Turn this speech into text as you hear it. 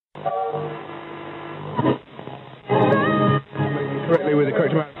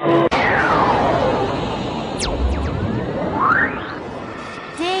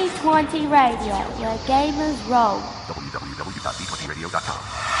Radio, where gamers roll. www.d20radio.com.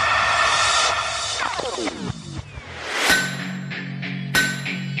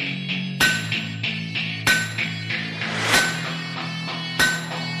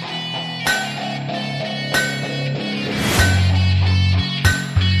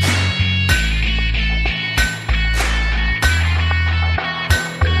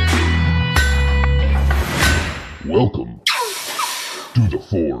 Welcome to The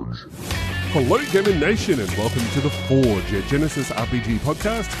Forge. Hello, Gaming Nation, and welcome to The Forge, a Genesis RPG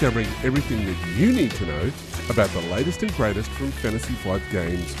podcast covering everything that you need to know about the latest and greatest from Fantasy Flight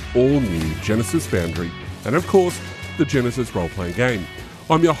Games' all-new Genesis Foundry, and of course, the Genesis role-playing game.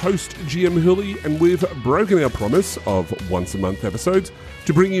 I'm your host, GM Hurley, and we've broken our promise of once-a-month episodes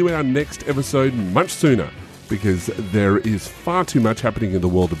to bring you our next episode much sooner, because there is far too much happening in the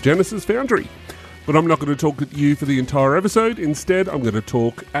world of Genesis Foundry. But I'm not going to talk at you for the entire episode. Instead, I'm going to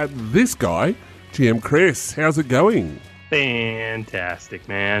talk at this guy, GM Chris. How's it going? Fantastic,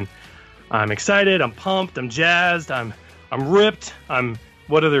 man. I'm excited. I'm pumped. I'm jazzed. I'm ripped.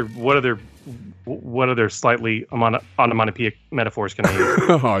 What other slightly onomatopoeic metaphors can I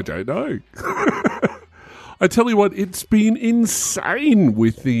use? I don't know. I tell you what, it's been insane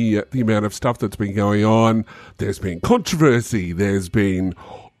with the amount of stuff that's been going on. There's been controversy. There's been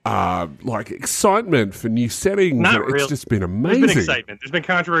excitement for new settings. Not really. It's just been amazing. There's been excitement. There's been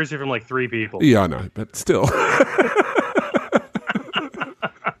controversy from like 3 people. Yeah, I know, but still.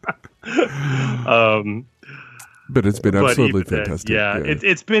 But it's been absolutely fantastic. Yeah.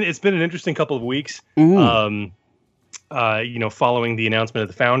 It's been an interesting couple of weeks. Mm. Following the announcement of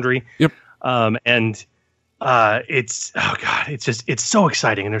the Foundry. Yep. It's so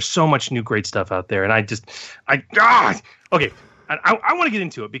exciting, and there's so much new great stuff out there. And okay. I want to get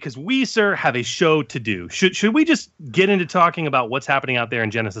into it because we, sir, have a show to do. Should we just get into talking about what's happening out there in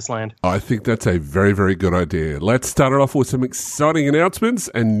Genesis Land? I think that's a very, very good idea. Let's start it off with some exciting announcements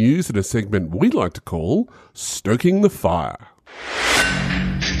and news in a segment we like to call Stoking the Fire.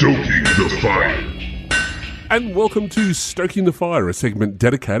 Stoking the Fire. And welcome to Stoking the Fire, a segment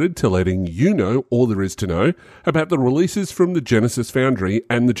dedicated to letting you know all there is to know about the releases from the Genesis Foundry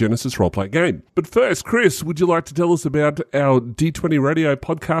and the Genesis roleplay game. But first, Chris, would you like to tell us about our D20 Radio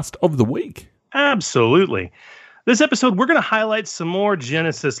podcast of the week? Absolutely. This episode, we're going to highlight some more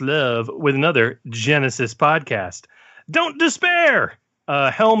Genesis love with another Genesis podcast. Don't Despair!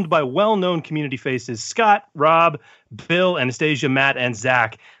 Helmed by well-known community faces Scott, Rob, Bill, Anastasia, Matt, and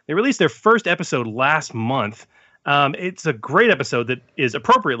Zach. They released their first episode last month. It's a great episode that is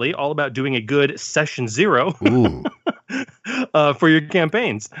appropriately all about doing a good session 0 for your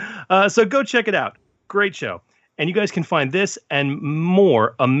campaigns. So go check it out. Great show. And you guys can find this and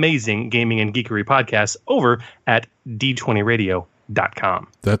more amazing gaming and geekery podcasts over at d20radio.com.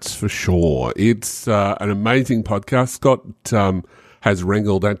 That's for sure. It's an amazing podcast. Scott has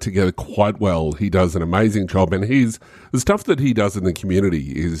wrangled that together quite well. He does an amazing job, and the stuff that he does in the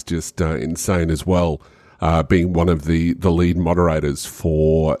community is just insane as well. Being one of the lead moderators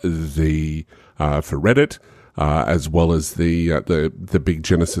for Reddit, as well as the big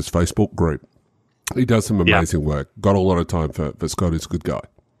Genesis Facebook group. He does some amazing work. Got a lot of time for Scott. He's a good guy.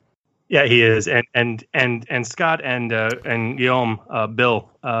 Yeah, he is, and Scott and Guillaume, Bill,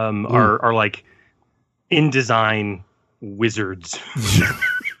 are like InDesign wizards.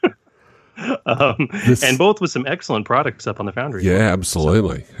 And both with some excellent products up on the Foundry. Yeah,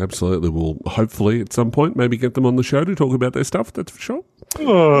 absolutely. Absolutely. We'll hopefully at some point maybe get them on the show to talk about their stuff, that's for sure.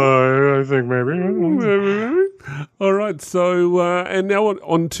 I think maybe. All right, so and now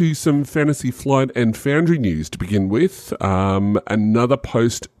on to some Fantasy Flight and Foundry news to begin with. Another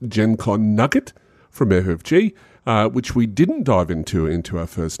post-Gen Con nugget from FFG, which we didn't dive into our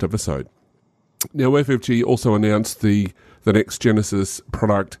first episode. Now, FFG also announced the next Genesis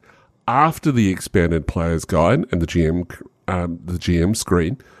product after the expanded player's guide and the GM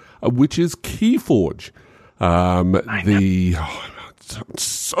screen, which is Keyforge. It's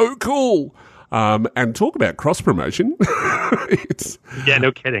so cool. And talk about cross promotion. Yeah,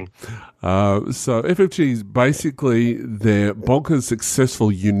 no kidding. So FFG is basically their bonkers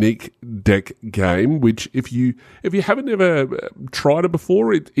successful unique deck game, which if you haven't ever tried it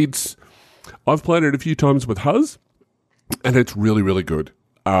before, I've played it a few times with Huz, and it's really, really good.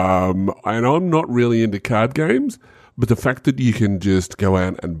 And I'm not really into card games, but the fact that you can just go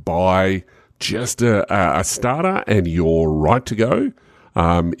out and buy just a starter and you're right to go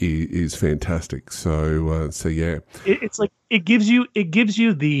is fantastic. So yeah, it's like it gives you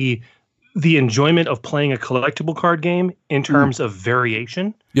the enjoyment of playing a collectible card game in terms of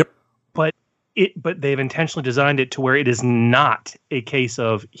variation. Yep. But but they've intentionally designed it to where it is not a case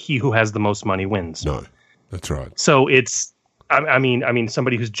of he who has the most money wins. No, that's right. So it's, I mean,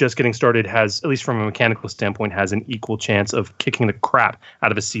 somebody who's just getting started has, at least from a mechanical standpoint, has an equal chance of kicking the crap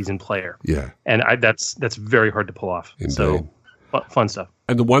out of a seasoned player. Yeah. And that's very hard to pull off. Indeed. So fun stuff.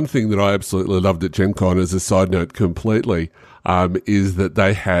 And the one thing that I absolutely loved at Gen Con, as a side note completely, is that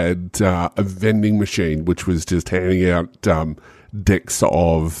they had a vending machine which was just handing out decks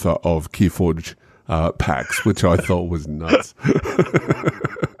of Keyforge packs, which I thought was nuts.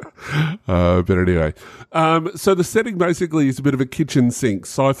 But anyway, so the setting basically is a bit of a kitchen sink,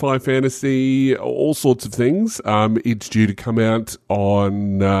 sci-fi, fantasy, all sorts of things. It's due to come out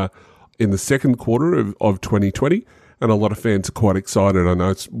on in the second quarter of 2020, and a lot of fans are quite excited. I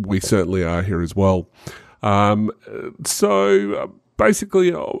know we certainly are here as well. So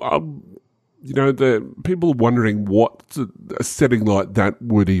basically, the people are wondering what a setting like that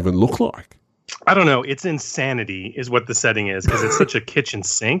would even look like. I don't know. It's insanity is what the setting is, because it's such a kitchen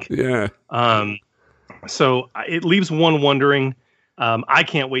sink. Yeah. So it leaves one wondering. I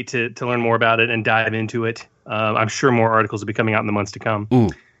can't wait to learn more about it and dive into it. I'm sure more articles will be coming out in the months to come.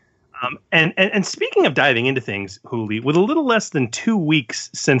 And speaking of diving into things, Huli, with a little less than 2 weeks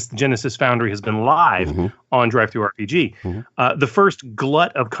since the Genesis Foundry has been live on DriveThruRPG, the first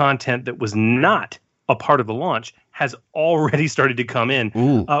glut of content that was not a part of the launch has already started to come in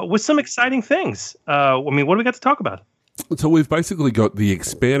with some exciting things. What do we got to talk about? So we've basically got the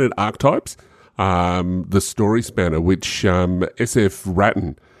expanded archetypes, the story spanner, which SF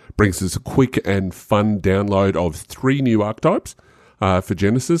Ratton brings us a quick and fun download of 3 new archetypes for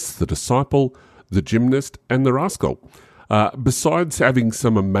Genesis: the Disciple, the Gymnast, and the Rascal. Besides having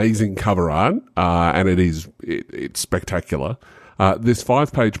some amazing cover art, and it's spectacular, this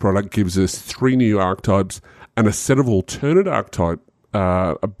 5-page product gives us 3 new archetypes and a set of alternate archetype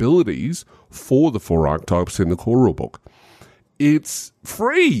abilities for the 4 archetypes in the core rulebook. It's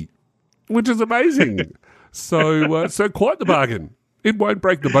free, which is amazing. So quite the bargain. It won't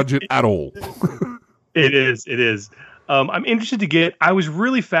break the budget at all. It is. I'm interested to get. I was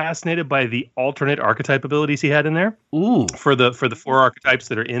really fascinated by the alternate archetype abilities he had in there for the 4 archetypes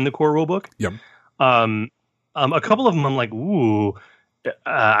that are in the core rulebook. Yep. A couple of them, I'm like, ooh,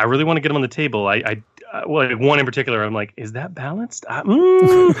 I really want to get them on the table. Well, one in particular, I'm like, is that balanced? But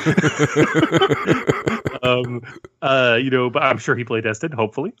I'm sure he play tested,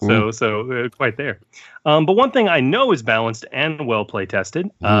 hopefully. So quite there. But one thing I know is balanced and well play tested,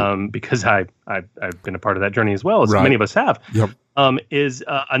 because I've been a part of that journey as well, as many of us have. Yep. Is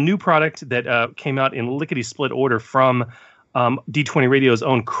a new product that came out in lickety split order from D20 Radio's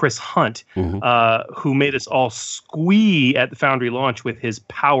own Chris Hunt, who made us all squee at the Foundry launch with his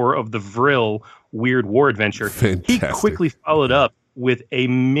Power of the Vril Weird War Adventure. Fantastic. He quickly followed up with a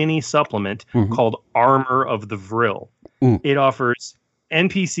mini supplement called Armor of the Vril. It offers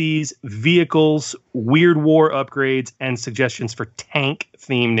NPCs, vehicles, Weird War upgrades, and suggestions for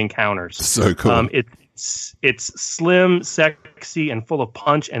tank-themed encounters. So cool. It's slim, sexy, and full of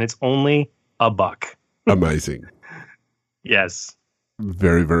punch, and it's only $1. Amazing. Yes.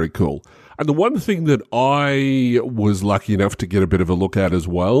 Very, very cool. And the one thing that I was lucky enough to get a bit of a look at as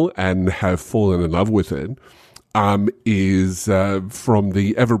well and have fallen in love with it is from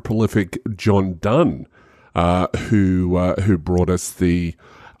the ever prolific John Dunn, who brought us the.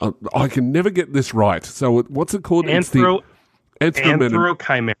 I can never get this right. So what's it called? Anthrochimerics.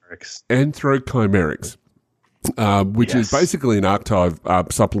 Anthrochimerics, which is basically an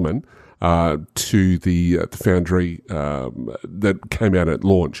archetype supplement to the Foundry that came out at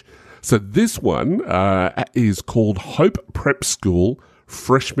launch. So this one is called Hope Prep School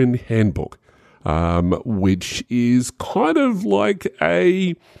Freshman Handbook, which is kind of like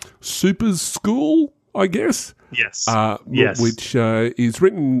a supers school, I guess. Yes. Yes. Which is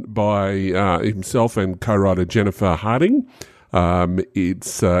written by himself and co-writer Jennifer Harding.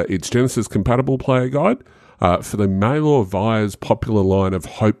 It's Genesis compatible player guide for the Mail Vire's popular line of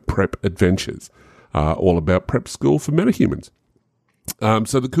Hope Prep Adventures, all about prep school for metahumans.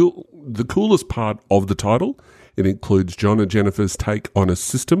 So the coolest part of the title, it includes John and Jennifer's take on a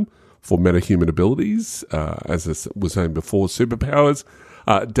system for metahuman abilities, as I was saying before, superpowers,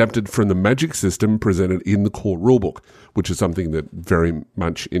 adapted from the magic system presented in the core rulebook, which is something that very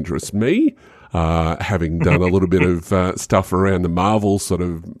much interests me, having done a little bit of stuff around the Marvel sort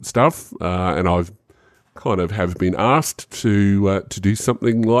of stuff, and I've kind of have been asked to do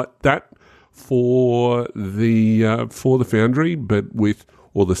something like that for the Foundry, but with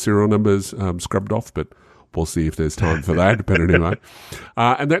all the serial numbers scrubbed off. But we'll see if there's time for that. But anyway,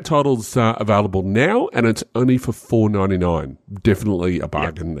 and that title's available now, and it's only for $4.99. Definitely a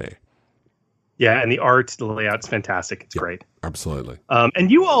bargain there. Yeah, and the art, the layout's fantastic. It's great. Absolutely.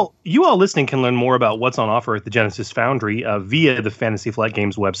 And you all listening can learn more about what's on offer at the Genesis Foundry via the Fantasy Flight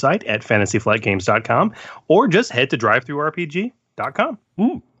Games website at fantasyflightgames.com, or just head to drivethroughrpg.com.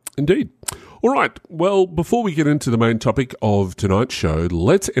 Indeed. All right. Well, before we get into the main topic of tonight's show,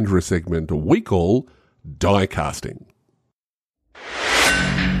 let's enter a segment we call Die Casting.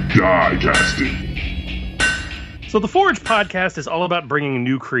 Die casting. So the Forge podcast is all about bringing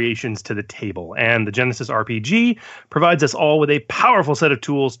new creations to the table, and the Genesis RPG provides us all with a powerful set of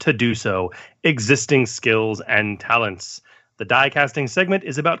tools to do so, existing skills and talents. The die casting segment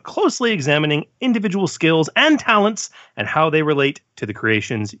is about closely examining individual skills and talents and how they relate to the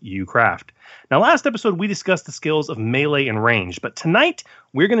creations you craft. Now, last episode, we discussed the skills of melee and range, but tonight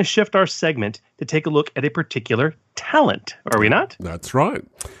we're going to shift our segment to take a look at a particular talent. Are we not? That's right.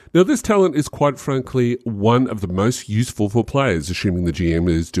 Now, this talent is quite frankly one of the most useful for players, assuming the GM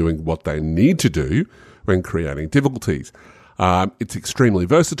is doing what they need to do when creating difficulties. It's extremely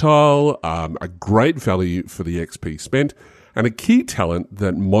versatile, a great value for the XP spent, and a key talent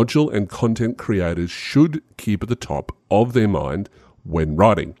that module and content creators should keep at the top of their mind when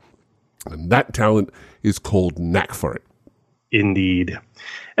writing. And that talent is called Knack for It. Indeed.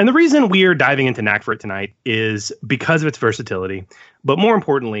 And the reason we are diving into Knack for It tonight is because of its versatility. But more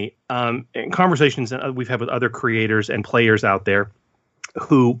importantly, in conversations that we've had with other creators and players out there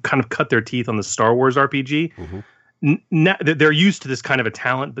who kind of cut their teeth on the Star Wars RPG, they're used to this kind of a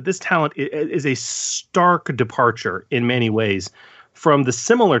talent, but this talent is a stark departure in many ways from the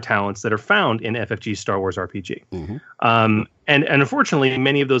similar talents that are found in FFG's Star Wars RPG. And unfortunately,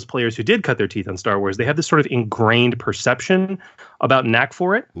 many of those players who did cut their teeth on Star Wars, they have this sort of ingrained perception about Knack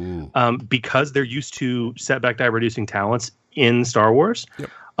for It because they're used to setback die reducing talents in Star Wars.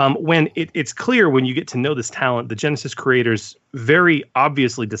 When it's clear when you get to know this talent, the Genesis creators very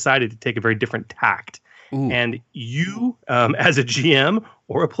obviously decided to take a very different tact. And you, as a GM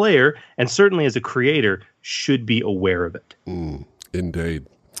or a player, and certainly as a creator, should be aware of it. Indeed.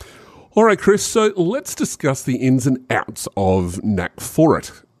 All right, Chris, so let's discuss the ins and outs of Knack for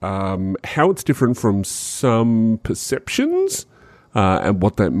It, how it's different from some perceptions, and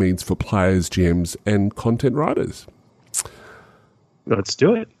what that means for players, GMs, and content writers. Let's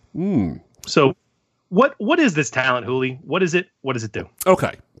do it. So what is this talent, Hooli? What is it? What does it do?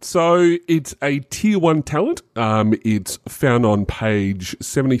 Okay, so it's a Tier 1 talent. It's found on page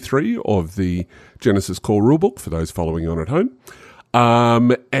 73 of the Genesis core rulebook for those following on at home.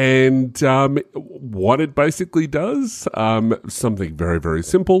 What it basically does, something very, very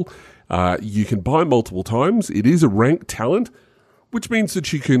simple. You can buy multiple times. It is a ranked talent, which means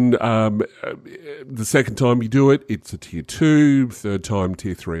that you can, the second time you do it, it's a Tier 2, third time,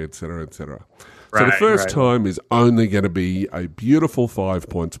 Tier 3, etc., etc. So the first time is only going to be a beautiful 5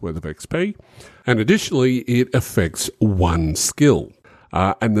 points worth of XP. And additionally, it affects one skill.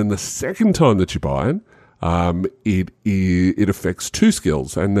 And then the second time that you buy it, it affects two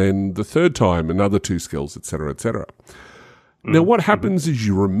skills. And then the third time, another two skills, etc., etc. Now, what happens is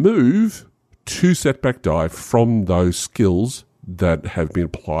you remove two setback die from those skills that have been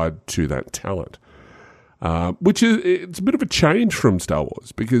applied to that talent. Which is, it's a bit of a change from Star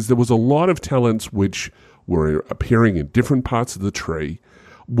Wars because there was a lot of talents which were appearing in different parts of the tree,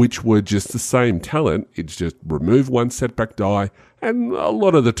 which were just the same talent. It's just remove one setback die, and a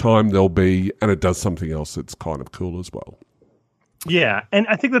lot of the time there'll be, and it does something else that's kind of cool as well. Yeah, and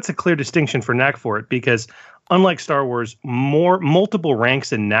I think that's a clear distinction for Knack for It because unlike Star Wars, multiple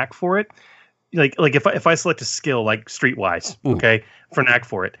ranks in Knack for It, like if I select a skill like Streetwise, okay, for Knack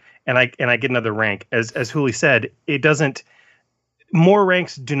for It, and I get another rank, as Hooli said, it doesn't. More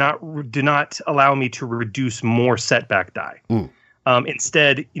ranks do not allow me to reduce more setback die.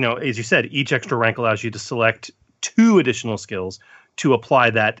 Instead, as you said, each extra rank allows you to select two additional skills to apply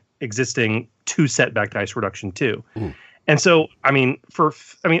that existing two setback dice reduction to. And so, and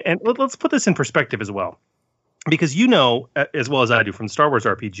let's put this in perspective as well, because as well as I do from Star Wars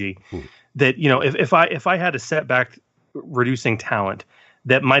RPG, that if I had a setback reducing talent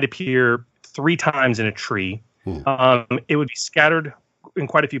that might appear 3 times in a tree, it would be scattered in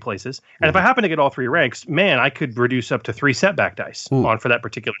quite a few places. And if I happen to get all 3 ranks, man, I could reduce up to 3 setback dice for that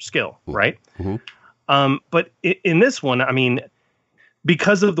particular skill, right? But in this one,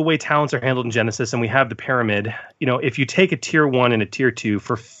 because of the way talents are handled in Genesis, and we have the pyramid, if you take a Tier 1 and a Tier 2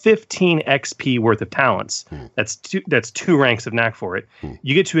 for 15 XP worth of talents, that's two ranks of Knack for It,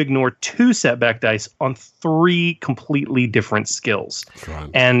 you get to ignore 2 setback dice on 3 completely different skills. Right.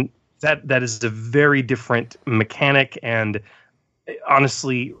 And that is a very different mechanic and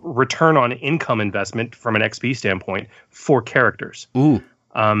honestly return on income investment from an XP standpoint for characters.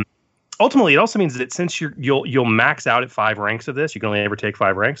 ultimately, it also means that since you'll max out at 5 ranks of this, you can only ever take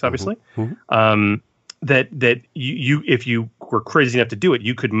 5 ranks, obviously. That you if you were crazy enough to do it,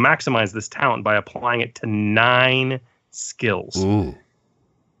 you could maximize this talent by applying it to 9 skills,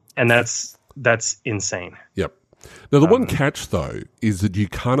 and that's insane. Yep. Now the one catch though is that you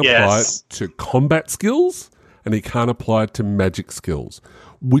can't apply it to combat skills, and you can't apply it to magic skills,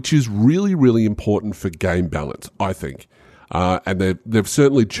 which is really, really important for game balance, I think. And they've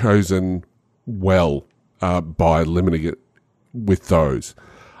certainly chosen well by limiting it with those.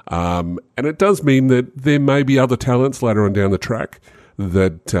 And it does mean that there may be other talents later on down the track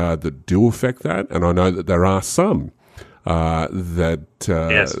that do affect that. And I know that there are some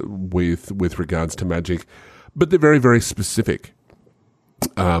with regards to magic, but they're very, very specific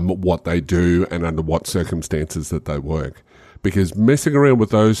what they do and under what circumstances that they work. Because messing around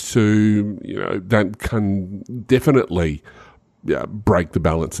with those two, that can definitely break the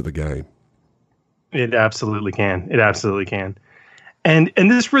balance of the game. It absolutely can. It absolutely can. And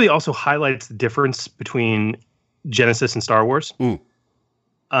this really also highlights the difference between Genesis and Star Wars. We've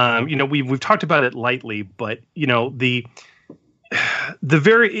talked about it lightly, but the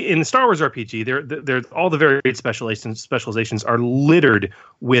very in the Star Wars RPG, they're all the varied specializations are littered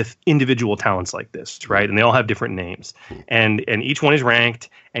with individual talents like this, right? And they all have different names, and each one is ranked,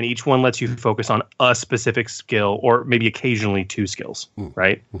 and each one lets you focus on a specific skill, or maybe occasionally 2 skills,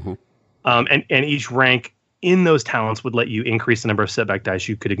 right? And each rank in those talents would let you increase the number of setback dice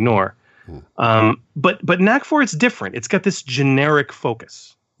you could ignore. But NAC4, it's different. It's got this generic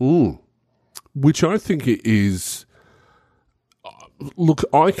focus, which I think is. Look,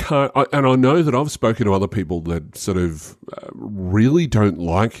 I can't, and I know that I've spoken to other people that sort of really don't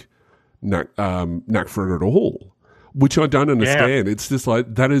like NAC4 at all, which I don't understand. Yeah. It's just like,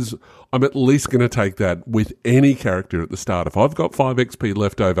 I'm at least going to take that with any character at the start. If I've got 5 XP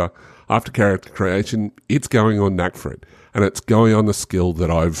left over after character creation, it's going on NAC4, and it's going on the skill that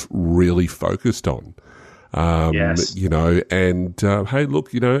I've really focused on. And hey,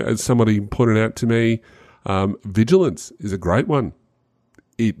 look, as somebody pointed out to me, vigilance is a great one.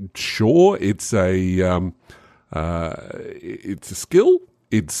 It's a skill.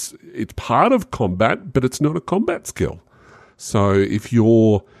 It's part of combat, but it's not a combat skill. So if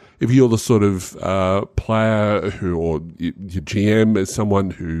you're the sort of player or your GM is someone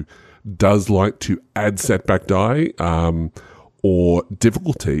who does like to add setback die or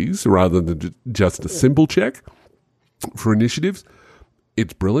difficulties rather than just a simple check for initiatives,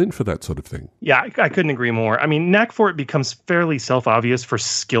 it's brilliant for that sort of thing. Yeah, I couldn't agree more. I mean, NAC4, it becomes fairly self-obvious for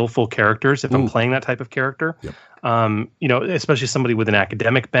skillful characters if I'm playing that type of character. Yep. Especially somebody with an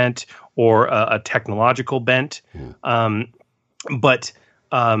academic bent or a technological bent. But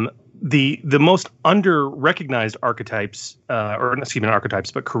the most under-recognized archetypes,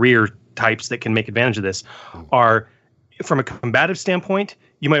 but career types that can make advantage of this are, from a combative standpoint,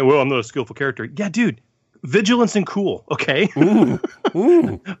 you might, I'm not a skillful character. Yeah, dude. Vigilance and cool, okay?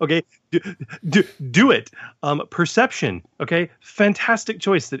 Okay, do it. Perception, okay? Fantastic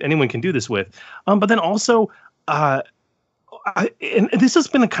choice that anyone can do this with. But then also, and this is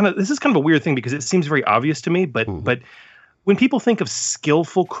kind of a weird thing because it seems very obvious to me. But when people think of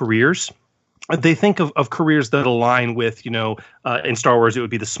skillful careers, they think of careers that align with, in Star Wars, it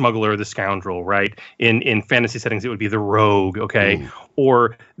would be the smuggler or the scoundrel, right? In fantasy settings, it would be the rogue, okay?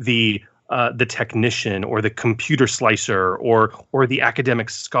 Or the technician or the computer slicer or the academic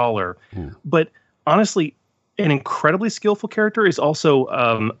scholar. But honestly, an incredibly skillful character is also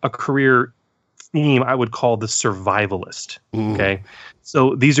a career theme I would call the survivalist. Okay.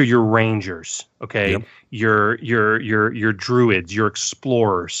 So these are your rangers. Okay. Yep. Your druids, your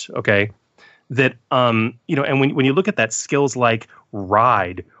explorers. Okay. That, and when you look at that, skills like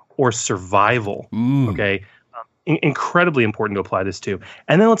ride or survival. Okay. Incredibly important to apply this to.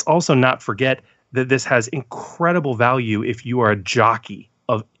 And then let's also not forget that this has incredible value if you are a jockey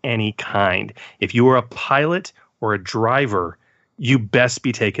of any kind. If you are a pilot or a driver, you best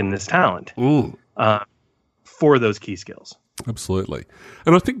be taking this talent for those key skills. Absolutely.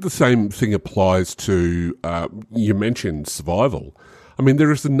 And I think the same thing applies to, you mentioned survival. I mean,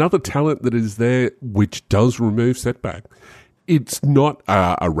 there is another talent that is there which does remove setback. It's not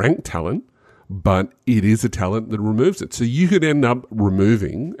a ranked talent, but it is a talent that removes it. So you could end up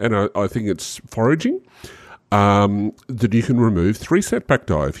removing, and I think it's foraging, that you can remove 3 setback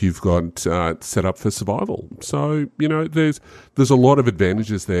die if you've got set up for survival. So, there's a lot of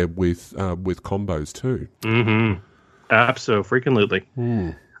advantages there with combos too. Absolutely.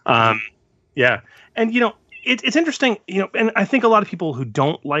 Yeah. And, it's interesting, and I think a lot of people who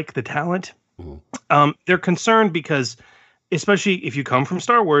don't like the talent, they're concerned because especially if you come from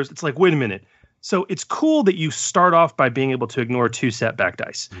Star Wars, it's like, wait a minute. So it's cool that you start off by being able to ignore 2 setback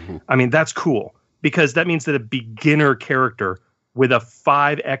dice. Mm-hmm. I mean, that's cool because that means that a beginner character with a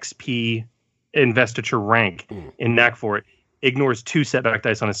 5 XP investiture rank in Knack for it ignores 2 setback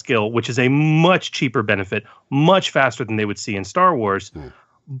dice on a skill, which is a much cheaper benefit, much faster than they would see in Star Wars.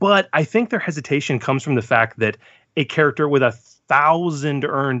 But I think their hesitation comes from the fact that a character with 1,000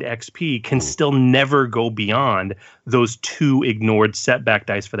 earned XP can still never go beyond those 2 ignored setback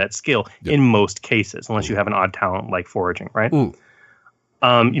dice for that skill in most cases, unless you have an odd talent like foraging, right?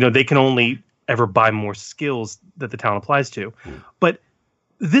 They can only ever buy more skills that the talent applies to. But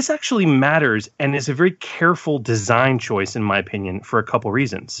this actually matters and is a very careful design choice, in my opinion, for a couple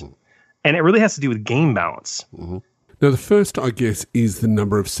reasons. And it really has to do with game balance. Now, the first, I guess, is the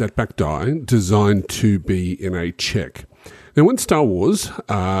number of setback die designed to be in a check. Now, in Star Wars,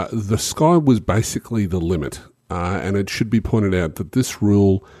 the sky was basically the limit. And it should be pointed out that this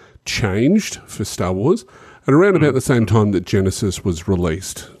rule changed for Star Wars at around about the same time that Genesis was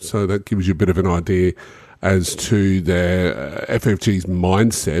released. So that gives you a bit of an idea as to their FFG's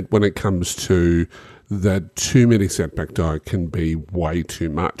mindset when it comes to that too many setback die can be way too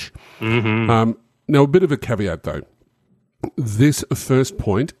much. Now, a bit of a caveat, though. This first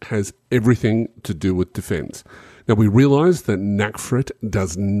point has everything to do with defense. Now, we realise that Knack for it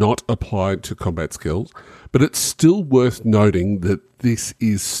does not apply to combat skills, but it's still worth noting that this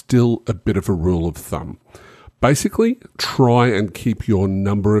is still a bit of a rule of thumb. Basically, try and keep your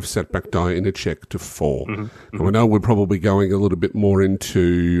number of setback die in a check to 4. And I know we're probably going a little bit more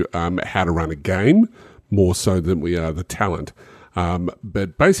into how to run a game, more so than we are the talent.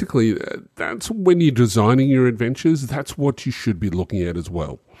 But basically, that's when you're designing your adventures, that's what you should be looking at as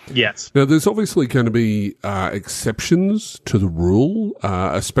well. Yes. Now, there's obviously going to be exceptions to the rule,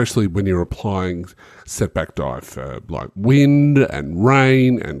 especially when you're applying setback die for like wind and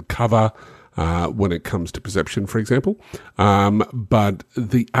rain and cover, when it comes to perception, for example. But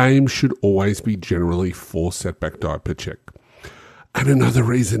the aim should always be generally 4 setback die per check. And another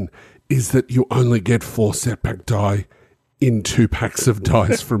reason is that you only get 4 setback die in 2 packs of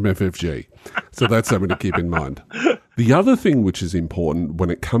dice from FFG. So that's something to keep in mind. The other thing which is important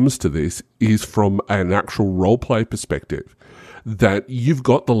when it comes to this is from an actual roleplay perspective, that you've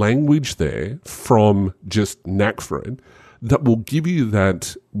got the language there from just Knack for it that will give you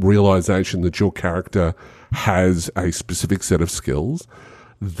that realization that your character has a specific set of skills,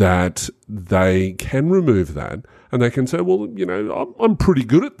 that they can remove that and they can say, well, I'm pretty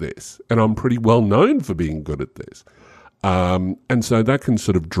good at this and I'm pretty well known for being good at this. And so that can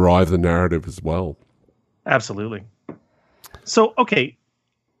sort of drive the narrative as well. Absolutely. So, okay,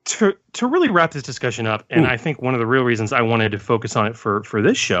 to really wrap this discussion up, and I think one of the real reasons I wanted to focus on it for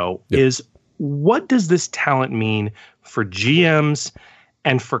this show is, what does this talent mean for GMs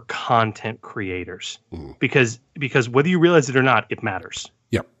and for content creators? Because whether you realize it or not, it matters.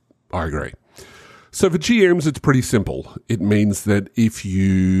 Yep, I agree. So for GMs, it's pretty simple. It means that if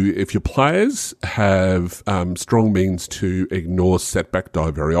your players have strong means to ignore setback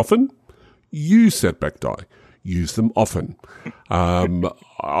die very often, use setback die. Use them often.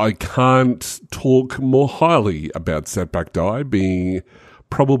 I can't talk more highly about setback die being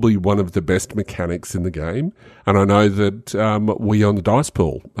probably one of the best mechanics in the game. And I know that we on the Dice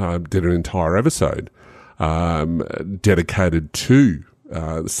Pool did an entire episode dedicated to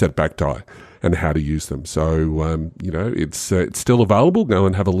setback die and how to use them. So, it's still available. Go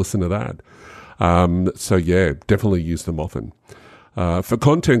and have a listen to that. So, yeah, definitely use them often. For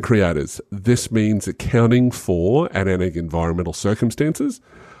content creators, this means accounting for any environmental circumstances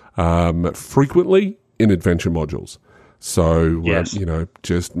frequently in adventure modules. So,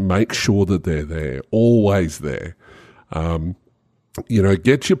 just make sure that they're there, always there.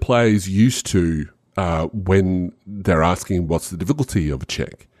 Get your players used to when they're asking what's the difficulty of a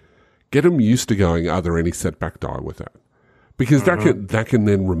check. Get them used to going, are there any setback die with that? Because that can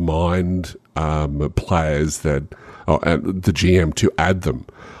then remind players that and the GM to add them.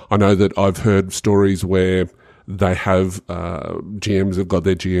 I know that I've heard stories where they have GMs have got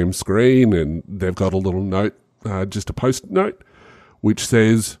their GM screen and they've got a little note, just a post note, which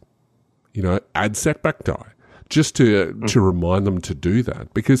says, add setback die, just to remind them to do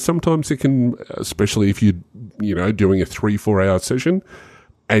that. Because sometimes it can, especially if you're doing a 3-4 hour session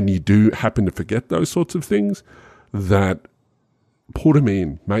and you do happen to forget those sorts of things, that put them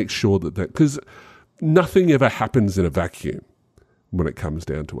in, make sure that because nothing ever happens in a vacuum when it comes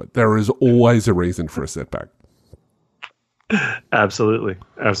down to it. There is always a reason for a setback. Absolutely.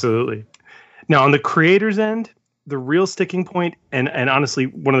 Now, on the creator's end, the real sticking point, and honestly,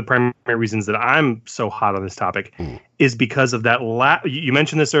 one of the primary reasons that I'm so hot on this topic is because of that. You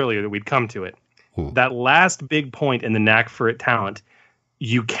mentioned this earlier that we'd come to it. That last big point in the Knack for It talent,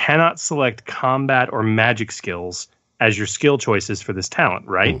 you cannot select combat or magic skills as your skill choices for this talent,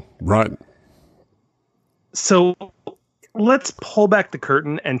 right? Right. So let's pull back the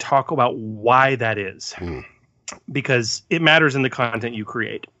curtain and talk about why that is, because it matters in the content you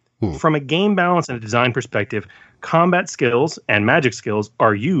create. From a game balance and a design perspective, combat skills and magic skills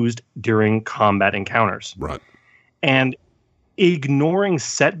are used during combat encounters. Right. And ignoring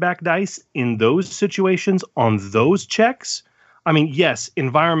setback dice in those situations on those checks, I mean, yes,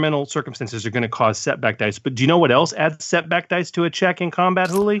 environmental circumstances are going to cause setback dice, but do you know what else adds setback dice to a check in combat,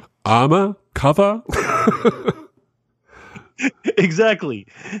 Huli? Armor, cover. Exactly.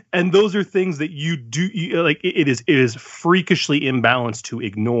 And those are things that you do it is freakishly imbalanced to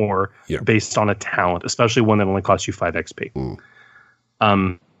ignore based on a talent, especially one that only costs you 5 XP.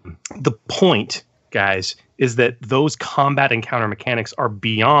 The point, guys, is that those combat encounter mechanics are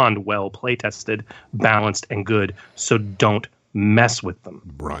beyond well play tested, balanced, and good, so don't mess with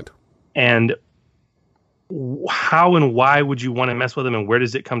them. Right. And how and why would you want to mess with them, and where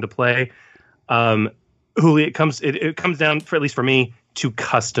does it come to play? Huli, it comes down, for at least for me, to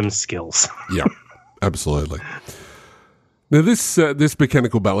custom skills. Yeah, absolutely. Now, this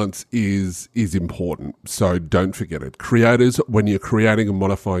mechanical balance is important, so don't forget it. Creators, when you're creating and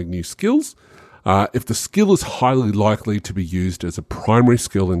modifying new skills, if the skill is highly likely to be used as a primary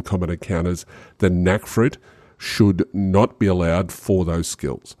skill in combat encounters, then Knack for It should not be allowed for those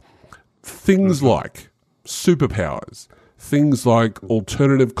skills. Things like superpowers, things like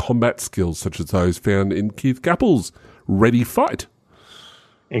alternative combat skills, such as those found in Keith Gappel's Ready Fight.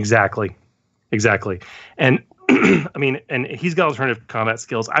 Exactly. And I mean, and he's got alternative combat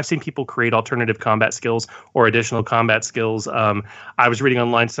skills. I've seen people create alternative combat skills or additional combat skills. I was reading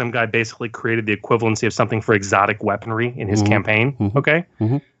online, some guy basically created the equivalency of something for exotic weaponry in his campaign. Okay.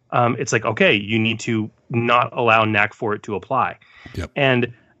 It's like, okay, you need to not allow Knack for It to apply. Yep.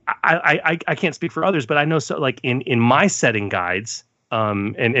 And I can't speak for others, but I know, so like in my setting guides,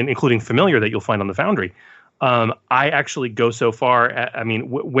 and including Familiar that you'll find on the Foundry, I actually go so far,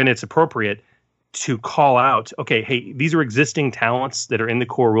 when it's appropriate, to call out, okay, hey, these are existing talents that are in the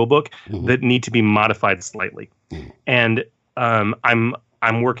core rulebook that need to be modified slightly. And I'm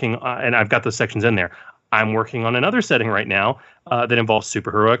working on, and I've got those sections in there. I'm working on another setting right now that involves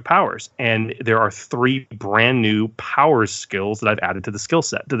superheroic powers, and there are 3 brand new powers skills that I've added to the skill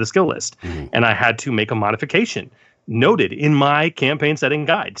list, and I had to make a modification noted in my campaign setting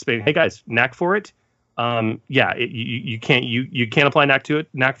guide. Saying, hey guys, Knack for It, you can't apply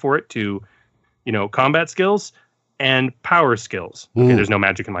Knack for It to combat skills and power skills. Okay, there's no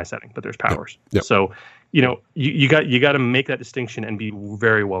magic in my setting, but there's powers. Yep. So you got to make that distinction and be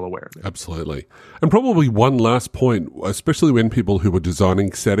very well aware of it. Absolutely. And probably one last point, especially when people who are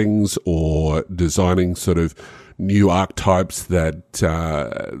designing settings or designing sort of new archetypes, that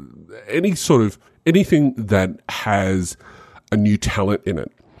anything that has a new talent in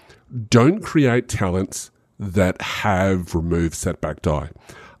it, don't create talents that have removed setback die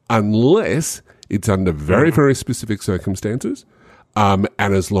unless it's under very, very specific circumstances, and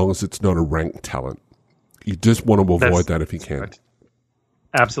as long as it's not a ranked talent. You just want to avoid that if you can. Correct.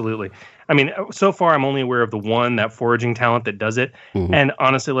 Absolutely. I mean, so far I'm only aware of the one, that foraging talent that does it. And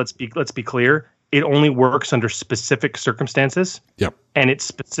honestly, let's be clear. It only works under specific circumstances. Yep. And it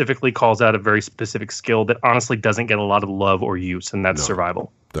specifically calls out a very specific skill that honestly doesn't get a lot of love or use, and that's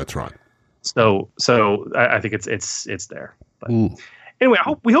survival. That's right. So I think it's there. But anyway,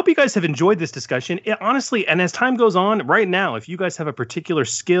 we hope you guys have enjoyed this discussion. Honestly, and as time goes on, right now, if you guys have a particular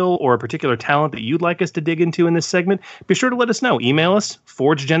skill or a particular talent that you'd like us to dig into in this segment, be sure to let us know. Email us,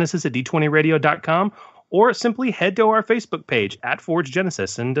 forgegenesis@d20radio.com, or simply head to our Facebook page at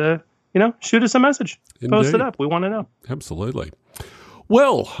ForgeGenesis and, shoot us a message. Indeed. Post it up. We want to know. Absolutely.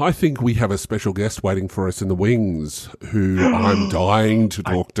 Well, I think we have a special guest waiting for us in the wings who I'm dying to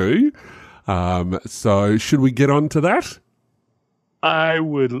talk to. So should we get on to that? I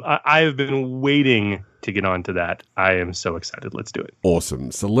have been waiting to get on to that. I am so excited. Let's do it.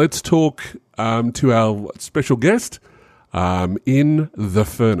 Awesome. So let's talk to our special guest in The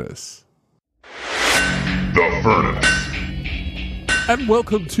Furnace. The Furnace. And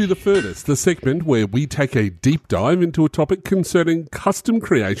welcome to The Furnace, the segment where we take a deep dive into a topic concerning custom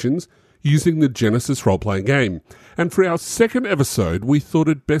creations using the Genesis role-playing game. And for our second episode, we thought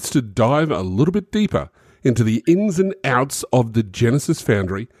it best to dive a little bit deeper into the ins and outs of the Genesis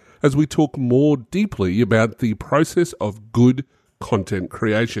Foundry as we talk more deeply about the process of good content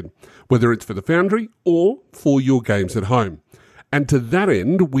creation, whether it's for the Foundry or for your games at home. And to that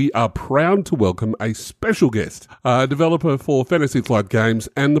end, we are proud to welcome a special guest, a developer for Fantasy Flight Games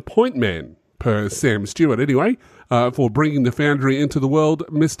and the Point Man, per Sam Stewart anyway, for bringing the Foundry into the world,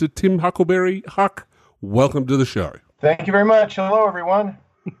 Mr. Tim Huckleberry. Huck, welcome to the show. Thank you very much. Hello, everyone.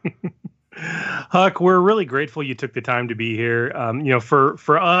 Huck, we're really grateful you took the time to be here.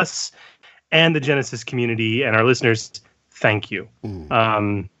 For us and the Genesis community and our listeners, thank you.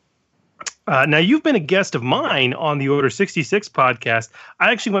 Now, you've been a guest of mine on the Order 66 podcast.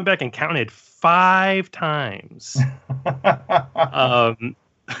 I actually went back and counted 5 times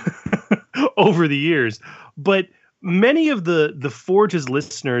over the years. But many of the Forge's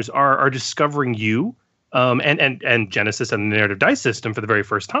listeners are discovering you and Genesis and the Narrative Dice System for the very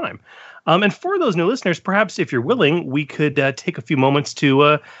first time. And for those new listeners, perhaps if you're willing, we could take a few moments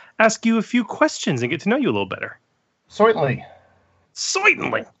to ask you a few questions and get to know you a little better. Certainly.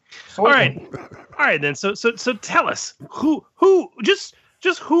 All right then. So tell us who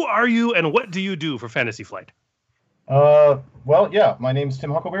are you and what do you do for Fantasy Flight? My name's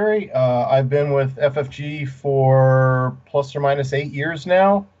Tim Huckleberry. I've been with FFG for plus or minus 8 years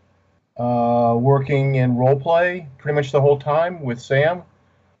now, working in roleplay pretty much the whole time with Sam,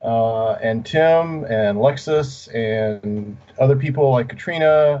 and Tim and Lexus and other people like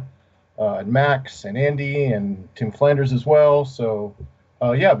Katrina, and Max and Andy and Tim Flanders as well. So,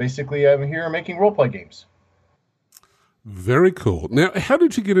 basically I'm here making roleplay games. Very cool. Now, how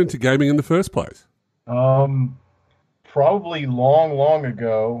did you get into gaming in the first place? Probably long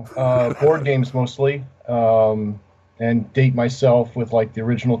ago, board games mostly, and date myself with like the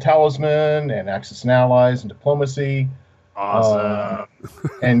original Talisman and Axis and Allies and Diplomacy. Awesome.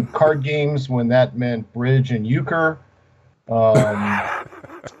 And card games when that meant Bridge and Euchre. Then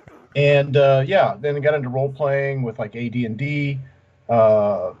I got into role playing with like AD&D,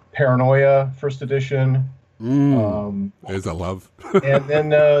 Paranoia First Edition. There's a love. And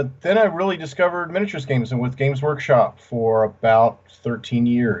then I really discovered miniatures games and with Games Workshop for about 13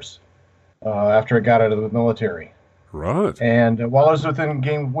 years after I got out of the military. Right. And while I was with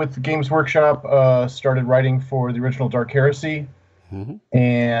Games Workshop, started writing for the original Dark Heresy,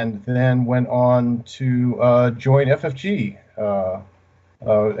 and then went on to join FFG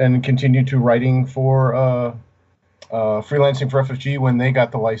and continued to writing for freelancing for FFG when they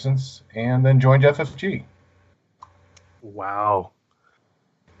got the license, and then joined FFG. Wow.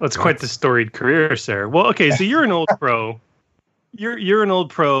 That's quite the storied career, sir. Well, okay, so you're an old pro. You're an old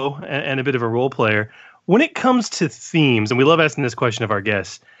pro and a bit of a role player. When it comes to themes, and we love asking this question of our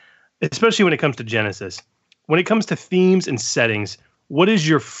guests, especially when it comes to Genesis, when it comes to themes and settings, what is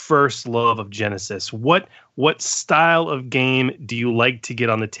your first love of Genesis? What style of game do you like to get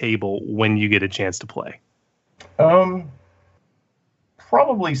on the table when you get a chance to play?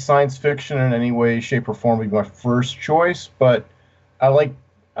 Probably science fiction in any way, shape, or form would be my first choice, but I like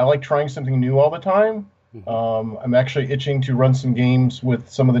trying something new all the time. I'm actually itching to run some games with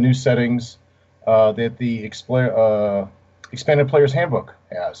some of the new settings that the Expanded Player's Handbook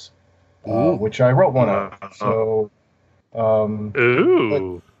has, which I wrote one of. So,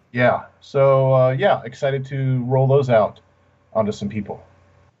 excited to roll those out onto some people.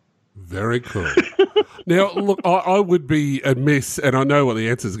 Very cool. Now, look, I would be amiss, and I know what the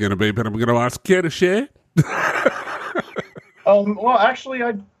answer is going to be, but I'm going to ask, care to share? Well, actually,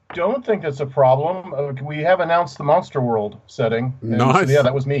 I don't think that's a problem. We have announced the Monster World setting. Nice. So,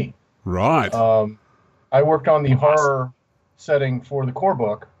 that was me. Right. I worked on the horror setting for the core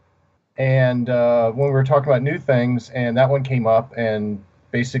book, and when we were talking about new things, and that one came up, and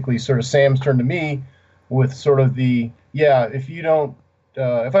basically sort of Sam's turned to me with sort of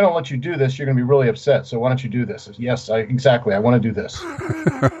if I don't let you do this, you're going to be really upset. So why don't you do this? Yes, exactly. I want to do this.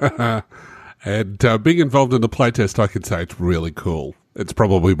 And being involved in the playtest, I can say it's really cool. It's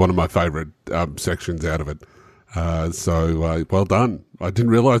probably one of my favorite sections out of it. So well done. I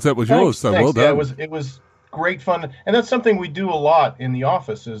didn't realize that was yours. So thanks. Well done. Yeah, it was great fun. And that's something we do a lot in the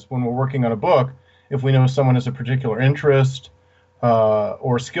office is when we're working on a book, if we know someone has a particular interest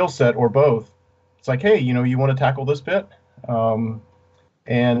or skill set or both, it's like, hey, you want to tackle this bit?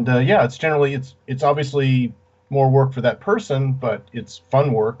 It's generally, it's obviously more work for that person, but it's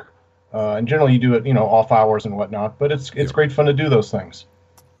fun work. And generally you do it, off hours and whatnot, but it's great fun to do those things.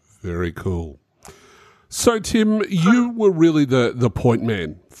 Very cool. So, Tim, you were really the point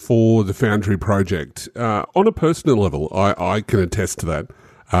man for the Foundry project. On a personal level, I can attest to that.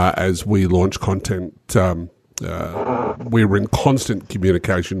 As we launch content, we were in constant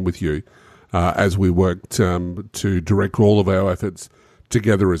communication with you as we worked to direct all of our efforts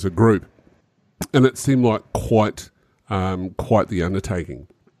together as a group. And it seemed like quite quite the undertaking.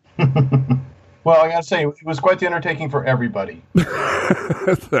 Well, I gotta say, it was quite the undertaking for everybody.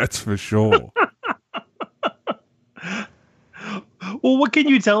 That's for sure. Well, what can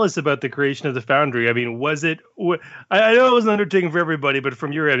you tell us about the creation of the Foundry? I mean, was it? I know it was an undertaking for everybody, but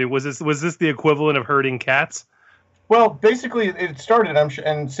from your end, was this the equivalent of herding cats? Well, basically, it started. I'm sure,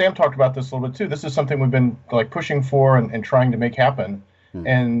 and Sam talked about this a little bit too. This is something we've been like pushing for and trying to make happen.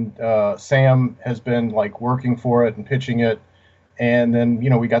 And Sam has been like working for it and pitching it. And then,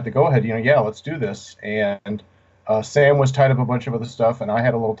 we got the go-ahead, yeah, let's do this. And Sam was tied up a bunch of other stuff, and I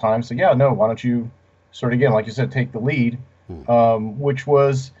had a little time. So, yeah, no, why don't you sort of, again, like you said, take the lead, which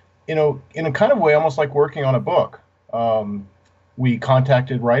was, in a kind of way, almost like working on a book. We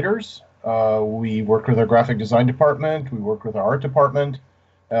contacted writers. We worked with our graphic design department. We worked with our art department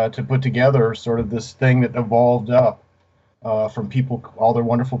to put together sort of this thing that evolved up from people, all their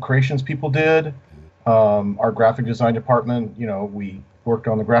wonderful creations people did. Our graphic design department, we worked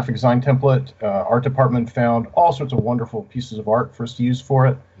on the graphic design template. Art department found all sorts of wonderful pieces of art for us to use for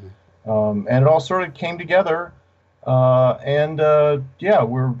it. And it all sort of came together. Yeah,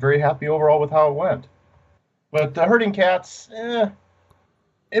 we're very happy overall with how it went. But herding cats,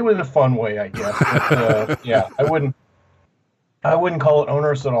 it was a fun way, I guess. But, yeah, I wouldn't call it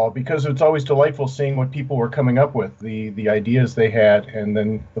onerous at all, because it's always delightful seeing what people were coming up with, the ideas they had, and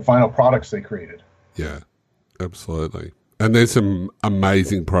then the final products they created. Yeah, absolutely. And there's some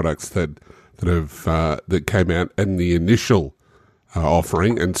amazing products that came out in the initial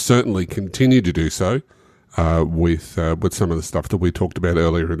offering, and certainly continue to do so with some of the stuff that we talked about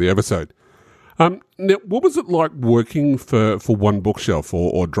earlier in the episode. Now, what was it like working for One Bookshelf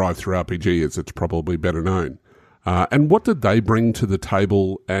or Drive-Thru RPG, as it's probably better known? And what did they bring to the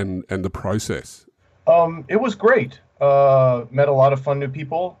table and the process? It was great. Met a lot of fun new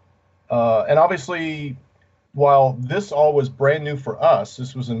people. And obviously, while this all was brand new for us,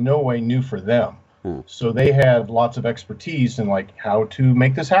 this was in no way new for them. So they had lots of expertise in like how to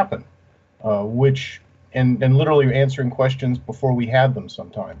make this happen, and literally answering questions before we had them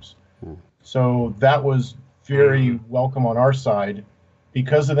sometimes. So that was very welcome on our side,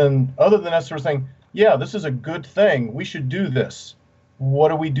 because then other than us sort of saying, yeah, this is a good thing, we should do this. What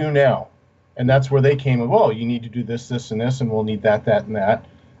do we do now? And that's where they came of, you need to do this, this, and this, and we'll need that, that, and that.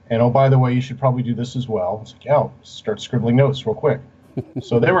 And, oh, by the way, you should probably do this as well. It's like, start scribbling notes real quick.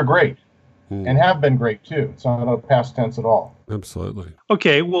 So they were great and have been great, too. It's not a past tense at all. Absolutely.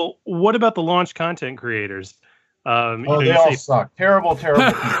 Okay, well, what about the launch content creators? They all suck. Terrible people.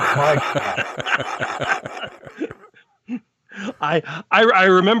 My God. I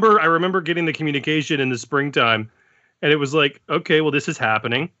remember getting the communication in the springtime, and it was like, okay, well, this is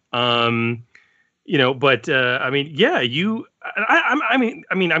happening. I'm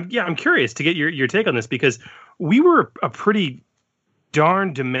curious to get your take on this, because we were a pretty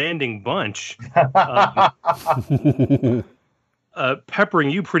darn demanding bunch,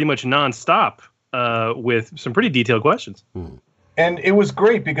 peppering you pretty much nonstop with some pretty detailed questions. And it was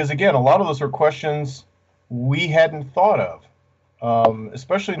great because, again, a lot of those are questions we hadn't thought of,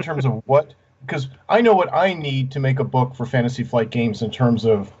 especially in terms of because I know what I need to make a book for Fantasy Flight Games in terms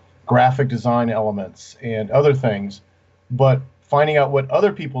of graphic design elements and other things, but finding out what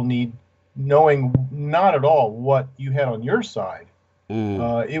other people need, knowing not at all what you had on your side,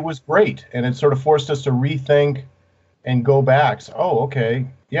 it was great. And it sort of forced us to rethink and go back. So, okay,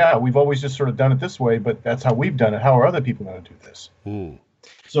 yeah, we've always just sort of done it this way, but that's how we've done it. How are other people going to do this?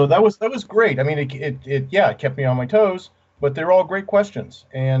 So that was great. I mean, it kept me on my toes, but they're all great questions.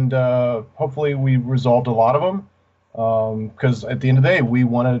 And hopefully we resolved a lot of them, because at the end of the day, we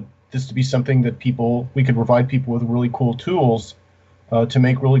wanted this to be something that we could provide people with really cool tools to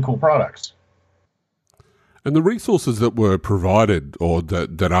make really cool products. And the resources that were provided or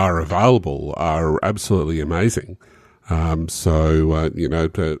that are available are absolutely amazing. And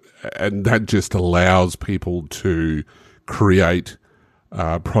that just allows people to create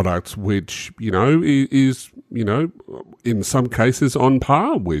products which, is, in some cases on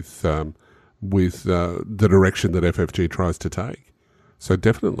par with the direction that FFG tries to take. So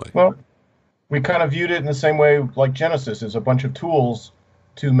definitely. Well, we kind of viewed it in the same way like Genesis is a bunch of tools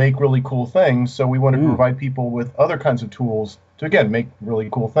to make really cool things. So we wanted to provide people with other kinds of tools to, again, make really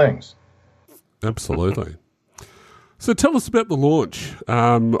cool things. Absolutely. So tell us about the launch.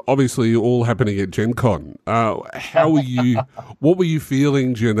 Obviously, all happening at Gen Con. How were you? What were you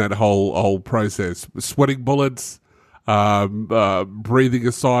feeling during that whole process? Sweating bullets, breathing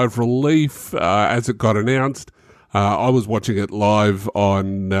a sigh of relief as it got announced. I was watching it live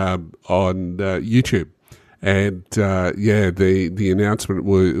on YouTube, and the announcement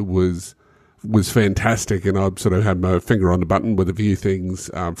was was fantastic, and I sort of had my finger on the button with a few things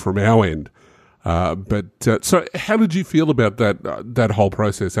from our end. So how did you feel about that whole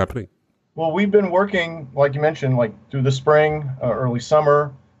process happening? Well, we've been working, like you mentioned, like through the spring, early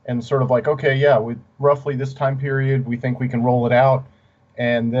summer, and sort of like, okay, yeah, with roughly this time period, we think we can roll it out.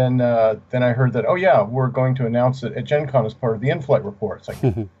 And then I heard that, oh yeah, we're going to announce it at Gen Con as part of the in-flight report. It's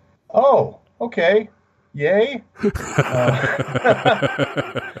like, oh, okay, yay.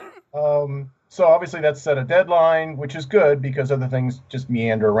 So obviously that's set a deadline, which is good because other things just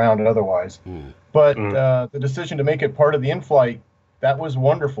meander around otherwise. But the decision to make it part of the in-flight, that was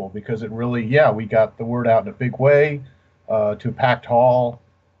wonderful because it really, we got the word out in a big way to a packed hall.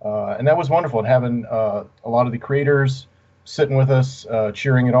 And that was wonderful. And having a lot of the creators sitting with us,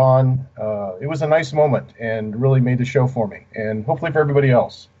 cheering it on. It was a nice moment and really made the show for me and hopefully for everybody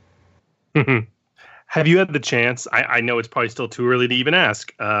else. Have you had the chance? I know it's probably still too early to even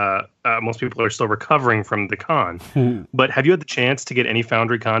ask. Most people are still recovering from the con. But have you had the chance to get any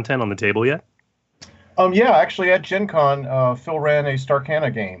Foundry content on the table yet? Yeah, actually at Gen Con, Phil ran a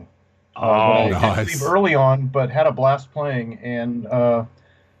Starcana game. Nice. Leave early on, but had a blast playing. And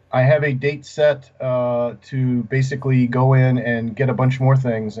I have a date set to basically go in and get a bunch more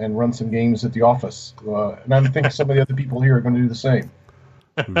things and run some games at the office. And I think some of the other people here are going to do the same.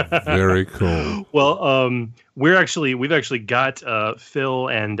 Very cool. Well, we've actually got Phil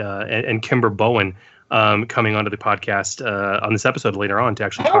and Kimber Bowen coming onto the podcast on this episode later on to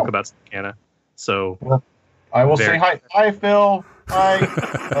actually talk about Starcana. So well, I will say hi. Hi, Phil. Hi.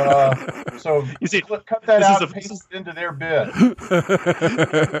 So you see, cut that out and paste it into their bit.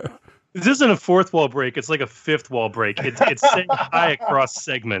 This isn't a fourth wall break. It's like a fifth wall break. It's saying hi across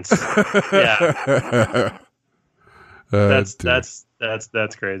segments. Yeah. That's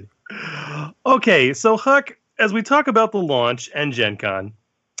crazy. Okay, so Huck, as we talk about the launch and Gen Con,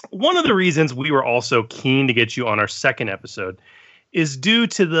 one of the reasons we were also keen to get you on our second episode is due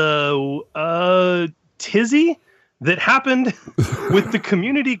to the tizzy that happened with the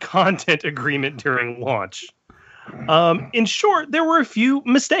community content agreement during launch. In short, there were a few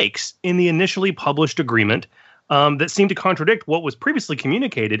mistakes in the initially published agreement that seemed to contradict what was previously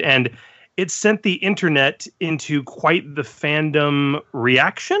communicated, and it sent the internet into quite the fandom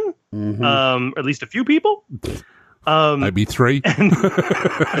reaction. At least a few people. Maybe three.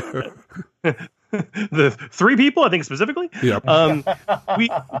 The three people, I think specifically. Yep.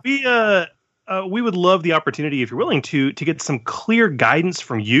 We would love the opportunity, if you're willing, to get some clear guidance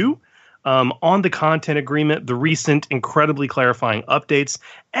from you on the content agreement, the recent incredibly clarifying updates,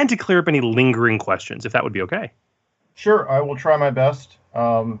 and to clear up any lingering questions, if that would be okay. Sure, I will try my best.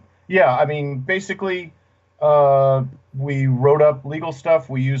 Yeah, I mean, basically, we wrote up legal stuff.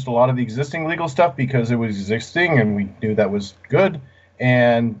 We used a lot of the existing legal stuff because it was existing and we knew that was good.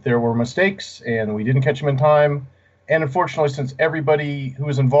 And there were mistakes and we didn't catch them in time. And unfortunately, since everybody who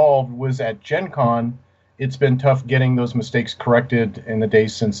was involved was at Gen Con, it's been tough getting those mistakes corrected in the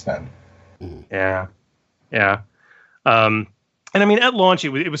days since then. Yeah. And I mean, at launch,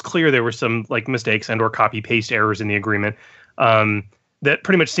 it was clear there were some like mistakes and or copy paste errors in the agreement. That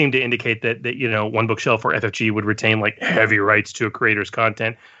pretty much seemed to indicate that One Bookshelf or FFG would retain like heavy rights to a creator's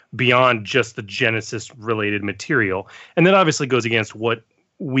content beyond just the Genesis related material. And that obviously goes against what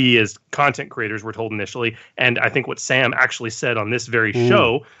we as content creators were told initially. And I think what Sam actually said on this very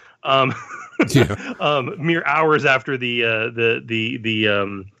show, mere hours after the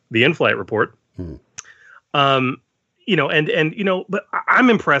in-flight report. But I'm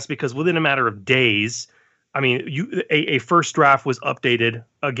impressed because within a matter of days, I mean, a first draft was updated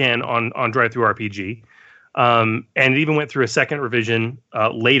again on DriveThruRPG, and it even went through a second revision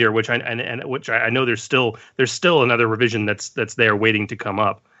later, which I know there's still another revision that's there waiting to come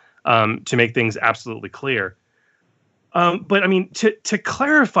up to make things absolutely clear. But I mean, to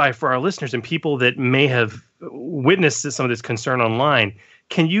clarify for our listeners and people that may have witnessed some of this concern online,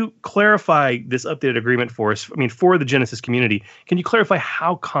 can you clarify this updated agreement for us? I mean, for the Genesis community, can you clarify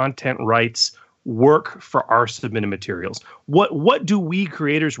how content rights work for our submitted materials? What do we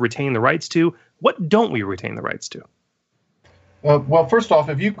creators retain the rights to? What don't we retain the rights to? Well, first off,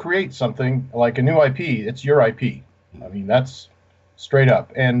 if you create something like a new IP, it's your IP. I mean, that's straight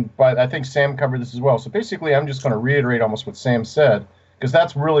up. But I think Sam covered this as well. So basically, I'm just going to reiterate almost what Sam said, because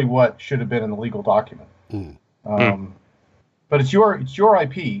that's really what should have been in the legal document. But it's your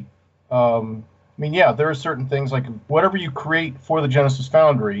IP. I mean, yeah, there are certain things like whatever you create for the Genesis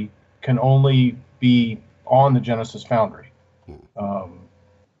Foundry can only be on the Genesis Foundry. You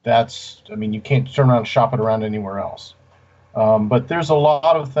can't turn around and shop it around anywhere else. But there's a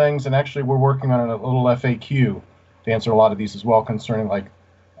lot of things, and actually we're working on a little FAQ to answer a lot of these as well concerning like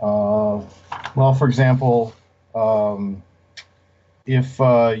Well, for example, if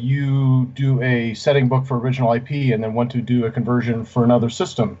you do a setting book for original IP and then want to do a conversion for another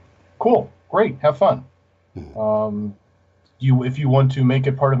system, cool, great, have fun. If you want to make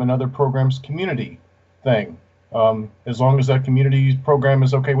it part of another program's community thing, as long as that community program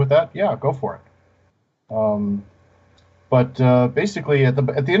is okay with that, yeah, go for it. But basically, at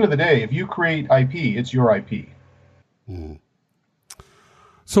the end of the day, if you create IP, it's your IP.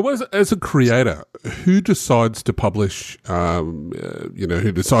 So, as a creator, who decides to publish?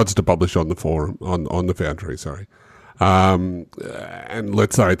 Who decides to publish on the forum on the Foundry? Sorry, and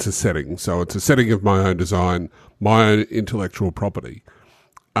let's say it's a setting. So it's a setting of my own design, my own intellectual property.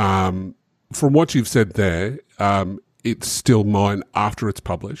 From what you've said there, it's still mine after it's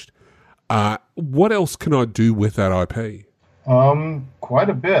published. What else can I do with that IP? Quite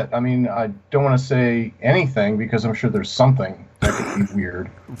a bit. I mean, I don't want to say anything because I'm sure there's something that could be weird.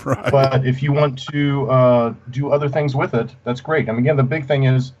 Right. But if you want to do other things with it, that's great. I mean, again, the big thing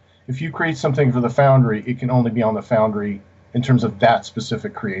is if you create something for the Foundry, it can only be on the Foundry in terms of that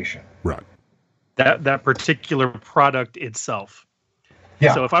specific creation. Right. That particular product itself.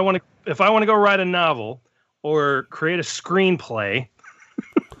 Yeah. So if I want to go write a novel or create a screenplay.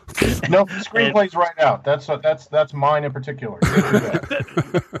 No, screenplay's right out. That's mine in particular.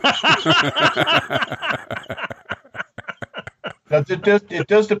 It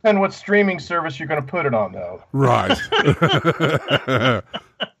does depend what streaming service you're going to put it on, though. Right.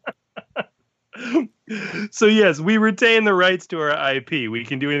 So yes, we retain the rights to our IP. We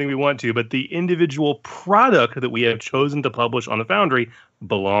can do anything we want to, but the individual product that we have chosen to publish on the Foundry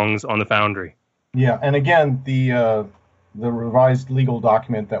belongs on the Foundry. Yeah, and again, the revised legal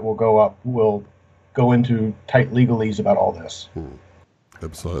document that will go up will go into tight legalese about all this.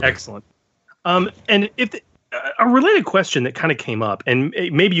 Absolutely. Excellent. And if a related question that kind of came up, and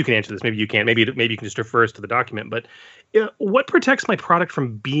maybe you can answer this, maybe you can't, maybe you can just refer us to the document, but what protects my product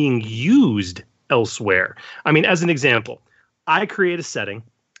from being used elsewhere? I mean, as an example, I create a setting,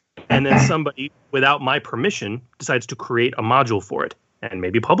 and then somebody, without my permission, decides to create a module for it and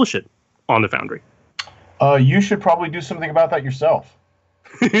maybe publish it on the Foundry. You should probably do something about that yourself.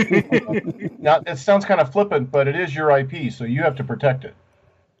 It sounds kind of flippant, but it is your IP, so you have to protect it.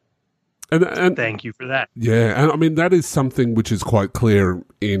 And thank you for that. Yeah, and I mean that is something which is quite clear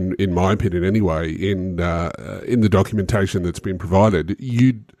in my opinion, anyway, in the documentation that's been provided.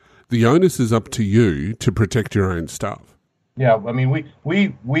 The onus is up to you to protect your own stuff. Yeah, I mean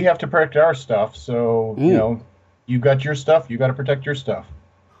we have to protect our stuff, so you got your stuff, you got to protect your stuff.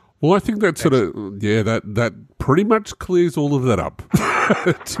 Well, I think that that pretty much clears all of that up.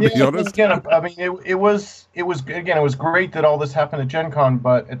 To be honest, again, I mean, it was great that all this happened at Gen Con,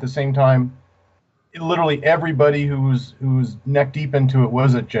 but at the same time, literally everybody who's neck deep into it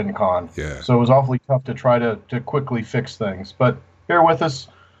was at Gen Con. Yeah. So it was awfully tough to try to quickly fix things. But bear with us.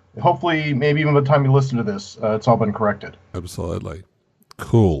 Hopefully, maybe even by the time you listen to this, it's all been corrected. Absolutely.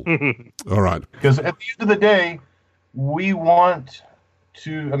 Cool. All right. Because at the end of the day, we want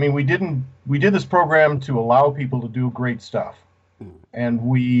to. I mean, we did this program to allow people to do great stuff. And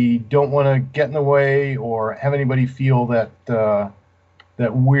we don't want to get in the way or have anybody feel that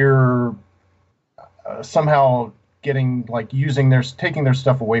that we're somehow taking their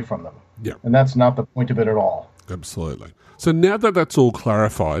stuff away from them. Yeah, and that's not the point of it at all. Absolutely. So now that that's all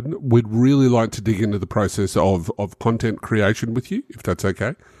clarified, we'd really like to dig into the process of content creation with you, if that's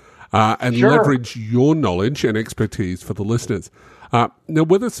okay, and Sure. leverage your knowledge and expertise for the listeners. Now,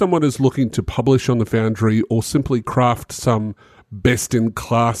 whether someone is looking to publish on the Foundry or simply craft some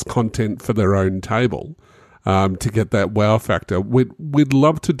best-in-class content for their own table to get that wow factor, we'd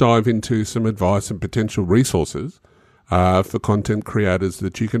love to dive into some advice and potential resources for content creators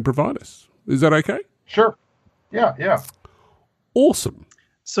that you can provide us. Is that okay? Sure. Yeah. Awesome.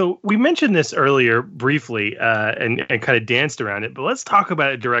 So we mentioned this earlier briefly and kind of danced around it, but let's talk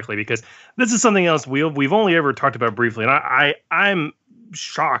about it directly because this is something else we've only ever talked about briefly, and I'm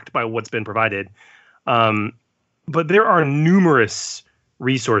shocked by what's been provided. But there are numerous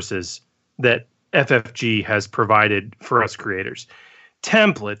resources that FFG has provided for us creators.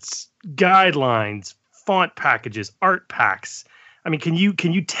 Templates, guidelines, font packages, art packs. I mean, can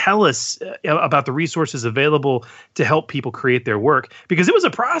you tell us about the resources available to help people create their work? Because it was a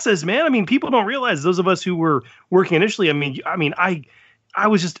process, man. I mean, people don't realize, those of us who were working initially, I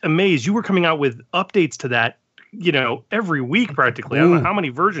was just amazed. You were coming out with updates to that, every week practically. I don't know how many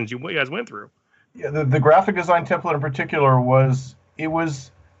versions you guys went through. Yeah, the graphic design template in particular was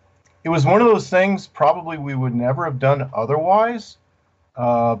one of those things probably we would never have done otherwise,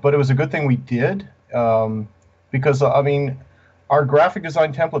 but it was a good thing we did because our graphic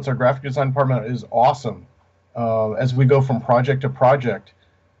design templates, our graphic design department is awesome as we go from project to project.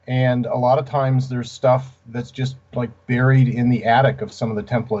 And a lot of times there's stuff that's just like buried in the attic of some of the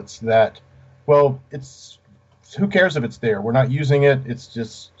templates that, well, who cares if it's there? We're not using it.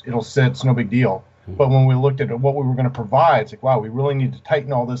 It'll sit. It's no big deal. But when we looked at what we were going to provide, it's like, wow, we really need to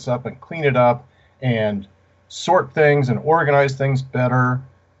tighten all this up and clean it up and sort things and organize things better.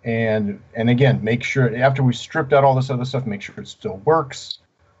 And again, make sure after we stripped out all this other stuff, make sure it still works,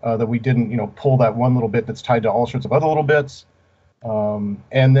 that we didn't, pull that one little bit that's tied to all sorts of other little bits.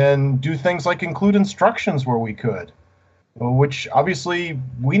 And then do things like include instructions where we could, which obviously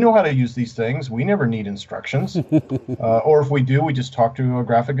we know how to use these things. We never need instructions. Or if we do, we just talk to a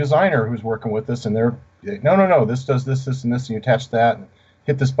graphic designer who's working with us and they're, no, this does this, this, and this, and you attach that and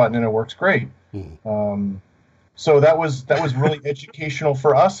hit this button and it works great. So that was really educational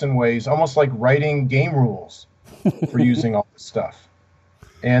for us in ways, almost like writing game rules for using all this stuff.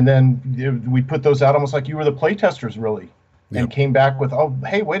 And then we put those out almost like you were the playtesters, really, and came back with, oh,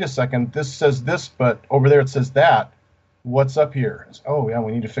 hey, wait a second, this says this, but over there it says that. What's up here? Oh, yeah,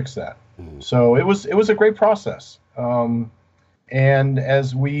 we need to fix that. So it was a great process. And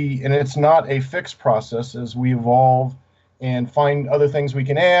it's not a fixed process as we evolve and find other things we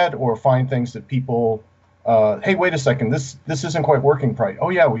can add or find things that people, hey, wait a second, this isn't quite working right. Oh,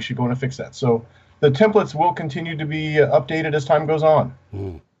 yeah, we should go in and fix that. So the templates will continue to be updated as time goes on.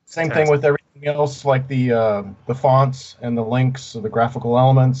 Same thing with everything else, like the fonts and the links, the graphical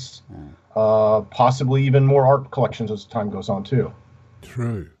elements, possibly even more art collections as time goes on, too.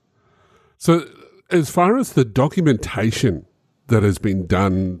 True. So as far as the documentation that has been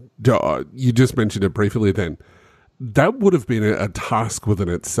done, you just mentioned it briefly then, that would have been a task within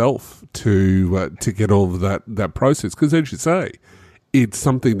itself to get all of that process. Because as you say, it's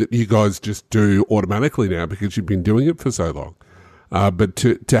something that you guys just do automatically now because you've been doing it for so long. But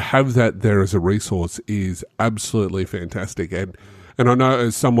to have that there as a resource is absolutely fantastic. And I know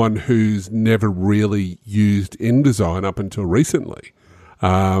as someone who's never really used InDesign up until recently,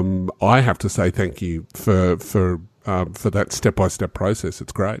 I have to say thank you for that step-by-step process.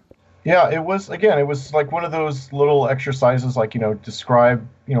 It's great. Yeah, it was like one of those little exercises, like, describe,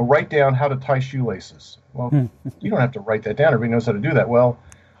 write down how to tie shoelaces. Well, you don't have to write that down. Everybody knows how to do that. Well,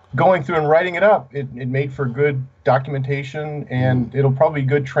 going through and writing it up, it made for good documentation, and it'll probably be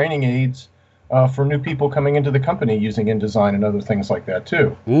good training aids for new people coming into the company using InDesign and other things like that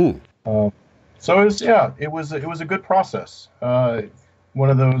too. So it was a good process. One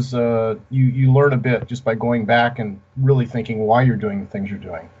of those you learn a bit just by going back and really thinking why you're doing the things you're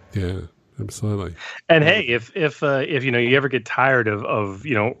doing. Yeah, absolutely. And hey, if you ever get tired of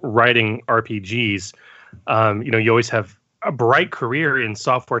writing RPGs, you always have a bright career in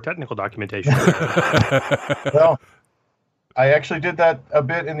software technical documentation. Well, I actually did that a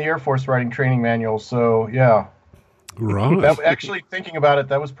bit in the Air Force writing training manuals. So yeah, right. Actually, thinking about it,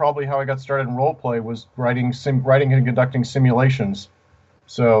 that was probably how I got started in role play, was writing and conducting simulations.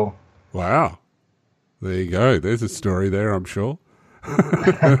 So wow, there you go. There's a story there, I'm sure.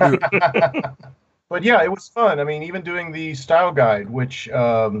 But yeah, it was fun. I mean, even doing the style guide, which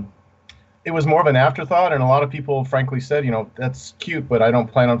it was more of an afterthought, and a lot of people frankly said, that's cute, but I don't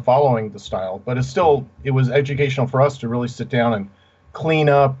plan on following the style. But it was educational for us to really sit down and clean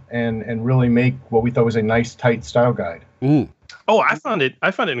up and really make what we thought was a nice, tight style guide. Oh, I found it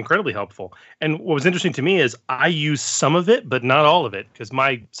incredibly helpful. And what was interesting to me is I used some of it, but not all of it, because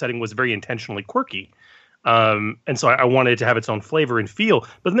my setting was very intentionally quirky. And so I wanted it to have its own flavor and feel.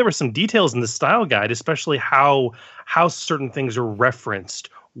 But then there were some details in the style guide, especially how certain things are referenced,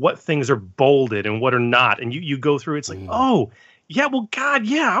 what things are bolded and what are not. And you go through, it's like, oh, yeah, well, God,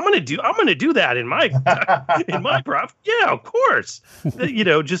 yeah, I'm gonna do that in my in my prop. Yeah, of course.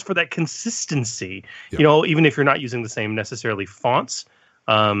 Just for that consistency. Yep. Even if you're not using the same necessarily fonts,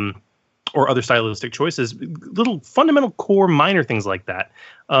 or other stylistic choices, little fundamental core minor things like that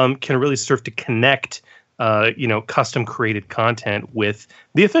can really serve to connect custom created content with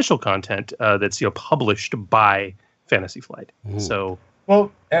the official content that's published by Fantasy Flight. So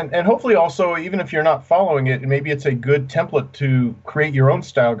well, and hopefully also, even if you're not following it, maybe it's a good template to create your own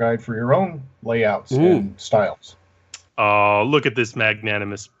style guide for your own layouts and styles. Oh, look at this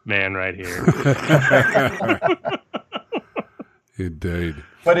magnanimous man right here. Indeed.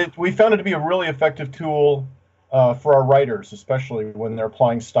 But we found it to be a really effective tool for our writers, especially when they're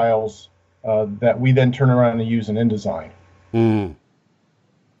applying styles that we then turn around and use in InDesign.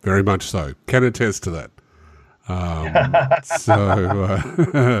 Very much so. Can attest to that. But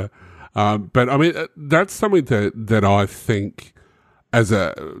I mean, that's something that I think as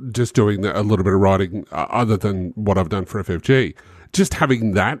just doing a little bit of writing other than what I've done for FFG. Just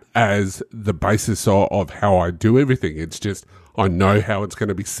having that as the basis of how I do everything. It's just, I know how it's going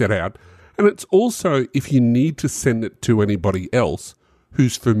to be set out. And it's also, if you need to send it to anybody else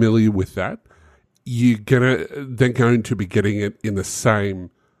who's familiar with that, they're going to be getting it in the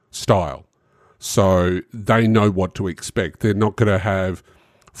same style. So they know what to expect. They're not going to have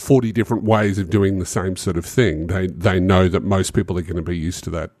 40 different ways of doing the same sort of thing. They know that most people are going to be used to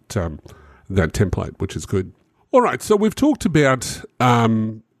that template, which is good. All right, so we've talked about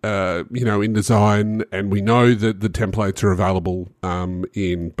InDesign, and we know that the templates are available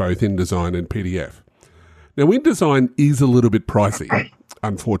in both InDesign and PDF. Now, InDesign is a little bit pricey,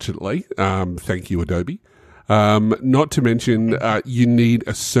 unfortunately. Thank you, Adobe. Not to mention, you need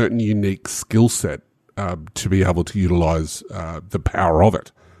a certain unique skill set to be able to utilize the power of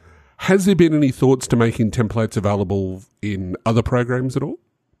it. Has there been any thoughts to making templates available in other programs at all?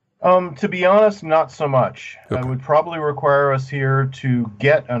 To be honest, not so much. Okay. It would probably require us here to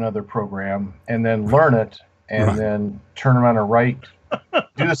get another program and then learn it and then turn around and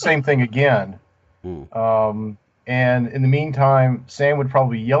do the same thing again. And in the meantime, Sam would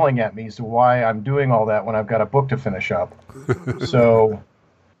probably be yelling at me as to why I'm doing all that when I've got a book to finish up. So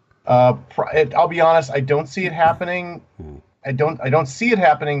I'll be honest, I don't see it happening. I don't see it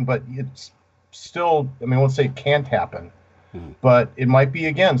happening, but it's still, I won't say it can't happen. But it might be,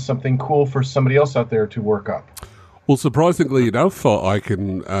 again, something cool for somebody else out there to work up. Well, surprisingly enough, I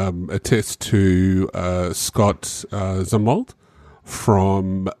can attest to Scott Zumwalt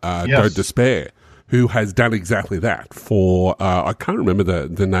from Don't Despair, who has done exactly that for, I can't remember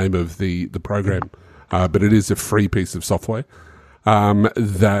the name of the program, but it is a free piece of software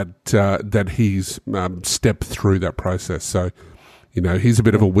that he's stepped through that process. So, he's a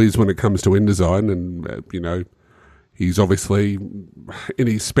bit of a whiz when it comes to InDesign, and, he's obviously, in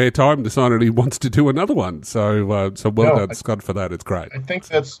his spare time, decided he wants to do another one. So well done, Scott, for that. It's great. I think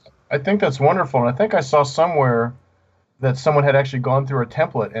that's wonderful. And I think I saw somewhere that someone had actually gone through a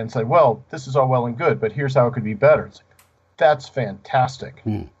template and said, well, this is all well and good, but here's how it could be better. It's like, that's fantastic.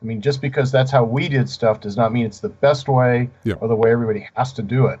 Just because that's how we did stuff does not mean it's the best way or the way everybody has to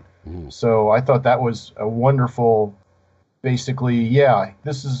do it. So I thought that was a wonderful, basically,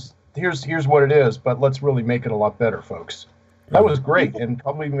 here's what it is, but let's really make it a lot better, folks. That was great, and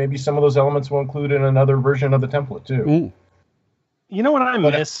probably maybe some of those elements will include in another version of the template too. You know what I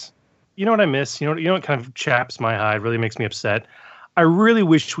miss? You know what I miss? You know what kind of chaps my hide, really makes me upset? I really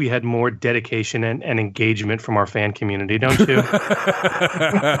wish we had more dedication and engagement from our fan community, don't you?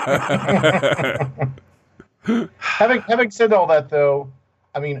 Having said all that, though,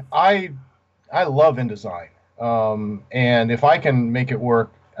 I love InDesign, and if I can make it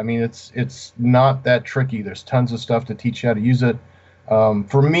work, it's not that tricky. There's tons of stuff to teach you how to use it.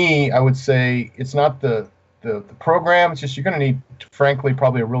 For me, I would say it's not the program. It's just you're going to need, frankly,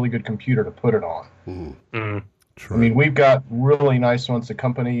 probably a really good computer to put it on. True. We've got really nice ones. The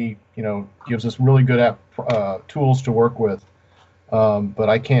company, gives us really good tools to work with. But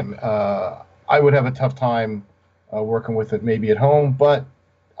I can't. I would have a tough time working with it maybe at home. But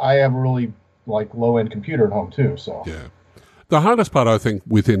I have a really low-end computer at home too. So yeah. The hardest part, I think,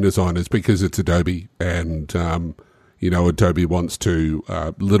 with InDesign is because it's Adobe, and Adobe wants to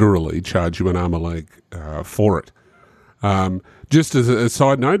literally charge you an arm and a leg for it. Just as a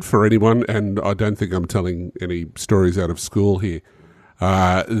side note for anyone, and I don't think I'm telling any stories out of school here,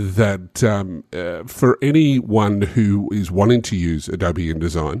 that for anyone who is wanting to use Adobe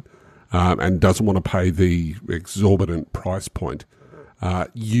InDesign and doesn't want to pay the exorbitant price point,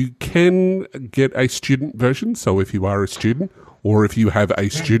 you can get a student version. So if you are a student, or if you have a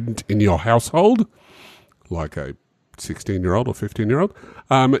student in your household, like a 16-year-old or 15-year-old,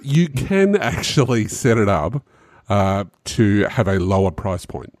 you can actually set it up to have a lower price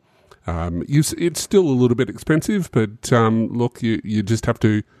point. It's still a little bit expensive, but look, you just have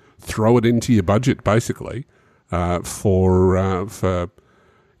to throw it into your budget, basically, for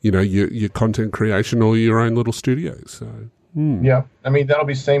your content creation or your own little studio. So. Yeah, that'll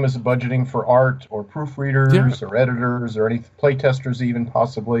be same as the budgeting for art or proofreaders or editors or any play testers even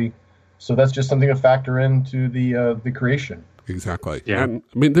possibly. So that's just something to factor into the creation. Exactly. Yeah. And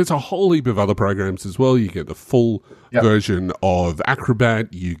there's a whole heap of other programs as well. You get the full version of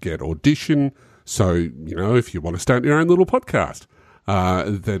Acrobat, you get Audition. So, if you want to start your own little podcast,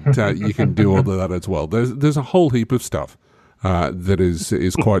 that you can do all of that as well. There's a whole heap of stuff that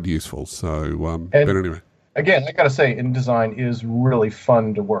is quite useful. So, but anyway. Again, I got to say, InDesign is really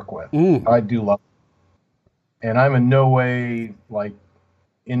fun to work with. I do love it. And I'm in no way I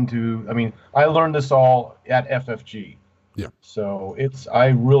learned this all at FFG. Yeah. So I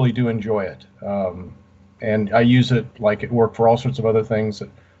really do enjoy it. And I use it like at work for all sorts of other things that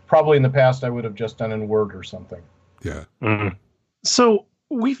probably in the past I would have just done in Word or something. Yeah. Mm. So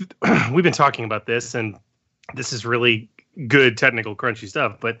we've been talking about this, and this is really good technical crunchy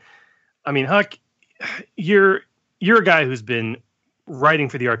stuff. But I mean, Huck, you're a guy who's been writing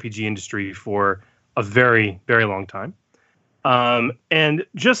for the RPG industry for a very, very long time. And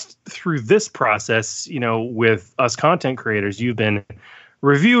just through this process, with us content creators, you've been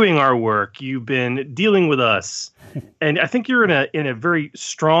reviewing our work, you've been dealing with us, and I think you're in a very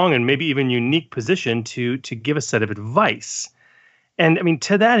strong and maybe even unique position to give a set of advice. And I mean,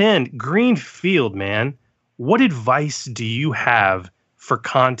 to that end, Greenfield, man, what advice do you have for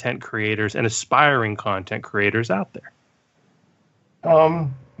content creators and aspiring content creators out there?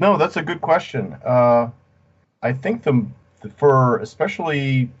 No, that's a good question. I think for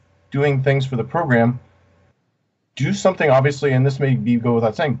especially doing things for the program, do something, obviously, and this may go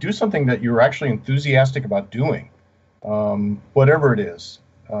without saying, do something that you're actually enthusiastic about doing, whatever it is.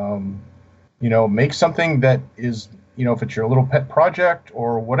 Make something that is, if it's your little pet project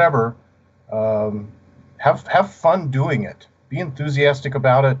or whatever, have fun doing it. Be enthusiastic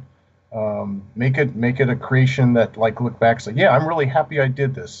about it. Make it a creation that, like, look back and say, yeah, I'm really happy I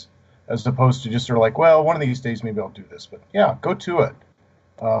did this, as opposed to just sort of like, well, one of these days maybe I'll do this. But yeah, go to it.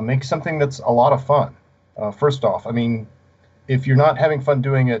 Make something that's a lot of fun. First off, I mean, if you're not having fun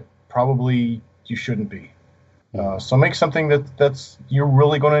doing it, probably you shouldn't be. So make something that's you're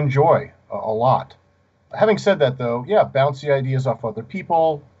really going to enjoy a lot. Having said that, though, yeah, bounce the ideas off other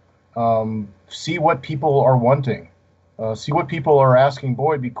people. See what people are wanting. See what people are asking.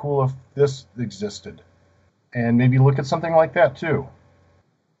 Boy, it'd be cool if this existed. And maybe look at something like that, too.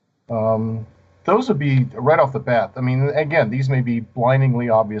 Those would be right off the bat. I mean, again, these may be blindingly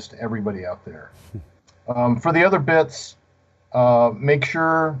obvious to everybody out there. For the other bits, make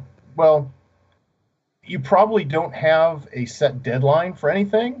sure, well, you probably don't have a set deadline for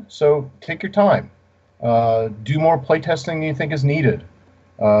anything, so take your time. Do more playtesting than you think is needed.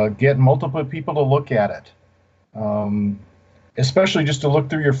 Get multiple people to look at it. Especially just to look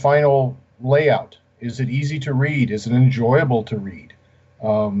through your final layout. Is it easy to read? Is it enjoyable to read?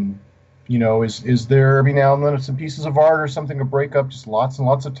 Is there every now and then some pieces of art or something to break up just lots and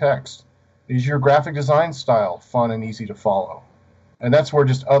lots of text? Is your graphic design style fun and easy to follow? And that's where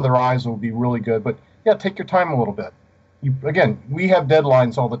just other eyes will be really good. But yeah, take your time a little bit. We have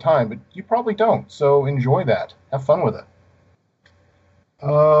deadlines all the time, but you probably don't. So enjoy that. Have fun with it.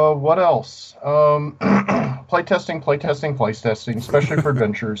 What else? Playtesting, especially for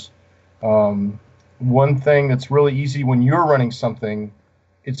adventures. One thing that's really easy when you're running something,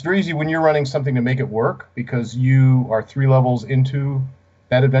 it's very easy when you're running something to make it work because you are 3 levels into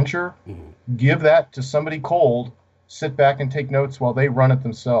that adventure. Mm-hmm. Give that to somebody cold, sit back and take notes while they run it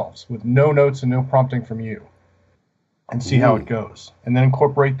themselves with no notes and no prompting from you, and see how it goes. And then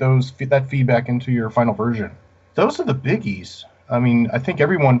incorporate that feedback into your final version. Those are the biggies. I mean, I think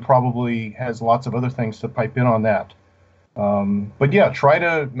everyone probably has lots of other things to pipe in on that. But yeah, try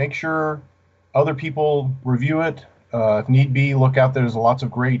to make sure other people review it. If need be, look out. There's lots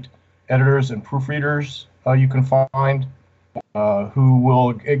of great editors and proofreaders you can find who will,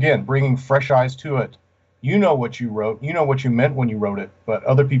 again, bringing fresh eyes to it. You know what you wrote. You know what you meant when you wrote it, but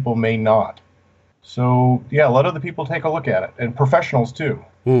other people may not. So, yeah, let other people take a look at it, and professionals too.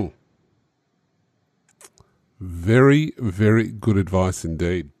 Mm. Very, very good advice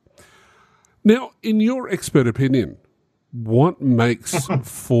indeed. Now, in your expert opinion, what makes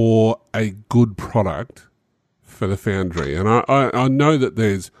for a good product for the Foundry? And I know that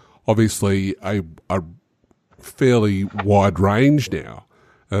there's obviously a fairly wide range now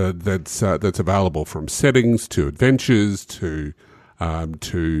that's available, from settings to adventures to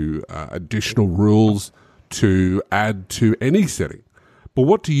additional rules to add to any setting. But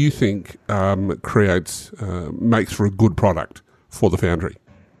what do you think makes for a good product for the Foundry?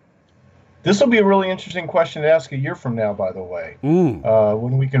 This will be a really interesting question to ask a year from now, by the way,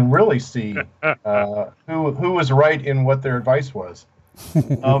 when we can really see who was right in what their advice was.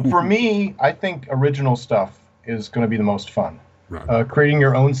 For me, I think original stuff is going to be the most fun. Right. Creating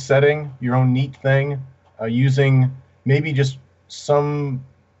your own setting, your own neat thing, using maybe just some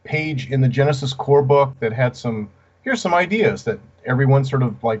page in the Genesis core book that had here's some ideas that everyone sort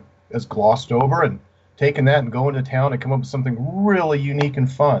of like has glossed over, and taking that and going to town and come up with something really unique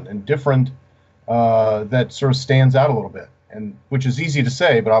and fun and different that sort of stands out a little bit, and which is easy to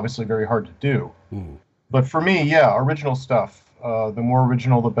say, but obviously very hard to do. Mm. But for me, yeah, original stuff. The more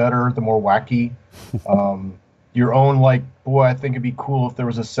original, the better. The more wacky. Your own, like, boy, I think it'd be cool if there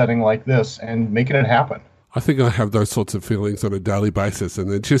was a setting like this, and making it happen. I think I have those sorts of feelings on a daily basis, and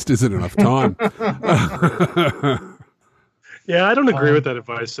there just isn't enough time. Yeah, I don't agree with that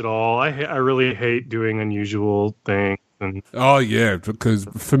advice at all. I really hate doing unusual things. And Oh, yeah, because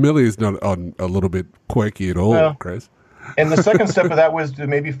familiar is not a little bit quirky at all, Well, Chris. And the second step of that was to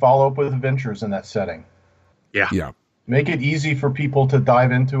maybe follow up with adventures in that setting. Yeah. Make it easy for people to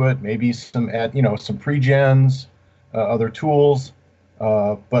dive into it. Maybe some pre-gens, other tools,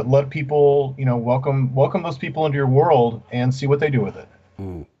 but let people, welcome those people into your world and see what they do with it.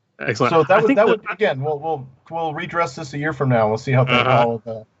 excellent. So I think that would again, we'll redress this a year from now. We'll see how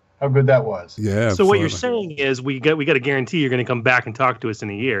good that was. Yeah. So what you're absolutely. saying is we got to guarantee you're going to come back and talk to us in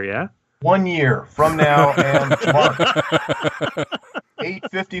a year, yeah? 1 year from now and March,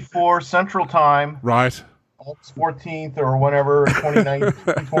 8:54 Central Time, Right. August 14th or whenever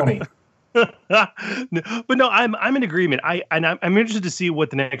 2020. But no, I'm in agreement. I'm interested to see what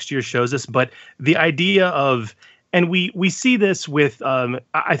the next year shows us. But the idea of, and we see this with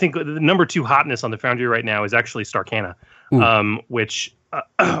I think the number 2 hotness on the Foundry right now is actually Starcana, which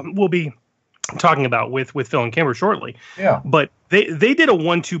we'll be talking about with Phil and Kimber shortly. Yeah. But they did a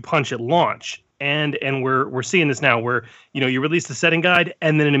 1-2 punch at launch. And we're seeing this now where, you release the setting guide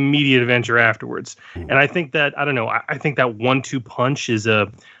and then an immediate adventure afterwards. And I think that, I don't know, I think that 1-2 punch is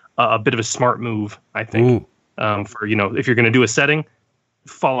a bit of a smart move, I think, for, if you're going to do a setting,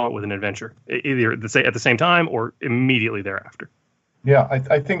 follow it with an adventure, either at the same time or immediately thereafter. Yeah,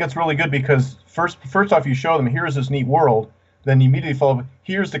 I think it's really good because first off, you show them, here's this neat world, then you immediately follow up,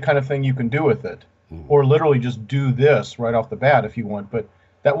 here's the kind of thing you can do with it. Or literally just do this right off the bat if you want. But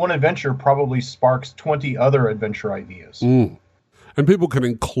that one adventure probably sparks 20 other adventure ideas. And people can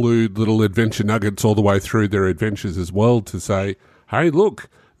include little adventure nuggets all the way through their adventures as well to say, hey, look,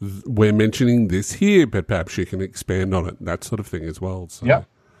 we're mentioning this here, but perhaps you can expand on it, that sort of thing as well. So.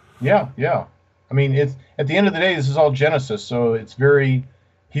 Yeah. I mean, it's at the end of the day, this is all Genesis, so it's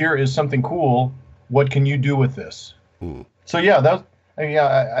here is something cool. What can you do with this? So yeah,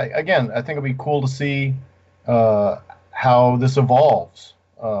 I think it'd be cool to see how this evolves.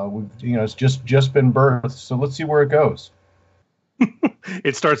 It's just been birthed, so let's see where it goes.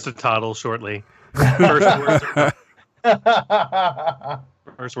 It starts to toddle shortly.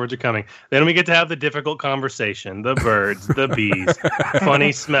 First words are coming. Then we get to have the difficult conversation, the birds, the bees,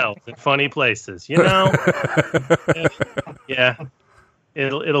 funny smells, and funny places. Yeah.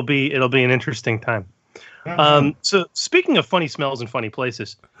 It'll be an interesting time. So speaking of funny smells and funny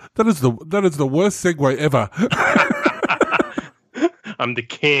places, that is the worst segue ever. I'm the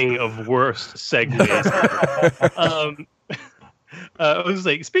king of worst segues. I was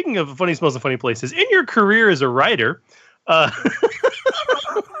like, speaking of funny smells and funny places, in your career as a writer,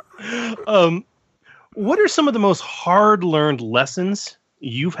 what are some of the most hard-learned lessons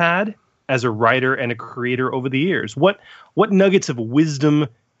you've had as a writer and a creator over the years? What nuggets of wisdom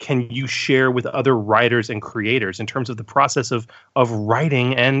can you share with other writers and creators in terms of the process of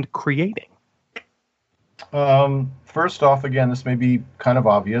writing and creating? First off, again, this may be kind of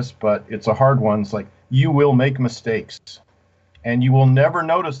obvious, but it's a hard one. It's like you will make mistakes, and you will never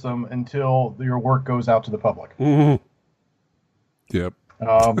notice them until your work goes out to the public. Yep.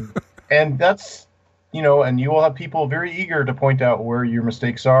 And that's, and you will have people very eager to point out where your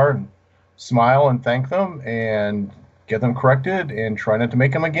mistakes are and smile and thank them and get them corrected and try not to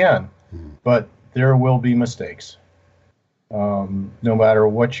make them again. But there will be mistakes. No matter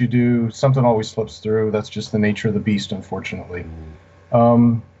what you do, something always slips through. That's just the nature of the beast, unfortunately.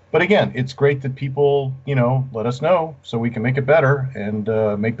 But again, it's great that people, let us know so we can make it better and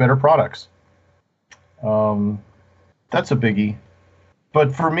make better products. That's a biggie.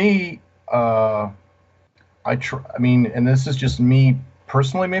 But for me, and this is just me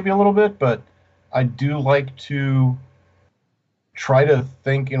personally, maybe a little bit, but I do like to try to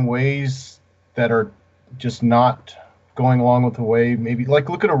think in ways that are just not going along with the way, maybe like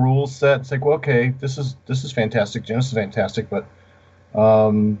look at a rules set. It's like, well, okay, this is fantastic. Genesis is fantastic, but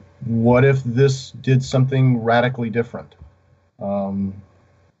what if this did something radically different?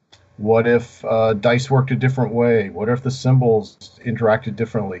 What if dice worked a different way? What if the symbols interacted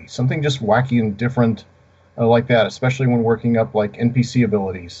differently? Something just wacky and different like that, especially when working up like NPC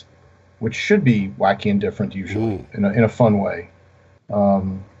abilities, which should be wacky and different usually in a fun way.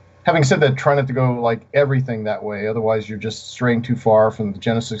 Having said that, try not to go like everything that way. Otherwise, you're just straying too far from the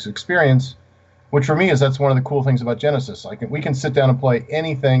Genesis experience, which for me is that's one of the cool things about Genesis. Like we can sit down and play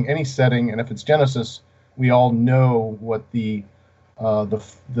anything, any setting, and if it's Genesis, we all know what the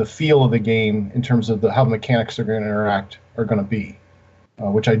feel of the game in terms of how the mechanics are going to interact are going to be,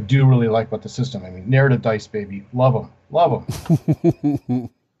 which I do really like about the system. I mean, narrative dice, baby, love them.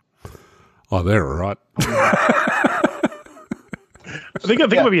 Oh, they're all right. I think it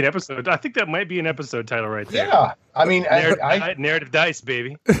might be an episode. I think that might be an episode title right there. Yeah, I mean, narrative dice,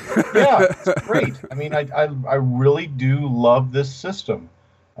 baby. Yeah, it's great. I mean, I really do love this system.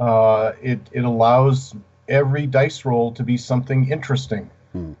 It allows every dice roll to be something interesting,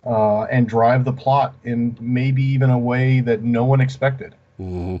 and drive the plot in maybe even a way that no one expected.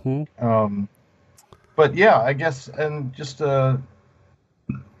 Mm-hmm. But yeah, I guess, and just one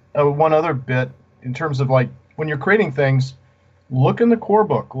other bit in terms of like when you're creating things. Look in the core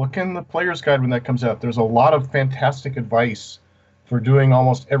book. Look in the player's guide when that comes out. There's a lot of fantastic advice for doing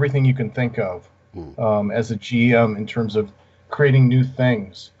almost everything you can think of as a GM in terms of creating new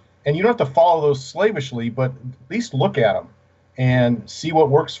things. And you don't have to follow those slavishly, but at least look at them and see what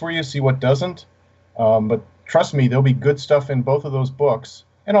works for you, see what doesn't. But trust me, there'll be good stuff in both of those books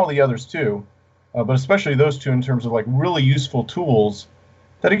and all the others too. But especially those two in terms of like really useful tools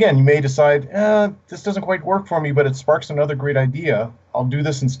that, again, you may decide, this doesn't quite work for me, but it sparks another great idea. I'll do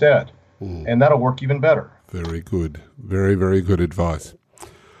this instead. And that'll work even better. Very good. Very, very good advice.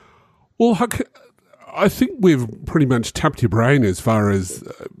 Well, Huck, I think we've pretty much tapped your brain as far as,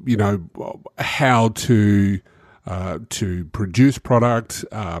 how to produce product,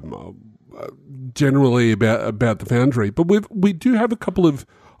 generally about the Foundry. But we do have a couple of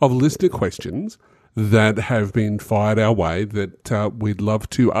listener questions that have been fired our way that we'd love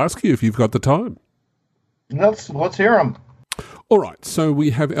to ask you if you've got the time. Let's hear them. All right, so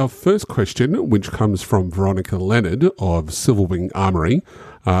we have our first question, which comes from Veronica Leonard of Silverwing Armory,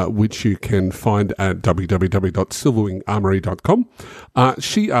 which you can find at www.silverwingarmory.com.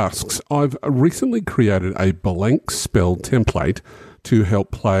 She asks, I've recently created a blank spell template to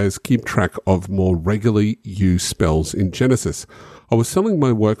help players keep track of more regularly used spells in Genesys. I was selling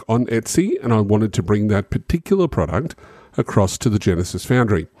my work on Etsy and I wanted to bring that particular product across to the Genesys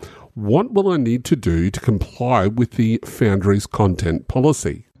Foundry. What will I need to do to comply with the Foundry's content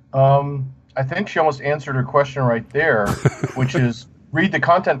policy? I think she almost answered her question right there, which is read the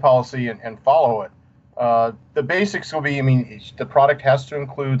content policy and follow it. The basics will be, the product has to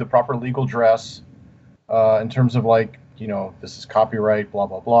include the proper legal dress in terms of like, this is copyright, blah,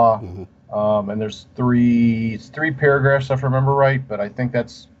 blah, blah. Mm-hmm. And there's three paragraphs, if I remember right, but I think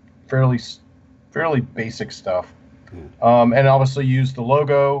that's fairly basic stuff. And obviously use the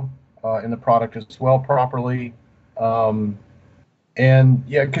logo in the product as well properly. And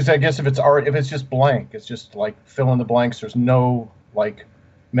yeah, because I guess if it's just blank, it's just like fill in the blanks. There's no like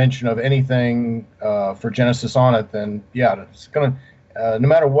mention of anything for Genesys on it. Then yeah, it's gonna no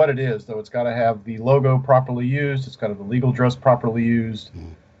matter what it is, though, it's got to have the logo properly used. It's got to have the legal dress properly used.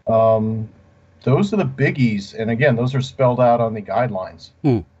 Those are the biggies, and again, those are spelled out on the guidelines.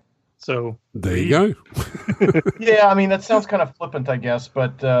 So there you go. Yeah, that sounds kind of flippant, I guess,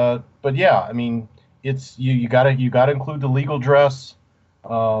 but yeah, it's you got to include the legal dress,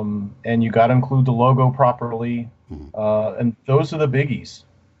 and you got to include the logo properly, and those are the biggies.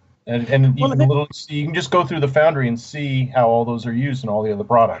 And you can you can just go through the Foundry and see how all those are used in all the other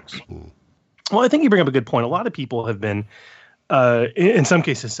products. Well, I think you bring up a good point. A lot of people have been, in some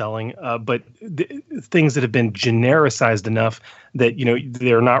cases, selling, but things that have been genericized enough that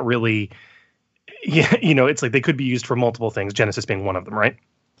they're not really. It's like they could be used for multiple things. Genesys being one of them, right?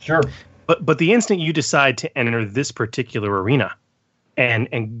 Sure. But the instant you decide to enter this particular arena,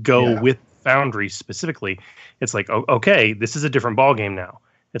 and go with Foundry specifically, it's like okay, this is a different ballgame now.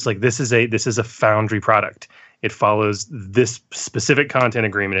 It's like this is a Foundry product. It follows this specific content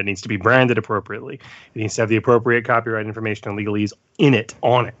agreement. It needs to be branded appropriately. It needs to have the appropriate copyright information and legalese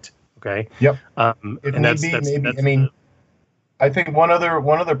on it. Okay. Yep. And that's I think one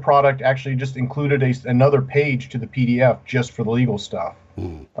other product actually just included another page to the PDF just for the legal stuff.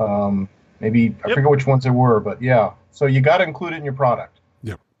 Maybe I forget which ones there were, but yeah. So you got to include it in your product.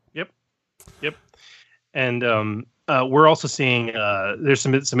 Yep. And we're also seeing there's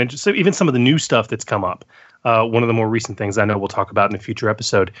some interest. So even some of the new stuff that's come up. One of the more recent things I know we'll talk about in a future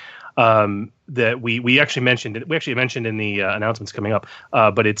episode that we actually mentioned. We actually mentioned in the announcements coming up.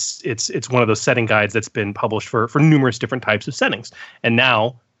 But it's one of those setting guides that's been published for numerous different types of settings. And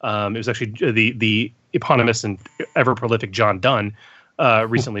now it was actually the eponymous and ever prolific John Dunn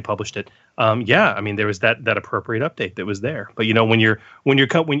recently published it. There was that appropriate update that was there. But when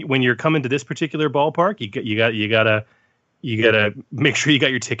you're coming to this particular ballpark, you gotta make sure you got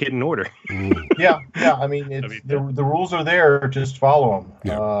your ticket in order. Yeah. The rules are there. Just follow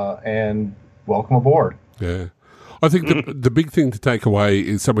them, and welcome aboard. Yeah. I think the big thing to take away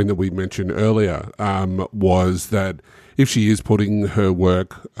is something that we mentioned earlier, was that if she is putting her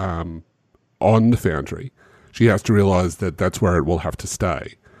work on the Foundry, she has to realize that that's where it will have to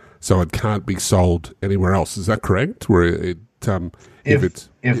stay. so it can't be sold anywhere else. Is that correct? Where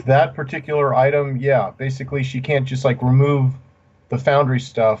if that particular item, yeah, basically she can't just like remove the Foundry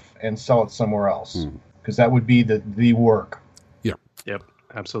stuff and sell it somewhere else, because that would be the work. Yep,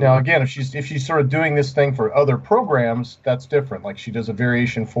 absolutely. Now again, if she's sort of doing this thing for other programs, that's different. Like she does a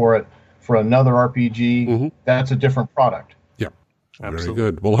variation for it for another RPG, that's a different product. Yep, absolutely.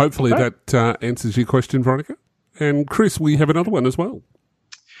 Very good. Well, hopefully that answers your question, Veronica. And Chris, we have another one as well.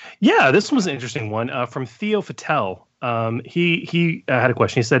 Yeah, this was an interesting one from Theo Fattel. He had a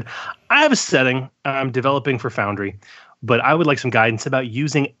question. He said, I have a setting I'm developing for Foundry, but I would like some guidance about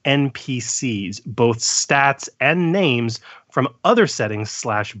using NPCs, both stats and names from other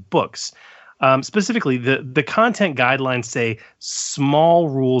settings/books. Specifically, the content guidelines say small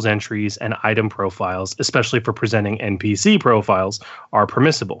rules entries and item profiles, especially for presenting NPC profiles, are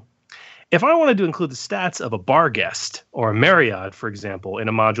permissible. If I wanted to include the stats of a bar guest or a Marriott, for example, in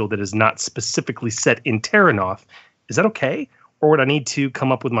a module that is not specifically set in Terranoth, is that okay? Or would I need to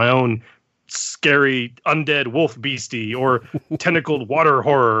come up with my own scary undead wolf beastie or tentacled water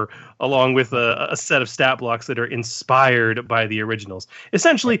horror along with a set of stat blocks that are inspired by the originals?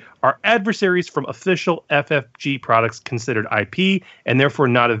 Essentially, are adversaries from official FFG products considered IP and therefore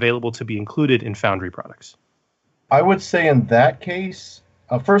not available to be included in Foundry products? I would say in that case,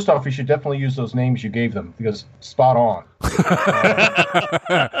 first off, you should definitely use those names you gave them, because spot on.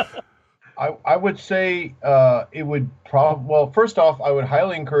 I would say it would first off, I would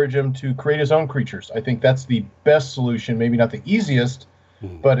highly encourage him to create his own creatures. I think that's the best solution, maybe not the easiest,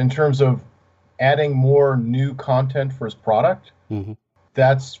 but in terms of adding more new content for his product,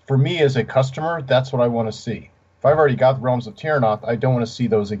 that's, for me as a customer, that's what I want to see. If I've already got the Realms of Terranoth, I don't want to see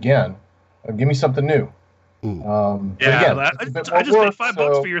those again. Give me something new. Again, I just paid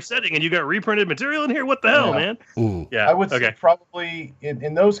 $5 for your setting, and you got reprinted material in here. What the hell, man? Yeah, I would say probably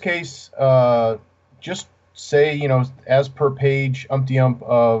in those cases, just say, as per page umpty-ump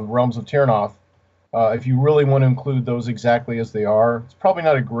of Realms of Terranoth. If you really want to include those exactly as they are, it's probably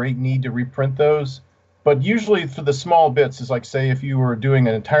not a great need to reprint those. But usually for the small bits, is like, say, if you were doing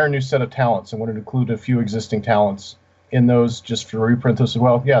an entire new set of talents and wanted to include a few existing talents in those just to reprint those as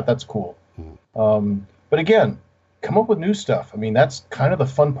well, yeah, that's cool. But again, come up with new stuff. I mean, that's kind of the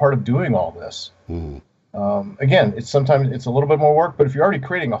fun part of doing all this. Again, sometimes it's a little bit more work, but if you're already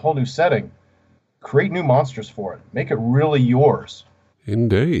creating a whole new setting, create new monsters for it. Make it really yours.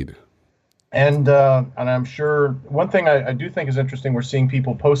 Indeed. And I'm sure one thing I do think is interesting, we're seeing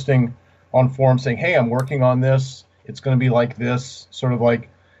people posting on forums saying, hey, I'm working on this. It's going to be like this, sort of like,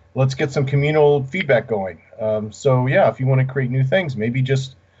 let's get some communal feedback going. So yeah, if you want to create new things, maybe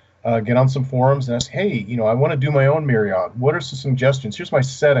just get on some forums and ask, hey, I want to do my own Marriott. What are some suggestions? Here's my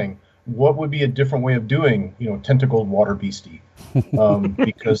setting. What would be a different way of doing, tentacled water beastie?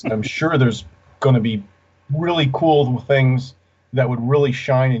 Because I'm sure there's going to be really cool things that would really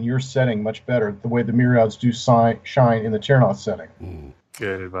shine in your setting much better, the way the Myriads do shine in the Terranoth setting.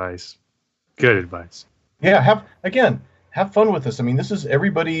 Good advice. Good advice. Yeah, have fun with this. I mean, this is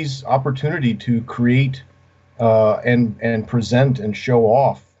everybody's opportunity to create and present and show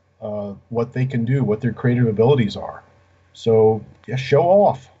off what they can do, what their creative abilities are. So, yeah, show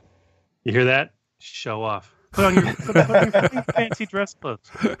off. You hear that? Show off. Put on your fancy dress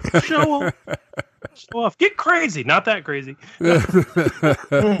clothes. Show off. Show off. Get crazy. Not that crazy. No.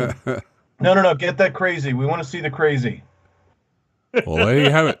 Get that crazy. We want to see the crazy. Well, there you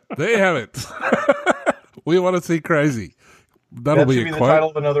have it. There you have it. We want to see crazy. That'll be the title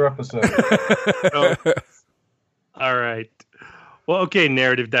of another episode. All right. Well, okay,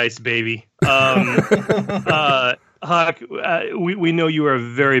 narrative dice, baby. Huck, we know you are a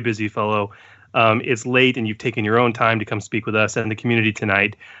very busy fellow. It's late, and you've taken your own time to come speak with us and the community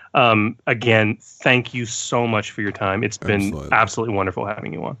tonight. Again, thank you so much for your time. It's been absolutely wonderful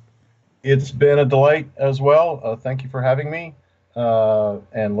having you on. It's been a delight as well. Thank you for having me,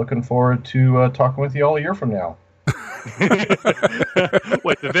 and looking forward to talking with you all a year from now.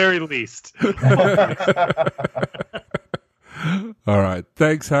 Well, at the very least. All right.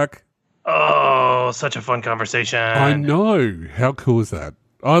 Thanks, Huck. Oh, such a fun conversation. I know. How cool is that?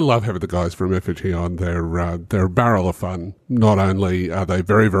 I love having the guys from FFG on. They're a barrel of fun. Not only are they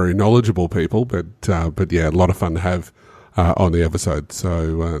very, very knowledgeable people, but yeah, a lot of fun to have on the episode.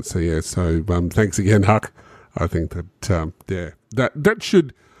 So thanks again, Huck. I think that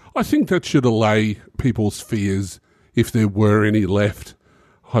should allay people's fears, if there were any left.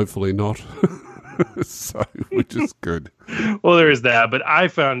 Hopefully not. So, which is good. Well, there is that, but I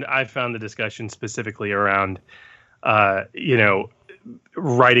found the discussion specifically around,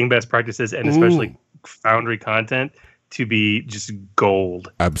 writing best practices and especially Foundry content to be just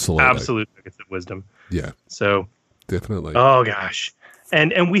gold. Absolutely. Absolute nuggets of wisdom. Yeah. So definitely. Oh gosh.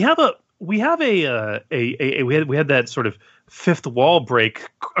 And we had that sort of fifth wall break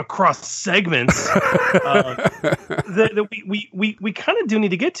across segments that we kind of do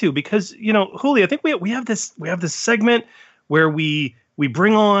need to get to, because Huli, I think we have this segment where we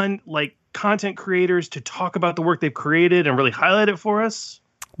bring on like content creators to talk about the work they've created and really highlight it for us.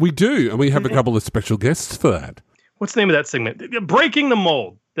 We do, and we have a couple of special guests for that. What's the name of that segment? Breaking the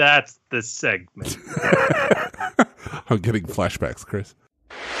Mold. That's the segment. I'm getting flashbacks, Chris.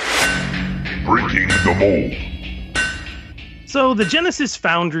 Breaking the Mold. So the Genesis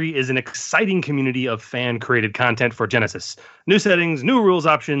Foundry is an exciting community of fan-created content for Genesis. New settings, new rules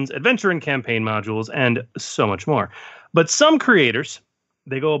options, adventure and campaign modules, and so much more. But some creators,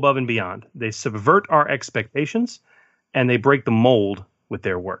 they go above and beyond. They subvert our expectations, and they break the mold with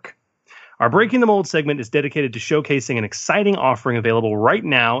their work. Our Breaking the Mold segment is dedicated to showcasing an exciting offering available right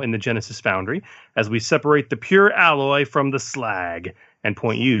now in the Genesis Foundry as we separate the pure alloy from the slag and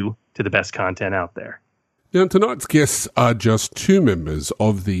point you to the best content out there. Now, tonight's guests are just two members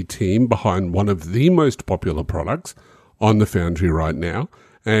of the team behind one of the most popular products on the Foundry right now.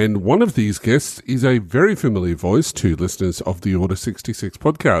 And one of these guests is a very familiar voice to listeners of the Order 66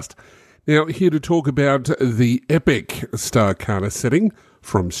 podcast. Now, here to talk about the epic Starcana setting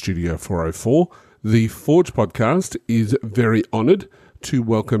from Studio 404, the Forge podcast is very honoured to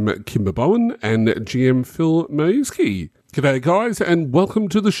welcome Kimber Bowen and GM Phil Majewski. G'day, guys, and welcome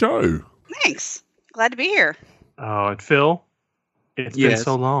to the show. Thanks. Glad to be here. Oh, and Phil, it's been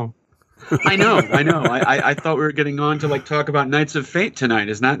so long. I know. I thought we were getting on to talk about Knights of Fate tonight.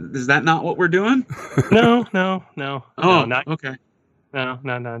 Is that not what we're doing? No. Oh, no, okay. No,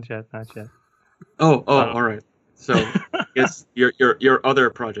 not yet. Oh, all right. So, yes, your other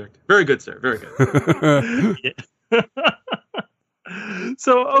project. Very good, sir. Very good.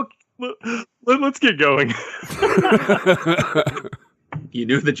 So, okay, let's get going. You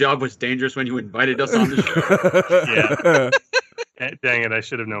knew the job was dangerous when you invited us on the show. Yeah. Dang it, I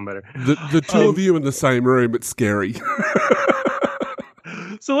should have known better. The two of you in the same room, it's scary.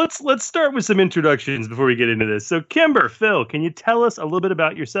 So let's start with some introductions before we get into this. So Kimber, Phil, can you tell us a little bit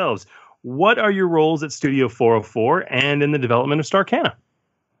about yourselves? What are your roles at Studio 404 and in the development of Starcana?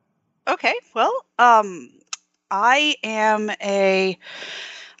 Okay, well, I am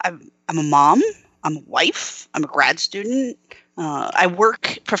I'm a mom, I'm a wife, I'm a grad student. I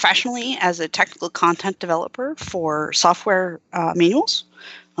work professionally as a technical content developer for software manuals.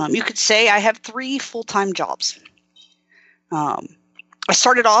 You could say I have 3 full-time jobs. I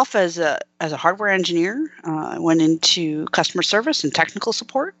started off as a hardware engineer. I went into customer service and technical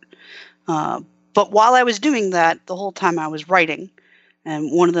support. But while I was doing that, the whole time I was writing.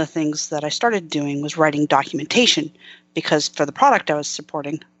 And one of the things that I started doing was writing documentation, because for the product I was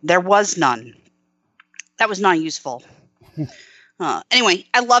supporting, there was none. That was not useful. Anyway,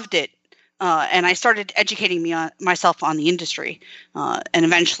 I loved it. And I started educating myself on the industry. And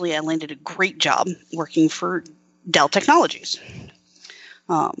eventually I landed a great job working for Dell Technologies.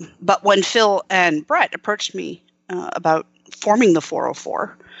 But when Phil and Brett approached me about forming the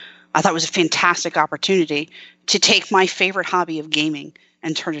 404, I thought it was a fantastic opportunity to take my favorite hobby of gaming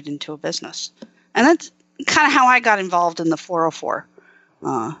and turn it into a business. And that's kind of how I got involved in the 404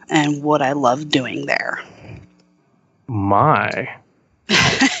 and what I love doing there. My.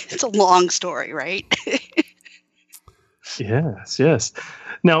 It's a long story, right? Yes.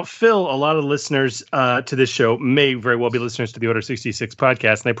 Now, Phil, a lot of listeners to this show may very well be listeners to the Order 66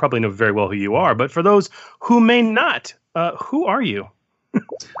 podcast, and they probably know very well who you are. But for those who may not, who are you?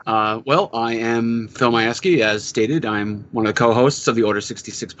 Well, I am Phil Majewski, as stated. I'm one of the co-hosts of the Order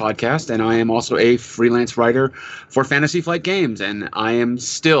 66 podcast, and I am also a freelance writer for Fantasy Flight Games, and I am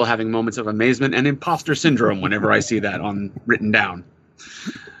still having moments of amazement and imposter syndrome whenever I see that written down.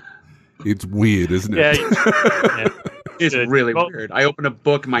 It's weird, isn't it? Yeah. It's really weird. I open a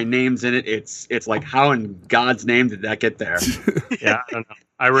book, my name's in it. It's like, how in God's name did that get there? Yeah, I don't know.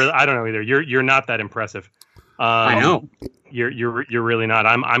 I don't know either. You're not that impressive. I know. You're really not.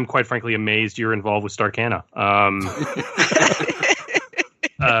 I'm quite frankly amazed you're involved with Starcana.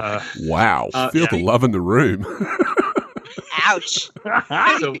 Wow. Feel the love in the room. Ouch.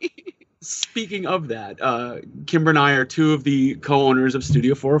 So, speaking of that, Kimber and I are 2 of the co-owners of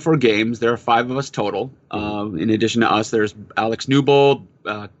Studio 404 Games. There are 5 of us total. In addition to us, there's Alex Newbold,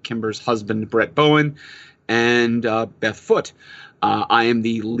 Kimber's husband, Brett Bowen, and Beth Foote. I am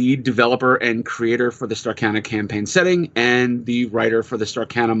the lead developer and creator for the Starcana campaign setting and the writer for the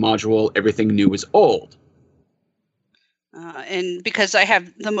Starcana module, Everything New is Old. And because I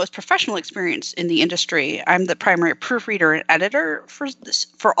have the most professional experience in the industry, I'm the primary proofreader and editor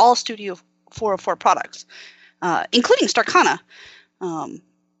for all Studio 404 products, including Starcana.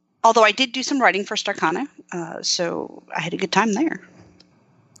 Although I did do some writing for Starcana, so I had a good time there.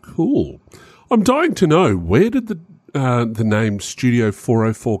 Cool. I'm dying to know, where did the name Studio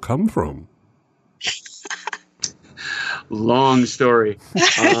 404 come from? Long story.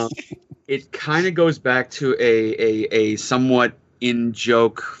 It kind of goes back to a somewhat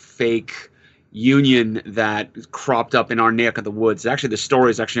in-joke fake union that cropped up in our neck of the woods. Actually, the story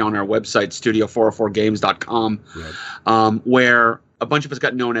is actually on our website, studio404games.com, where a bunch of us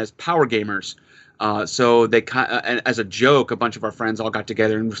got known as Power Gamers. So they, as a joke, a bunch of our friends all got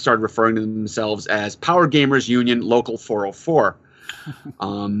together and started referring to themselves as Power Gamers Union Local 404.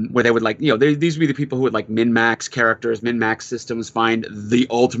 Where they would these would be the people who would min-max characters, min-max systems, find the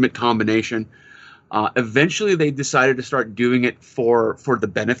ultimate combination. Eventually, they decided to start doing it for the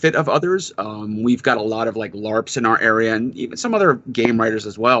benefit of others. We've got a lot of LARPs in our area, and even some other game writers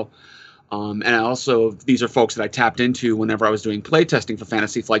as well. And also, these are folks that I tapped into whenever I was doing playtesting for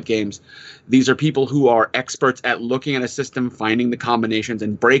Fantasy Flight Games. These are people who are experts at looking at a system, finding the combinations,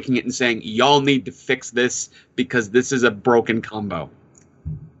 and breaking it and saying, y'all need to fix this because this is a broken combo.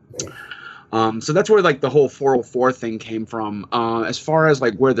 So that's where the whole 404 thing came from. As far as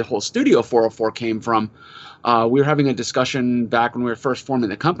where the whole Studio 404 came from, we were having a discussion back when we were first forming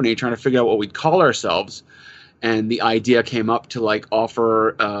the company, trying to figure out what we'd call ourselves. And the idea came up to offer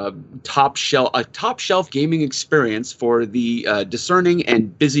a top shelf gaming experience for the discerning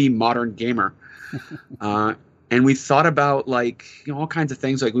and busy modern gamer. And we thought about all kinds of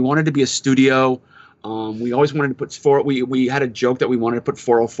things. We wanted to be a studio. We always wanted to put we had a joke that we wanted to put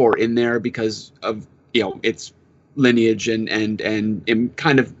 404 in there because of its lineage and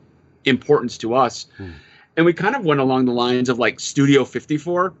kind of importance to us. And we kind of went along the lines of Studio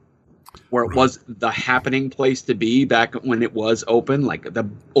 54. Where it was the happening place to be back when it was open,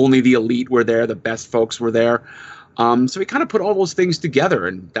 only the elite were there, the best folks were there. So we kind of put all those things together,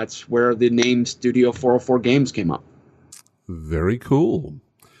 and that's where the name Studio 404 Games came up. Very cool.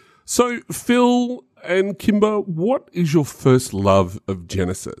 So, Phil and Kimber, what is your first love of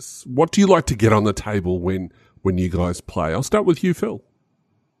Genesis? What do you like to get on the table when you guys play? I'll start with you, Phil.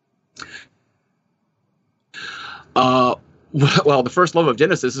 Well, the first love of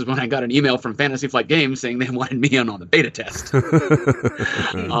Genesis is when I got an email from Fantasy Flight Games saying they wanted me on the beta test.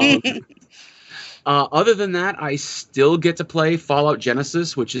 Other than that, I still get to play Fallout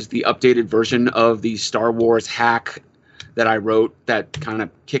Genesis, which is the updated version of the Star Wars hack that I wrote that kind of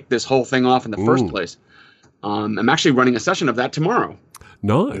kicked this whole thing off in the first place. I'm actually running a session of that tomorrow.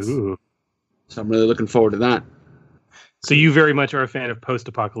 Nice. Ooh. So I'm really looking forward to that. So you very much are a fan of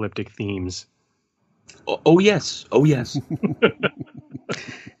post-apocalyptic themes. Oh yes. Oh, yes.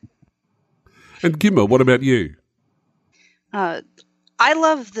 And Kimber, what about you? I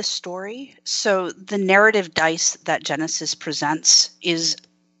love the story. So the narrative dice that Genesis presents is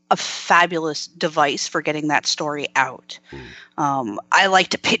a fabulous device for getting that story out. I like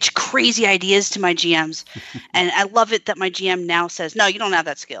to pitch crazy ideas to my GMs, and I love it that my GM now says, no, you don't have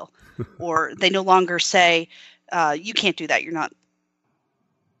that skill. Or they no longer say, you can't do that. You're not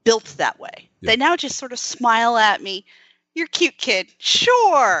built that way. They now just sort of smile at me. You're cute, kid.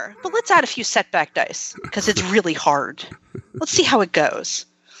 Sure. But let's add a few setback dice because it's really hard. Let's see how it goes.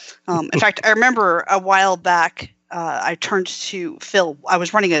 In fact, I remember a while back, I turned to Phil. I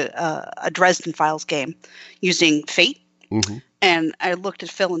was running a Dresden Files game using Fate. Mm-hmm. And I looked at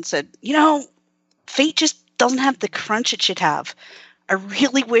Phil and said, Fate just doesn't have the crunch it should have. I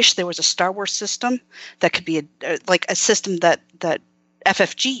really wish there was a Star Wars system that could be a system that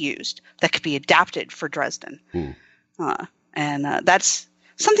FFG used that could be adapted for Dresden. And that's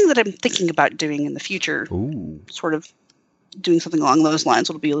something that I'm thinking about doing in the future. Ooh. Sort of doing something along those lines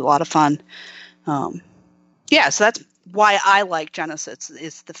will be a lot of fun. So that's why I like Genesis,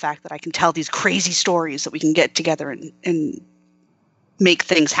 is the fact that I can tell these crazy stories that we can get together and make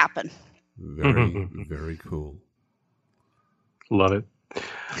things happen. Very, very cool. Love it.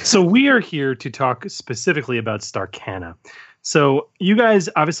 So we are here to talk specifically about Starcana. So you guys,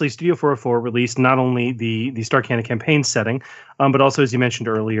 obviously, Studio 404 released not only the Starcana campaign setting, but also, as you mentioned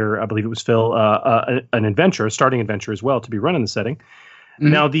earlier, I believe it was Phil, an adventure, a starting adventure as well, to be run in the setting.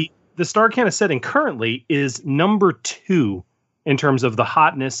 Mm-hmm. Now, the Starcana setting currently is number 2 in terms of the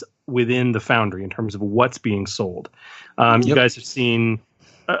hotness within the Foundry, in terms of what's being sold. You guys have seen,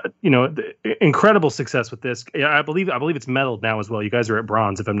 the incredible success with this. I believe it's medaled now as well. You guys are at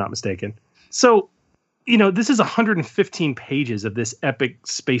bronze, if I'm not mistaken. So, this is 115 pages of this epic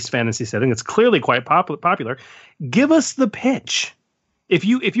space fantasy setting. It's clearly quite popular. Give us the pitch. If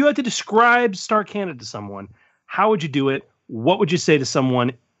you had to describe Starcana to someone, how would you do it? What would you say to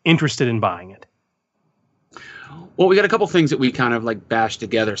someone interested in buying it? Well, we got a couple things that we kind of like bashed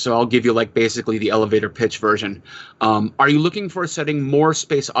together, so I'll give you like basically the elevator pitch version. Are you looking for a setting more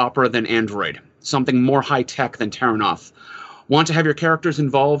space opera than Android? Something more high tech than Terranoff? Want to have your characters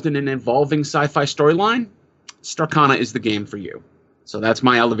involved in an evolving sci-fi storyline? Starcana is the game for you. So that's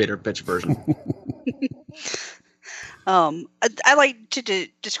my elevator pitch version. I like to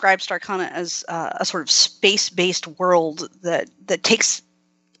describe Starcana as a sort of space-based world that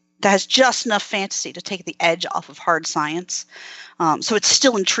has just enough fantasy to take the edge off of hard science. So it's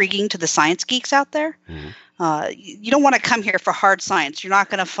still intriguing to the science geeks out there. You don't want to come here for hard science. You're not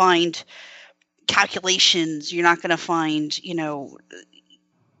going to find calculations. You're not going to find,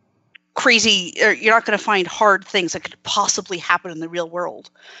 crazy, or you're not going to find hard things that could possibly happen in the real world.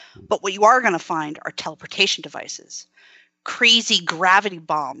 But what you are going to find are teleportation devices, crazy gravity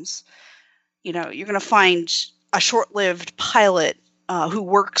bombs. You're going to find a short-lived pilot who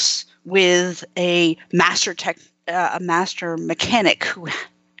works with a master mechanic who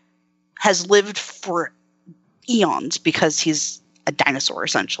has lived for eons because he's a dinosaur,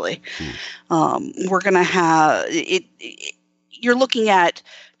 essentially. We're going to have it. You're looking at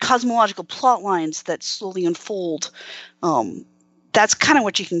cosmological plot lines that slowly unfold. That's kind of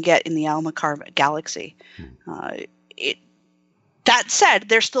what you can get in the Almacar Galaxy. That said,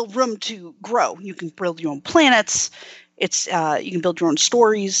 there's still room to grow. You can build your own planets. You can build your own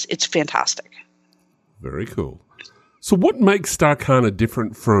stories. It's fantastic. Very cool. So what makes Starcana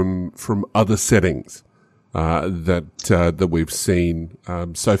different from other settings that we've seen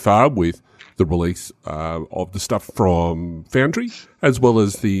so far with the release of the stuff from Foundry, as well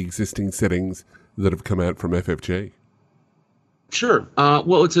as the existing settings that have come out from FFG? Sure.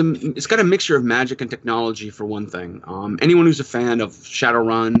 Well, it's got a mixture of magic and technology, for one thing. Anyone who's a fan of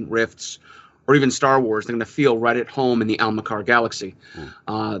Shadowrun, Rifts, or even Star Wars, they're going to feel right at home in the Almacar Galaxy.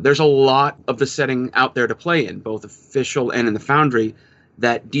 There's a lot of the setting out there to play in, both official and in the Foundry,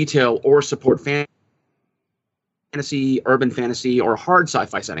 that detail or support fantasy, urban fantasy, or hard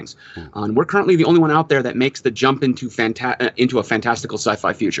sci-fi settings. And we're currently the only one out there that makes the jump into a fantastical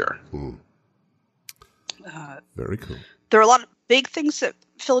sci-fi future. Very cool. There are a lot of big things that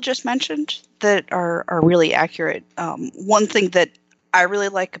Phil just mentioned that are really accurate. One thing that I really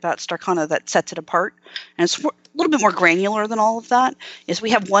like about Starcana that sets it apart, and it's a little bit more granular than all of that, is we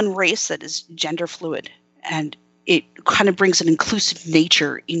have one race that is gender fluid, and it kind of brings an inclusive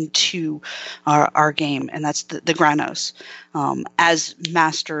nature into our game, and that's the Granos. As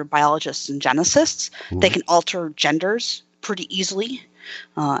master biologists and geneticists, they can alter genders pretty easily,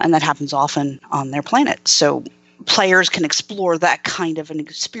 and that happens often on their planet. So players can explore that kind of an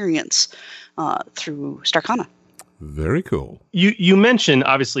experience through Starcana. Very cool. You mentioned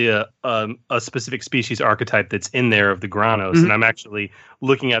obviously a specific species archetype that's in there of the Granos, and I'm actually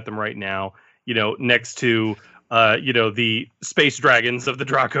looking at them right now. Next to the space dragons of the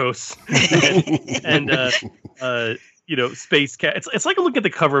Dracos, and space cat. It's like a look at the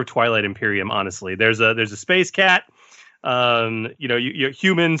cover of Twilight Imperium. Honestly, there's a space cat. You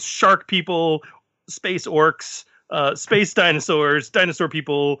humans, shark people, space orcs, space dinosaurs, dinosaur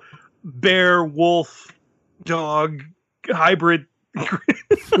people, bear, wolf, dog, hybrid.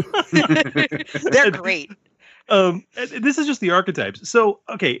 They're great. This is just the archetypes. So,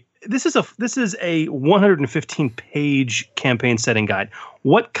 okay, this is a 115-page campaign setting guide.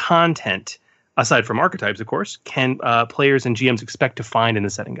 What content, aside from archetypes, of course, can players and GMs expect to find in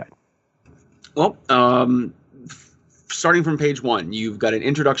the setting guide? Well, starting from page 1, you've got an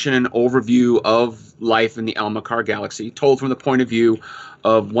introduction and overview of life in the Almacar Galaxy, told from the point of view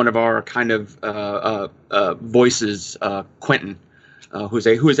of one of our kind of voices, Quentin, who is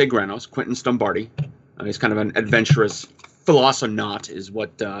a Granos, Quentin Stombardi. He's kind of an adventurous philosonaut, is what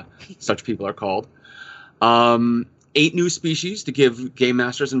such people are called. 8 new species to give game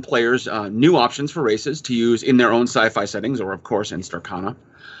masters and players new options for races to use in their own sci-fi settings, or of course in Starcana.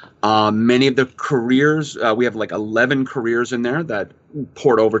 Many of the careers, we have like 11 careers in there that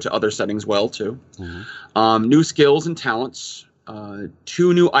port over to other settings well too. New skills and talents, 2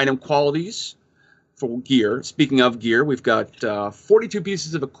 new item qualities for gear. Speaking of gear, we've got 42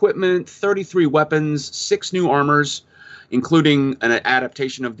 pieces of equipment, 33 weapons, 6 new armors, including an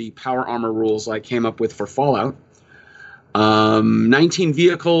adaptation of the power armor rules I came up with for Fallout. 19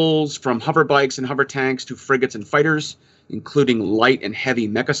 vehicles, from hover bikes and hover tanks to frigates and fighters, including light and heavy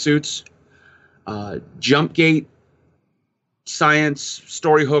mecha suits. Jump gate, science,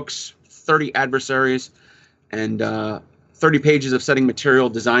 story hooks, 30 adversaries, and 30 pages of setting material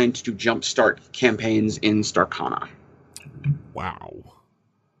designed to jumpstart campaigns in Starcana. Wow.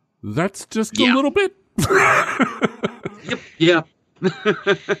 That's just a Yeah. little bit. Yeah.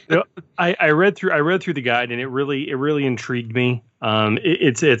 I read through the guide, and it really intrigued me.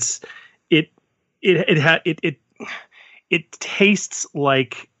 It tastes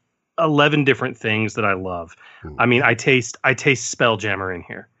like 11 different things that I love. I mean, I taste Spelljammer in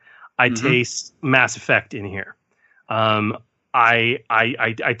here. I taste Mass Effect in here. I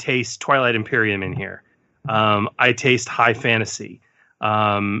taste Twilight Imperium in here. I taste high fantasy,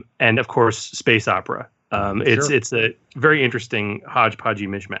 and of course space opera. It's a very interesting hodgepodgey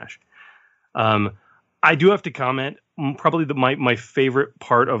mishmash. I do have to comment. Probably my favorite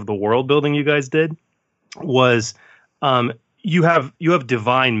part of the world building you guys did was you have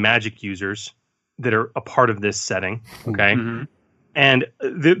divine magic users that are a part of this setting. Okay. Mm-hmm. And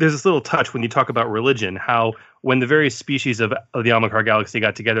there's this little touch when you talk about religion, how when the various species of the Amalkar Galaxy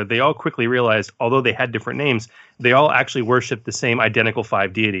got together, they all quickly realized, although they had different names, they all actually worshiped the same identical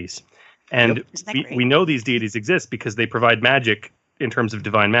 5 deities. And we know these deities exist because they provide magic in terms of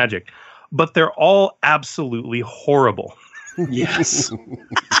divine magic. But they're all absolutely horrible. Yes.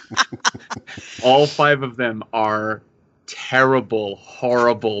 All 5 of them are terrible,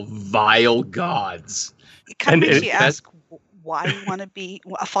 horrible, vile gods. It kind of makes And you ask why you want to be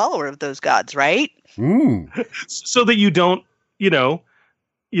a follower of those gods, right? So that you don't,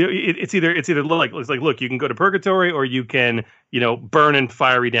 it's either like look, you can go to purgatory or you can, burn in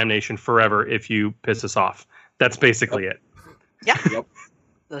fiery damnation forever if you piss us off. That's basically it. Yeah. Yep.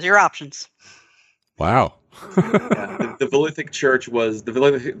 Those are your options. Wow. The Velithic Church was the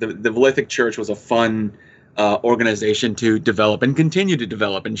Velithic Church was a fun organization to develop and continue to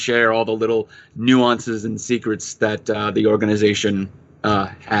develop and share all the little nuances and secrets that the organization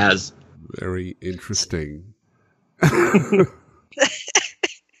has. Very interesting.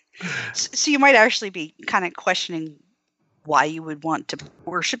 So you might actually be kind of questioning why you would want to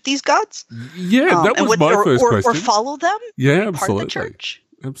worship these gods. Yeah, that was my first question. Or follow them. Yeah, Part absolutely. of the church.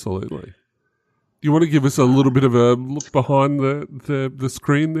 Absolutely. Do you want to give us a little bit of a look behind the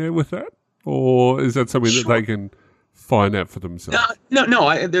screen there with that? Or is that something that they can find out for themselves?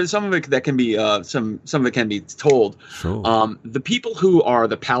 No. There's some of it that can be some of it can be told. Sure. The people who are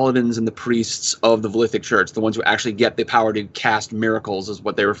the paladins and the priests of the Velithic Church, the ones who actually get the power to cast miracles, is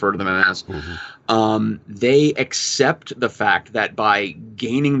what they refer to them as. They accept the fact that by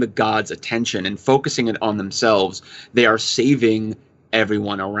gaining the gods' attention and focusing it on themselves, they are saving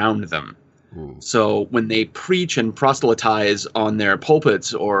everyone around them. So when they preach and proselytize on their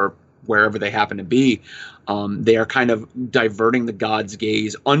pulpits or wherever they happen to be, they are kind of diverting the god's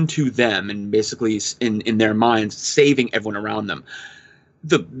gaze unto them and basically in their minds saving everyone around them.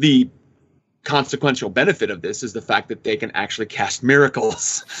 The consequential benefit of this is the fact that they can actually cast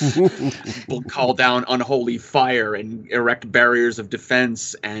miracles, call down unholy fire and erect barriers of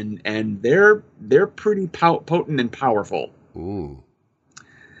defense, and they're pretty potent and powerful.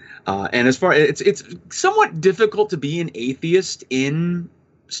 And as far it's somewhat difficult to be an atheist in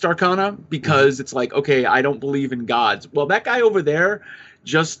Starcana because it's like, okay, I don't believe in gods. Well, that guy over there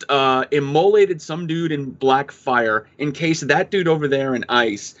just immolated some dude in black fire, encased that dude over there in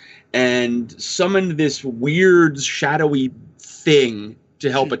ice, and summoned this weird shadowy thing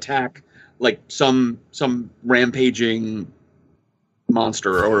to help attack like some rampaging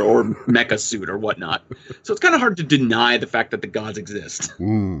monster or mecha suit or whatnot. So it's kind of hard to deny the fact that the gods exist. You're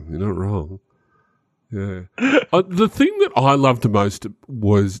not wrong. Yeah. The thing that I loved the most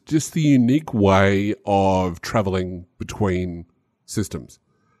was just the unique way of traveling between systems,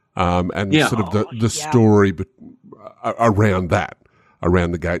 and sort of the story around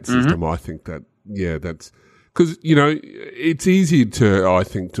the gate system. I think that's because it's easy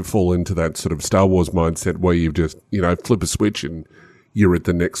to fall into that sort of Star Wars mindset where you just flip a switch and you're at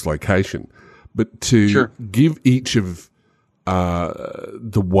the next location, but to give each of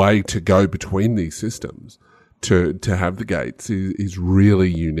the way to go between these systems to have the gates is really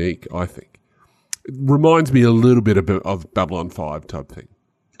unique, I think. It reminds me a little bit of Babylon 5 type thing.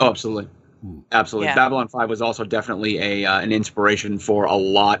 Oh, absolutely. Absolutely. Yeah. Babylon 5 was also definitely an inspiration for a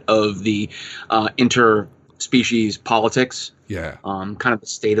lot of the interspecies politics. Yeah. Kind of the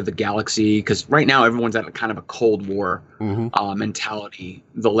state of the galaxy, because right now everyone's at kind of a Cold War mentality.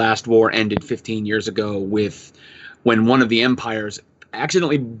 The last war ended 15 years ago when one of the empires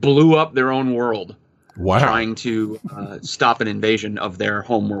accidentally blew up their own world, trying to stop an invasion of their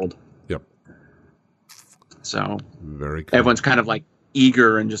home world. Yep. So very cool. Everyone's kind of like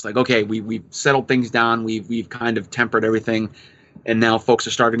eager and just like, okay, we've settled things down. We've kind of tempered everything. and now folks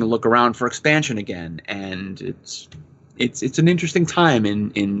are starting to look around for expansion again, and it's an interesting time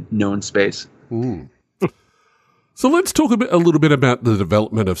in known space. So let's talk a little bit about the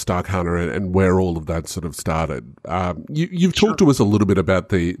development of Starcana and where all of that sort of started. You've talked to us a little bit about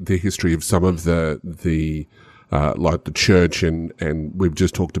the history of some of the like the church, and we've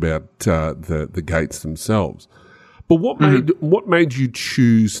just talked about the gates themselves. But what made you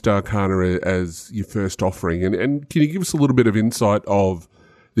choose Starcana as your first offering? And can you give us a little bit of insight of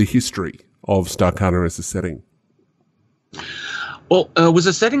the history of Starcana as a setting? Well, it was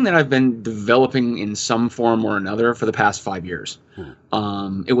a setting that I've been developing in some form or another for the past 5 years.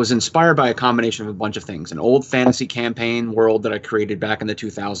 It was inspired by a combination of a bunch of things: an old fantasy campaign world that I created back in the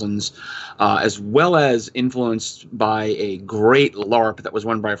 2000s, as well as influenced by a great LARP that was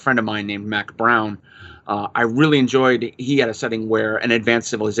run by a friend of mine named Mac Brown. I really enjoyed. He had a setting where an advanced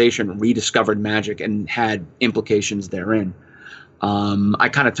civilization rediscovered magic and had implications therein. I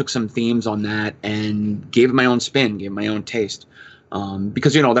kind of took some themes on that and gave it my own spin, gave it my own taste.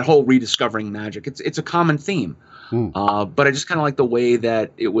 Because, that whole rediscovering magic, it's a common theme. But I just kind of like the way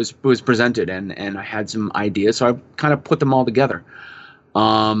that it was presented, and I had some ideas, so I kind of put them all together.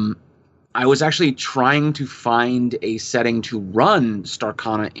 I was actually trying to find a setting to run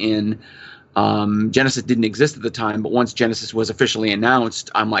Starcana in. Genesis didn't exist at the time, but once Genesis was officially announced,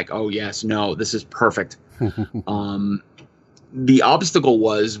 I'm like, oh yes, no, this is perfect. The obstacle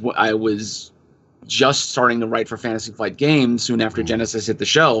was I was just starting to write for Fantasy Flight Games soon after Genesis hit the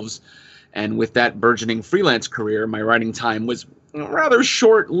shelves, and with that burgeoning freelance career, my writing time was rather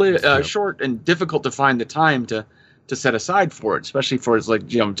short and difficult to find the time to set aside for it, especially for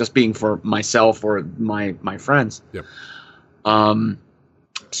just being for myself or my friends. Yep.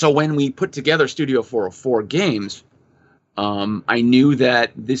 So when we put together Studio 404 Games, I knew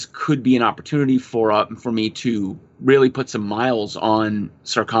that this could be an opportunity for me to really put some miles on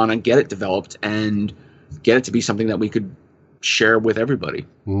Starcana, get it developed, and get it to be something that we could share with everybody.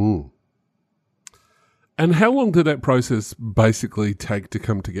 And how long did that process basically take to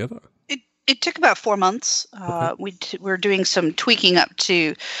come together? It took about 4 months. We were doing some tweaking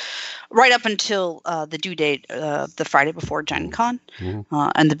right up until the due date, the Friday before Gen Con,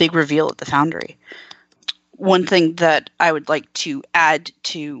 and the big reveal at the Foundry. One thing that I would like to add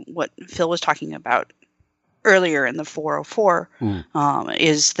to what Phil was talking about earlier in the 404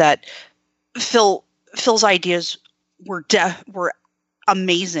 is that Phil's ideas were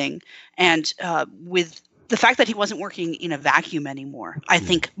amazing, and with the fact that he wasn't working in a vacuum anymore, I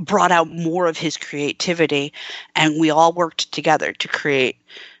think brought out more of his creativity, and we all worked together to create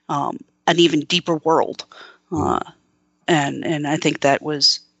an even deeper world. And I think that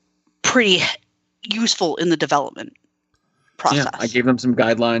was pretty useful in the development process. Yeah, I gave them some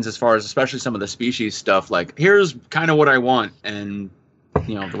guidelines as far as especially some of the species stuff, like here's kind of what I want, and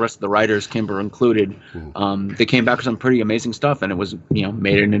the rest of the writers, Kimber included, they came back with some pretty amazing stuff, and it was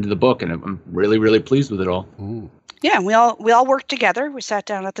made it into the book, and I'm really, really pleased with it all. Yeah, we all worked together. We sat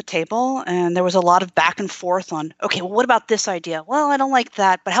down at the table, and there was a lot of back and forth on, okay, well, what about this idea? Well, I don't like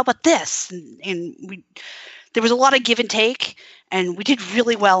that, but how about this? And there was a lot of give and take, and we did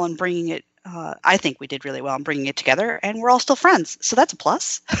really well in bringing it. I think we did really well in bringing it together, and we're all still friends, so that's a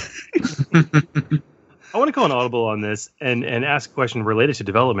plus. I want to go on Audible on this and ask a question related to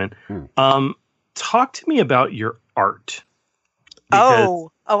development. Talk to me about your art. I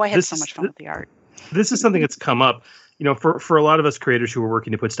had so much fun with the art. This is something that's come up, for a lot of us creators who are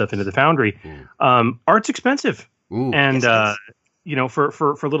working to put stuff into the Foundry. Art's expensive, and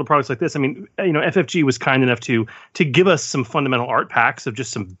for little products like this, I mean, FFG was kind enough to give us some fundamental art packs of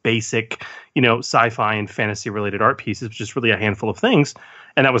just some basic, sci-fi and fantasy related art pieces, which is really a handful of things.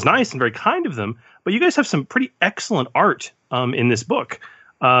 And that was nice and very kind of them. But you guys have some pretty excellent art in this book.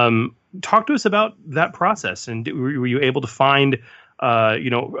 Talk to us about that process. And were you able to find,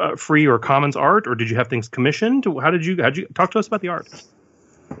 free or commons art, or did you have things commissioned? How did you talk to us about the art?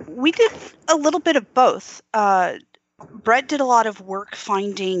 We did a little bit of both. Brett did a lot of work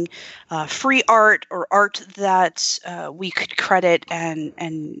finding free art or art that we could credit and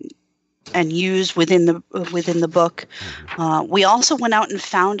use within the book. We also went out and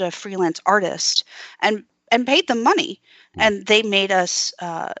found a freelance artist and paid them money, and they made us,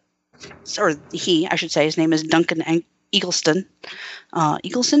 or he, I should say, his name is Duncan Eagleston.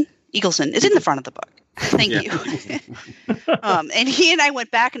 Eagleson? Eagleson is in the front of the book. Thank you. And he and I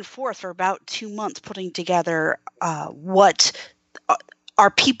went back and forth for about 2 months putting together what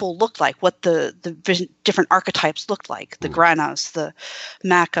our people looked like, what the different archetypes looked like, the Granos, the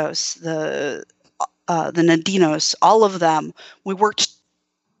Makos, the Nadinos, all of them. We worked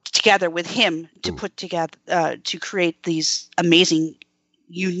together with him to put together to create these amazing,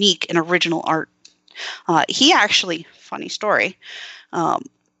 unique, and original art. He actually, funny story,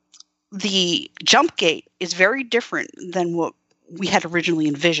 the jump gate is very different than what we had originally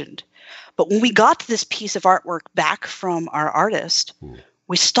envisioned. But when we got this piece of artwork back from our artist,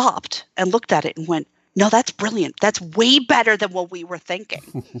 we stopped and looked at it and went, no, that's brilliant. That's way better than what we were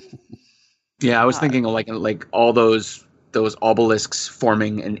thinking. Yeah, I was thinking of like all those obelisks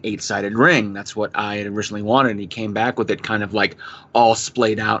forming an 8-sided ring. That's what I had originally wanted. And he came back with it kind of like all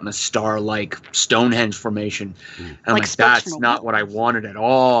splayed out in a star-like Stonehenge formation. And I'm like, that's not what I wanted at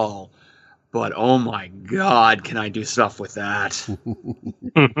all. But oh my God, can I do stuff with that?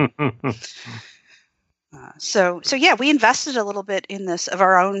 So yeah, we invested a little bit in this of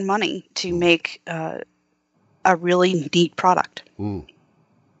our own money to make a really neat product.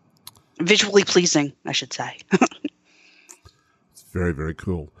 Visually pleasing, I should say. It's very, very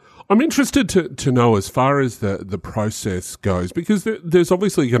cool. I'm interested to know as far as the process goes, because there's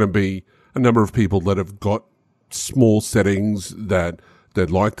obviously going to be a number of people that have got small settings that they'd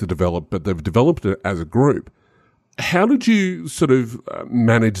like to develop, but they've developed it as a group. How did you sort of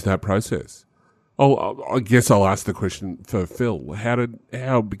manage that process? Oh, I guess I'll ask the question for Phil.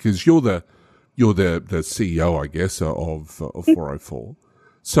 Because you're the CEO, I guess, of 404.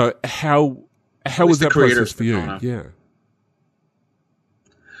 So how was that process for you? Yeah.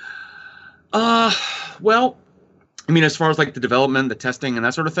 Well, I mean, as far as like the development, the testing, and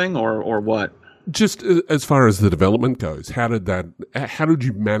that sort of thing, or what? Just as far as the development goes, how did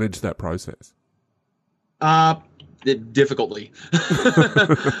you manage that process? Difficultly.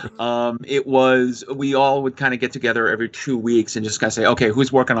 It was, we all would kind of get together every 2 weeks and just kind of say, okay,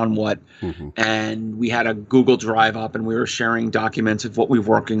 who's working on what? And we had a Google Drive up and we were sharing documents of what we were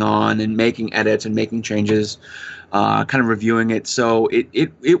working on and making edits and making changes, kind of reviewing it. So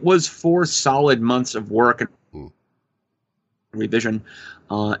it was 4 solid months of work and revision.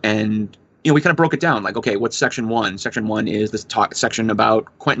 And we kind of broke it down. Like, okay, what's section 1? Section 1 is this section about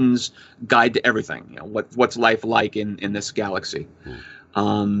Quentin's guide to everything. What's life like in this galaxy.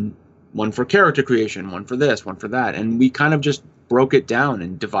 One for character creation, one for this, one for that, and we kind of just broke it down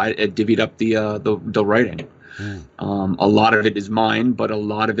and divvied up the writing. A lot of it is mine, but a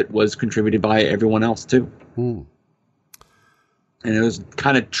lot of it was contributed by everyone else too. And it was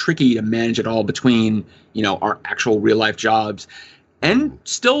kind of tricky to manage it all between our actual real life jobs. And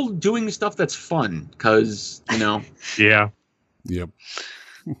still doing stuff that's fun, because, Yeah. Yep.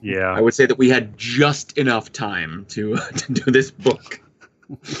 Yeah. I would say that we had just enough time to do this book.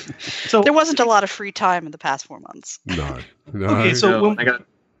 So there wasn't a lot of free time in the past 4 months. No. Okay, so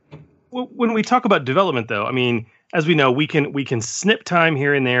when we talk about development, though, I mean, as we know, we can snip time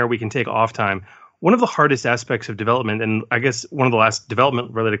here and there. We can take off time. One of the hardest aspects of development, and I guess one of the last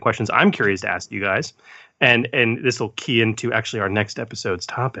development-related questions I'm curious to ask you guys, and this will key into actually our next episode's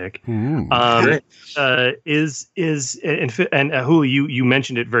topic, is Hulu, you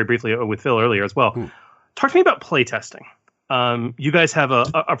mentioned it very briefly with Phil earlier as well. Talk to me about playtesting. You guys have a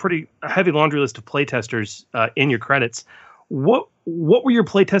pretty heavy laundry list of playtesters in your credits. What were your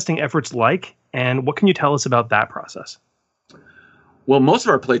playtesting efforts like, and what can you tell us about that process? Well, most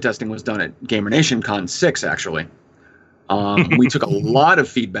of our playtesting was done at GamerNation Con 6, actually. We took a lot of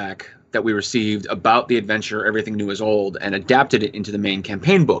feedback that we received about the adventure Everything New is Old and adapted it into the main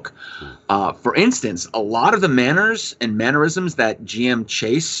campaign book. For instance, a lot of the manners and mannerisms that GM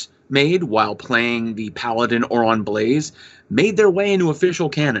Chase made while playing the Paladin Oron Blaze made their way into official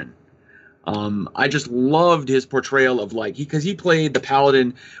canon. I just loved his portrayal of because he played the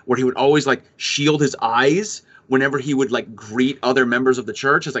Paladin where he would always shield his eyes whenever he would greet other members of the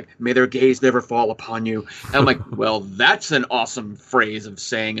church. It's may their gaze never fall upon you. And I'm like, well, that's an awesome phrase of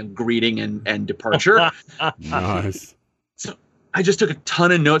saying a greeting and departure. Nice. So I just took a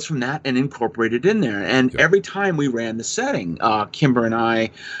ton of notes from that and incorporated it in there. And every time we ran the setting, Kimber and I,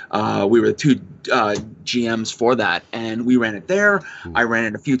 we were the 2 GMs for that, and we ran it there. I ran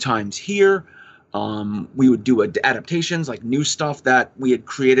it a few times here. We would do adaptations, new stuff that we had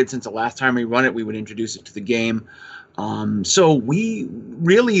created since the last time we run it. We would introduce it to the game. So we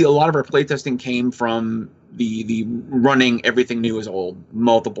really, a lot of our playtesting came from the running Everything New is Old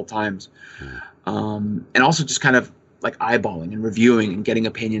multiple times. And also just kind of eyeballing and reviewing and getting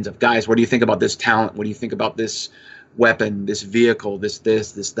opinions of, guys, what do you think about this talent? What do you think about this weapon, this vehicle, this,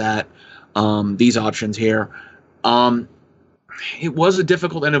 that, these options here? It was a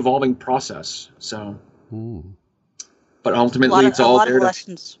difficult and evolving process. So, but ultimately, it's all there.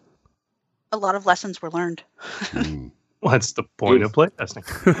 A lot of lessons were learned. Well, that's the point of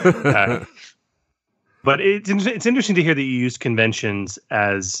playtesting. But it's interesting to hear that you use conventions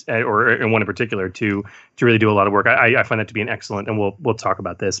or in one in particular to really do a lot of work. I find that to be an excellent, and we'll talk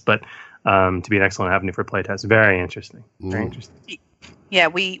about this, but to be an excellent avenue for playtest. Very interesting. Very interesting. Yeah,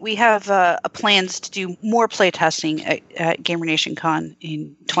 we have plans to do more playtesting at Gamer Nation Con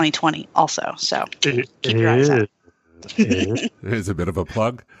in 2020 also. So keep your eyes out. There's a bit of a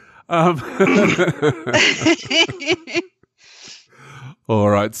plug. All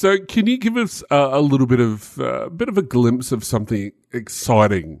right. So, can you give us a little bit of a glimpse of something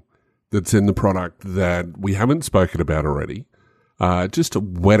exciting that's in the product that we haven't spoken about already, just to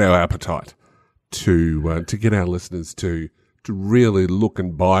whet our appetite to get our listeners to really look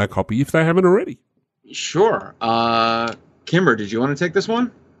and buy a copy if they haven't already? Sure. Kimber, did you want to take this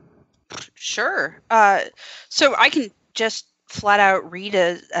one? Sure. So I can just flat out read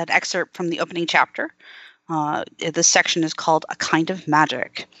an excerpt from the opening chapter. This section is called A Kind of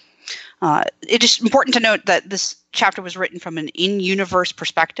Magic. It is important to note that this chapter was written from an in-universe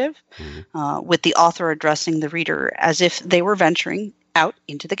perspective, with the author addressing the reader as if they were venturing out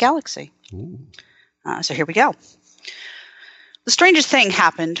into the galaxy. So here we go. The strangest thing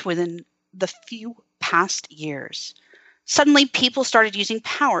happened within the few past years. Suddenly, people started using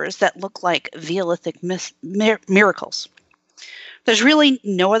powers that look like Neolithic miracles. There's really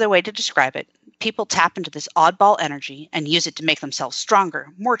no other way to describe it. People tap into this oddball energy and use it to make themselves stronger,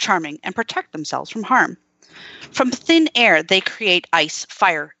 more charming, and protect themselves from harm. From thin air, they create ice,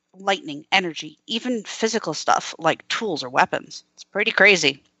 fire, lightning, energy, even physical stuff like tools or weapons. It's pretty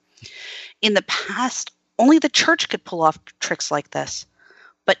crazy. In the past, only the church could pull off tricks like this.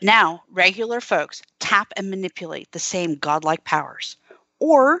 But now, regular folks tap and manipulate the same godlike powers,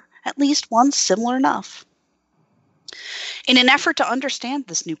 or at least one similar enough. In an effort to understand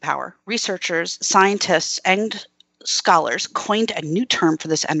this new power, researchers, scientists, and scholars coined a new term for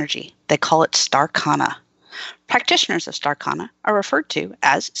this energy. They call it Starkana. Practitioners of Starkana are referred to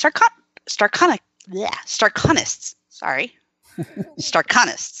as Starkanists. Sorry.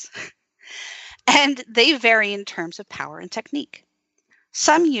 Starkanists. And they vary in terms of power and technique.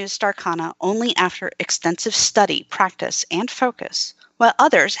 Some use Starkana only after extensive study, practice, and focus, while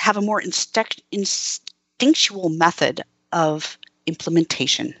others have a more instinctual method of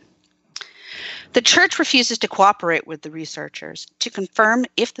implementation. The church refuses to cooperate with the researchers to confirm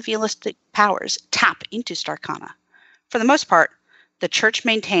if the Neolithic powers tap into Starkana. For the most part, the church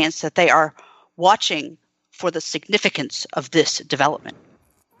maintains that they are watching for the significance of this development.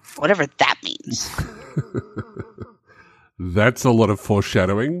 Whatever that means. That's a lot of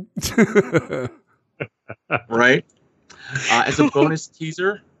foreshadowing. Right? As a bonus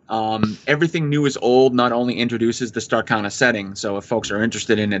teaser, Everything New is Old not only introduces the Starkana setting, so if folks are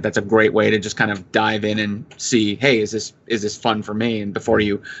interested in it, that's a great way to just kind of dive in and see, hey, is this fun for me? And before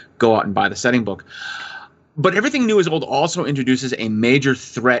you go out and buy the setting book. But Everything New is Old also introduces a major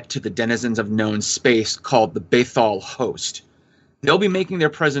threat to the denizens of known space called the Bethal Host. They'll be making their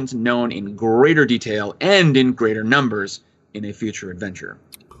presence known in greater detail and in greater numbers in a future adventure.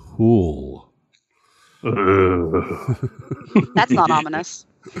 Cool. That's not ominous.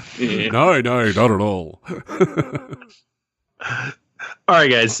 No, not at all. All right,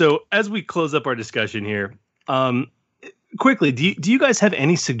 guys. So as we close up our discussion here, quickly, do you guys have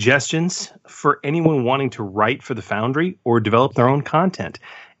any suggestions for anyone wanting to write for the Foundry or develop their own content?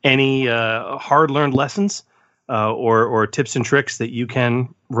 Any hard-learned lessons or tips and tricks that you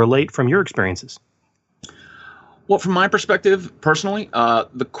can relate from your experiences? Well, from my perspective, personally,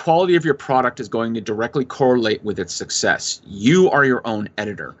 the quality of your product is going to directly correlate with its success. You are your own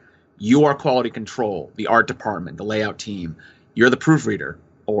editor. You are quality control, the art department, the layout team. You're the proofreader,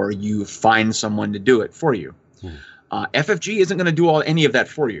 or you find someone to do it for you. FFG isn't going to do any of that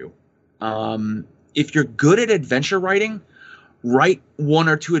for you. If you're good at adventure writing, write one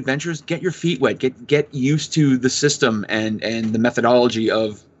or two adventures, get your feet wet, get used to the system and the methodology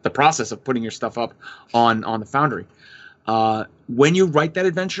of the process of putting your stuff up on the Foundry. When you write that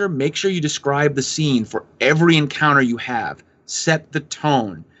adventure, make sure you describe the scene for every encounter you have. Set the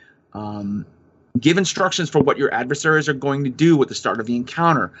tone. Give instructions for what your adversaries are going to do at the start of the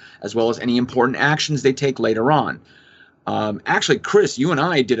encounter, as well as any important actions they take later on. Actually, Chris, you and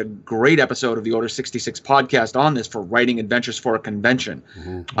I did a great episode of the Order 66 podcast on this for writing adventures for a convention.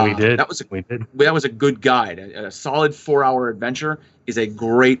 We did. That was a good guide. A solid 4-hour adventure is a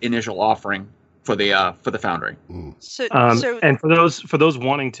great initial offering for the Foundry. So and for those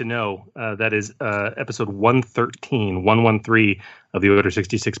wanting to know, that is episode 113 of the Order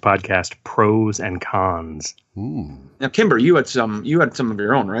 66 podcast, Pros and Cons. Now, Kimber, you had some of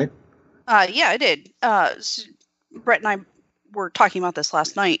your own, right? Yeah, I did. So Brett and I were talking about this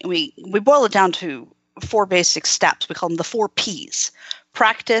last night, and we boil it down to 4 basic steps. We call them the 4 Ps: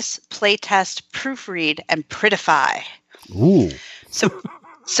 practice, playtest, proofread, and prettify. Ooh. So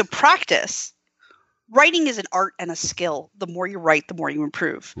practice. Writing is an art and a skill. The more you write, the more you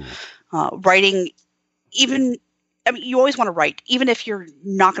improve. Writing, you always want to write, even if you're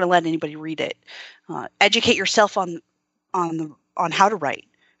not going to let anybody read it. Educate yourself on how to write.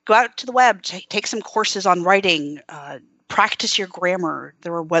 Go out to the web, take some courses on writing. Practice your grammar.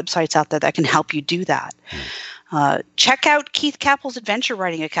 There are websites out there that can help you do that. Check out Keith Cappell's Adventure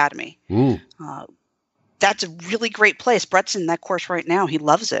Writing Academy. That's a really great place. Brett's in that course right now. He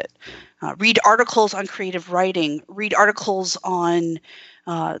loves it. Read articles on creative writing. Read articles on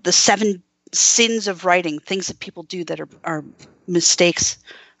the 7 sins of writing, things that people do that are mistakes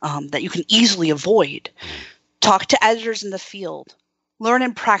that you can easily avoid. Talk to editors in the field. Learn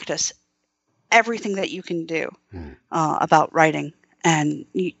and practice everything that you can do about writing, and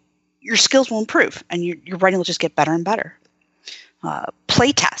your skills will improve, and your writing will just get better and better.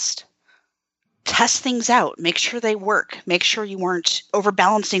 Play test. Test things out. Make sure they work. Make sure you aren't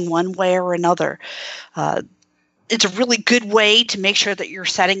overbalancing one way or another. It's a really good way to make sure that your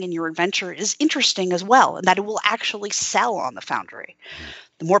setting and your adventure is interesting as well, and that it will actually sell on the Foundry.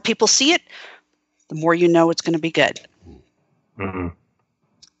 The more people see it, the more you know it's going to be good.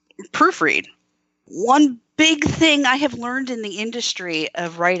 Proofread. One big thing I have learned in the industry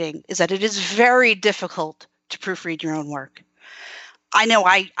of writing is that it is very difficult to proofread your own work. I know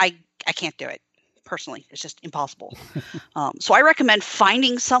I can't do it. Personally, it's just impossible. So I recommend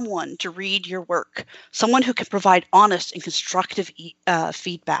finding someone to read your work, someone who can provide honest and constructive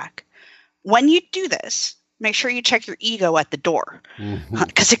feedback. When you do this, make sure you check your ego at the door,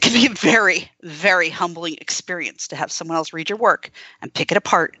 because it can be a very, very humbling experience to have someone else read your work and pick it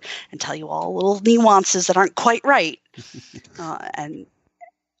apart and tell you all little nuances that aren't quite right. And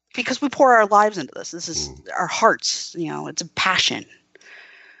because we pour our lives into this is our hearts, it's a passion.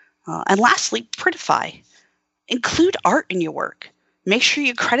 And lastly, prettify. Include art in your work. Make sure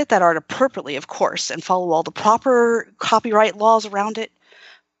you credit that art appropriately, of course, and follow all the proper copyright laws around it,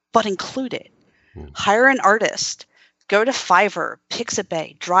 but include it. Hire an artist. Go to Fiverr,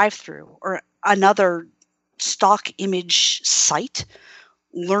 Pixabay, DriveThru, or another stock image site.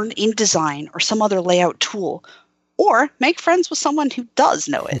 Learn InDesign or some other layout tool, or make friends with someone who does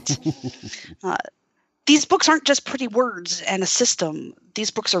know it. These books aren't just pretty words and a system. These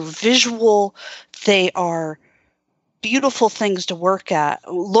books are visual. They are beautiful things to look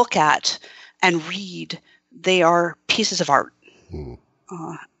at, and read. They are pieces of art.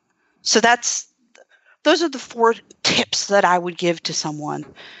 So those are the 4 tips that I would give to someone.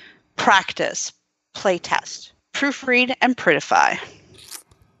 Practice, play test, proofread, and prettify.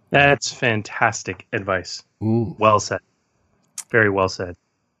 That's fantastic advice. Well said. Very well said.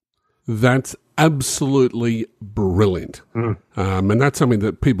 That's absolutely brilliant. And that's something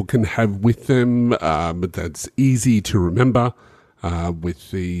that people can have with them, but that's easy to remember with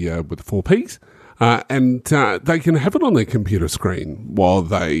the 4 Ps. And they can have it on their computer screen while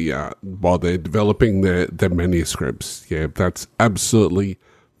they're developing their manuscripts. Yeah, that's absolutely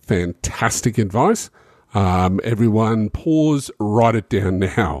fantastic advice. Everyone pause, write it down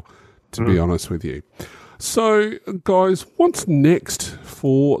now, to be honest with you. So, guys, what's next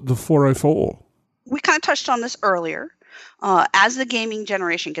for the 404? We kind of touched on this earlier. As the gaming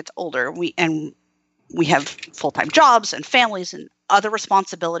generation gets older, we have full-time jobs and families and other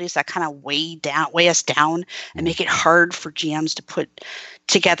responsibilities that kind of weigh us down and make it hard for GMs to put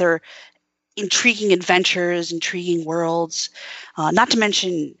together intriguing adventures, intriguing worlds, not to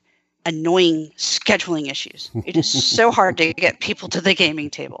mention annoying scheduling issues. It is so hard to get people to the gaming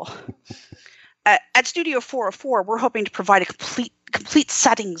table. At Studio 404, we're hoping to provide a complete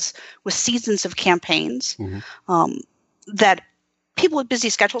settings with seasons of campaigns that people with busy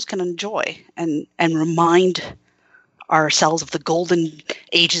schedules can enjoy and remind ourselves of the golden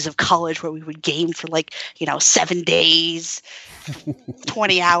ages of college where we would game for 7 days,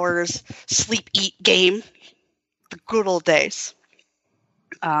 20 hours, sleep, eat, game, the good old days.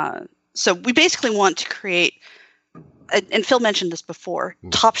 So we basically want to create, and Phil mentioned this before,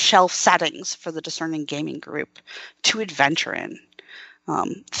 top shelf settings for the discerning gaming group to adventure in.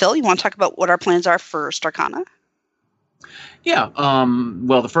 Phil, you want to talk about what our plans are for Starcana? Yeah.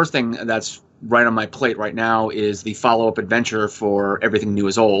 Well, the first thing that's right on my plate right now is the follow-up adventure for Everything New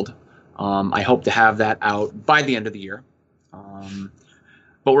is Old. I hope to have that out by the end of the year.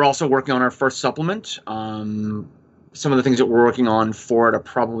 But we're also working on our first supplement. Some of the things that we're working on for it are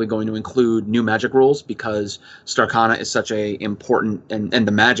probably going to include new magic rules, because Starcana is such a important, and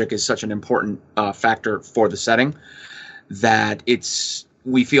the magic is such an important factor for the setting, that it's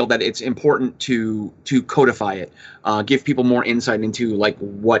we feel that it's important to codify it, give people more insight into like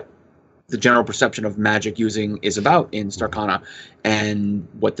what the general perception of magic using is about in Starcana, and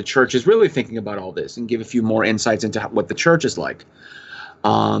what the church is really thinking about all this, and give a few more insights into what the church is like.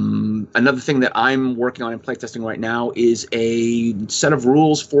 Another thing that I'm working on in playtesting right now is a set of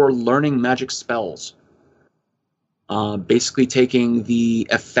rules for learning magic spells. Basically taking the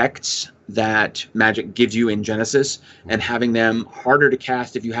effects that magic gives you in Genesis and having them harder to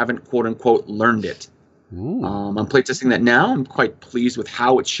cast if you haven't quote-unquote learned it. I'm playtesting that now. I'm quite pleased with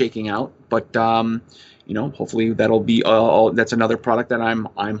how it's shaking out, but hopefully that'll be that's another product that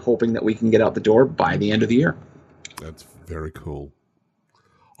I'm hoping that we can get out the door by the end of the year. That's very cool.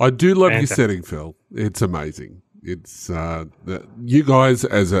 I do love your setting, Phil. It's amazing. It's you guys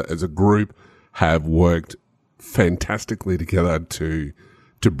as a group have worked fantastically together to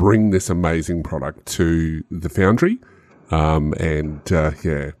bring this amazing product to the Foundry,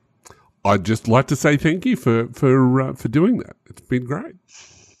 I'd just like to say thank you for doing that. It's been great.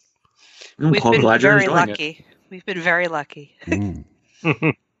 We've been very lucky. We've been very lucky.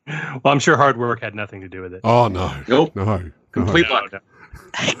 Well, I'm sure hard work had nothing to do with it. Oh no, nope, no, complete luck. No.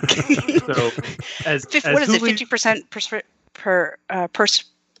 So, what is it? 50%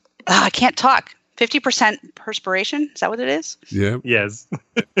 I can't talk. 50% perspiration. Is that what it is? Yeah. Yes.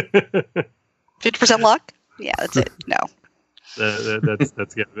 50% luck. Yeah, that's it. No.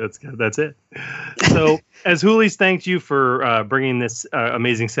 That's good. That's good. That's it. So, as Hoolies thanked you for bringing this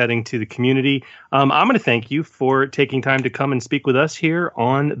amazing setting to the community, I'm going to thank you for taking time to come and speak with us here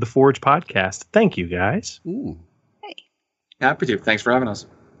on the Forge podcast. Thank you, guys. Ooh. Hey. Happy to. Thanks for having us.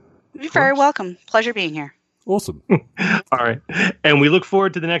 You're very welcome. Pleasure being here. Awesome. All right. And we look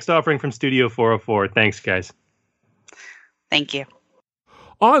forward to the next offering from Studio 404. Thanks, guys. Thank you.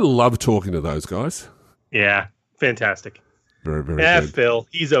 I love talking to those guys. Yeah. Fantastic. Very, very Yeah, good. Phil,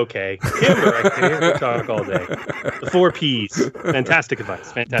 he's okay. Kimber, I can hear him talk all day. The 4 Ps. Fantastic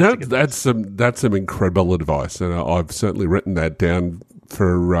advice. Fantastic advice. That's some incredible advice, and I've certainly written that down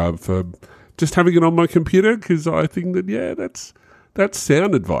for just having it on my computer, because I think that that's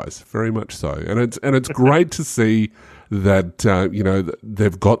sound advice, very much so, and it's great to see that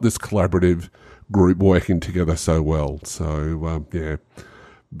they've got this collaborative group working together so well. So very,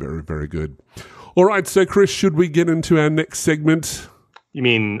 very good. All right, so Chris, should we get into our next segment? You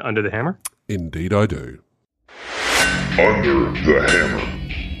mean Under the Hammer? Indeed I do. Under the Hammer.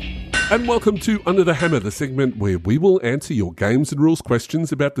 And welcome to Under the Hammer, the segment where we will answer your games and rules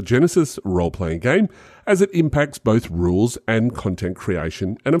questions about the Genesis role-playing game as it impacts both rules and content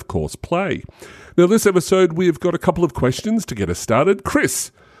creation and, of course, play. Now, this episode, we have got a couple of questions to get us started.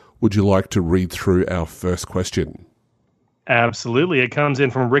 Chris, would you like to read through our first question? Absolutely. It comes in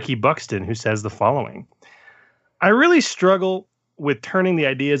from Ricky Buxton, who says the following. I really struggle with turning the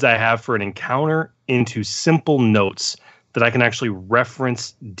ideas I have for an encounter into simple notes that I can actually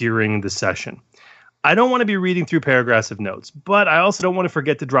reference during the session. I don't want to be reading through paragraphs of notes, but I also don't want to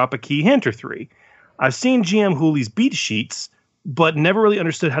forget to drop a key hint or 3. I've seen GM Hoolie's beat sheets, but never really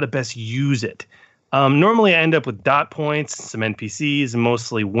understood how to best use it. Normally I end up with dot points, some NPCs, and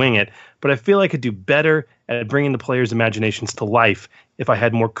mostly wing it, but I feel I could do better at bringing the players' imaginations to life if I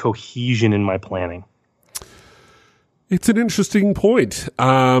had more cohesion in my planning. It's an interesting point.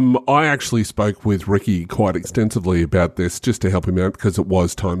 I actually spoke with Ricky quite extensively about this just to help him out because it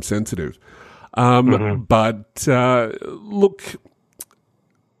was time sensitive. But look,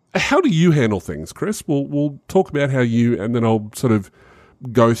 how do you handle things, Chris? We'll talk about how you, and then I'll sort of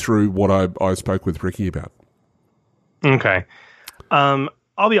go through what I spoke with Ricky about. Okay.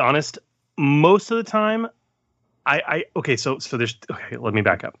 I'll be honest. Most of the time, so there's, okay, let me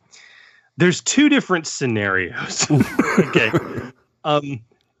back up. There's 2 different scenarios. Okay.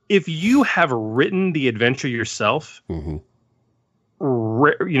 If you have written the adventure yourself,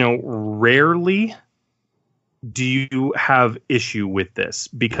 rarely do you have issue with this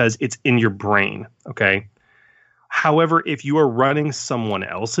because it's in your brain. Okay. However, if you are running someone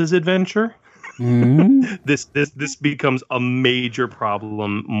else's adventure, this becomes a major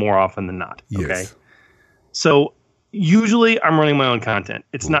problem more often than not. Okay. Yes. So usually I'm running my own content.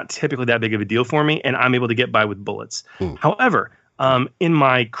 It's not typically that big of a deal for me, and I'm able to get by with bullets. However, in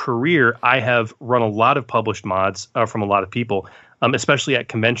my career, I have run a lot of published mods from a lot of people, especially at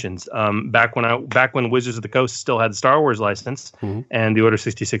conventions. Back when Wizards of the Coast still had the Star Wars license, and the Order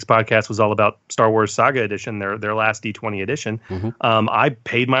 66 podcast was all about Star Wars Saga Edition, their last D20 edition. I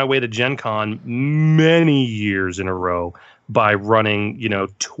paid my way to Gen Con many years in a row by running,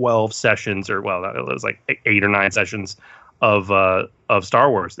 12 sessions, or it was like 8 or 9 sessions of Star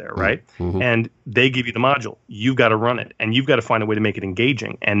Wars there, right? Mm-hmm. And they give you the module. You've got to run it, and you've got to find a way to make it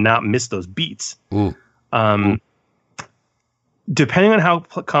engaging and not miss those beats. Depending on how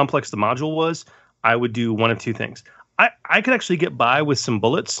complex the module was, I would do one of two things. I could actually get by with some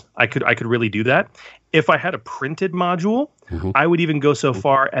bullets. I could really do that. If I had a printed module, I would even go so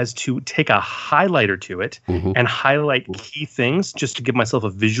far as to take a highlighter to it and highlight key things just to give myself a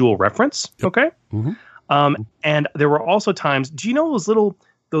visual reference. Okay. And there were also times. Do you know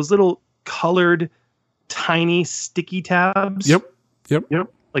those little colored, tiny sticky tabs? Yep.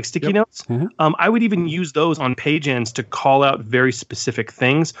 Like sticky notes. I would even use those on page ends to call out very specific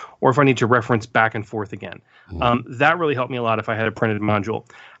things, or if I need to reference back and forth again. That really helped me a lot if I had a printed module.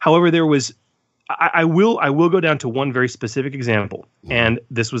 However, there was, I will go down to one very specific example, and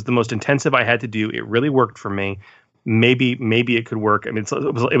this was the most intensive I had to do. It really worked for me. Maybe it could work. I mean,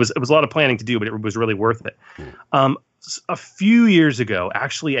 it was a lot of planning to do, but it was really worth it. A few years ago,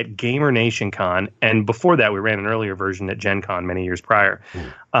 actually at Gamer Nation Con, and before that, we ran an earlier version at Gen Con many years prior.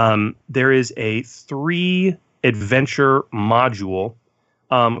 There is a 3 adventure module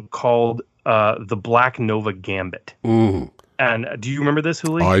called the Black Nova Gambit. And do you remember this,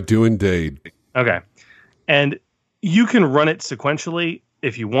 Huli? I do indeed. Okay. And you can run it sequentially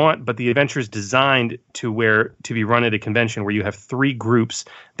if you want, but the adventure is designed to be run at a convention where you have 3 groups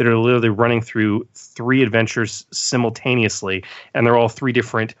that are literally running through 3 adventures simultaneously, and they're all 3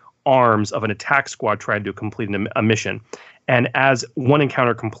 different arms of an attack squad trying to complete a mission. And as one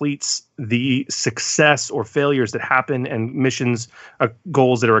encounter completes, the success or failures that happen and missions,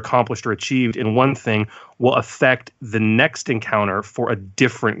 goals that are accomplished or achieved in one thing will affect the next encounter for a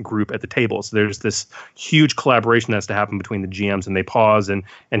different group at the table. So there's this huge collaboration that has to happen between the GMs, and they pause and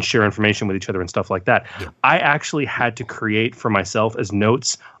share information with each other and stuff like that. Yeah. I actually had to create for myself as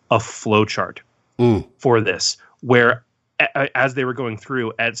notes a flowchart for this, where as they were going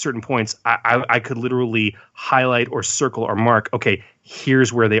through at certain points, I could literally highlight or circle or mark, okay,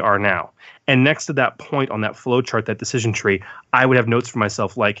 here's where they are now. And next to that point on that flow chart, that decision tree, I would have notes for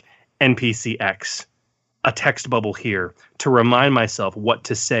myself like NPC X, a text bubble here to remind myself what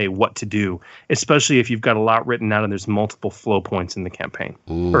to say, what to do, especially if you've got a lot written out and there's multiple flow points in the campaign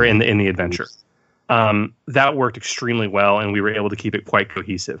or in the adventure. That worked extremely well, and we were able to keep it quite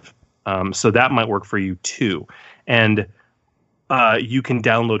cohesive. So that might work for you too. And you can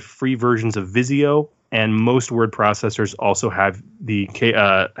download free versions of Visio, and most word processors also have the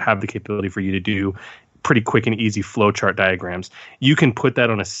capability for you to do pretty quick and easy flowchart diagrams. You can put that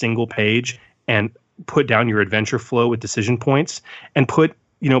on a single page and put down your adventure flow with decision points, and put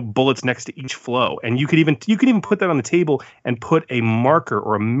bullets next to each flow. And you could even put that on the table and put a marker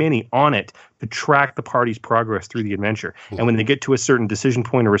or a mini on it to track the party's progress through the adventure. And when they get to a certain decision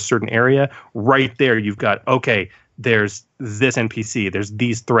point or a certain area, right there you've got, okay, there's this NPC, there's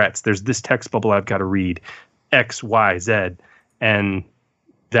these threats, there's this text bubble I've got to read, X, Y, Z, and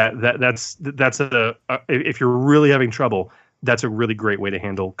that's if you're really having trouble, that's a really great way to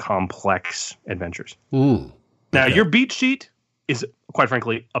handle complex adventures. Now, your beat sheet is, quite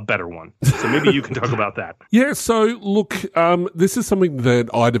frankly, a better one. So maybe you can talk about that. Yeah, so look, this is something that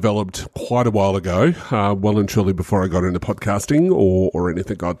I developed quite a while ago, well and truly before I got into podcasting or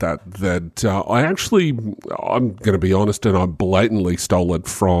anything like that I'm going to be honest, and I blatantly stole it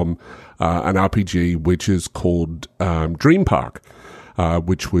from an RPG which is called Dream Park,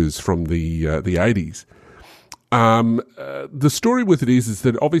 which was from the 80s. The story with it is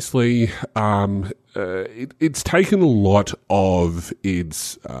that obviously it's taken a lot of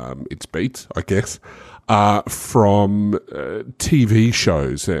its beats, I guess, from TV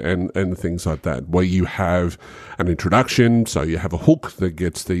shows and things like that, where you have an introduction, so you have a hook that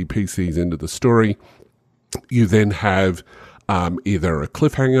gets the PCs into the story. You then have either a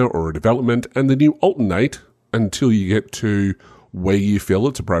cliffhanger or a development, and then you alternate until you get to where you feel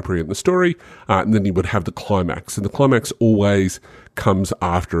it's appropriate in the story, and then you would have the climax. And the climax always comes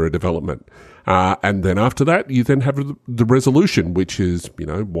after a development. And then after that, you then have the resolution, which is,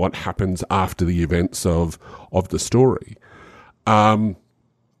 what happens after the events of the story. The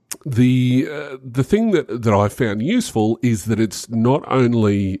thing that I found useful is that it's not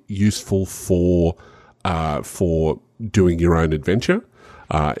only useful for doing your own adventure.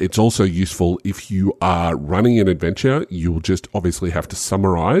 It's also useful if you are running an adventure. You'll just obviously have to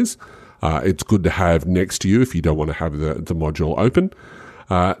summarize. It's good to have next to you if you don't want to have the module open.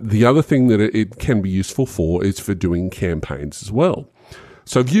 The other thing that it can be useful for is for doing campaigns as well.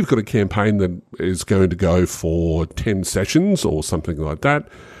 So if you've got a campaign that is going to go for 10 sessions or something like that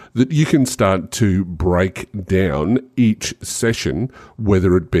you can start to break down each session,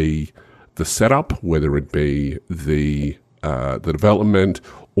 whether it be the setup, whether it be the the development,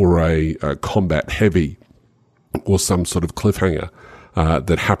 or a combat heavy, or some sort of cliffhanger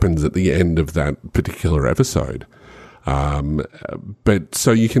that happens at the end of that particular episode. But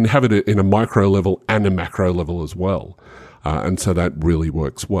so you can have it in a micro level and a macro level as well. And so that really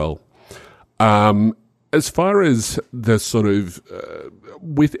works well. As far as the sort of,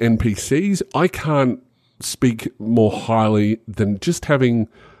 with NPCs, I can't speak more highly than just having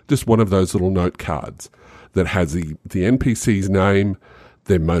just one of those little note cards that has the NPC's name,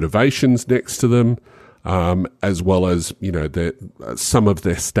 their motivations next to them, as well as, some of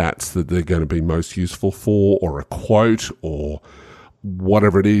their stats that they're going to be most useful for, or a quote, or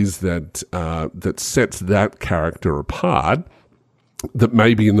whatever it is that sets that character apart, that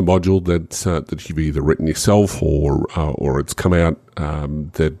may be in the module that you've either written yourself or it's come out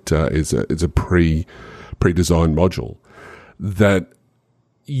that is a pre-designed module that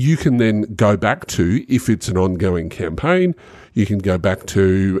you can then go back to. If it's an ongoing campaign, you can go back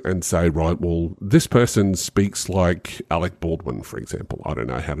to and say, right, well, this person speaks like Alec Baldwin, for example. I don't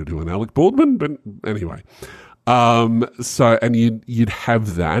know how to do an Alec Baldwin, but anyway. And you'd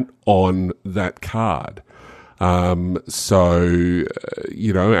have that on that card. And it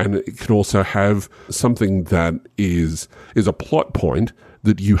can also have something that is a plot point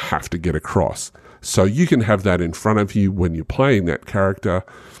that you have to get across. So you can have that in front of you when you're playing that character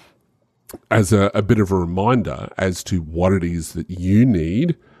as a bit of a reminder as to what it is that you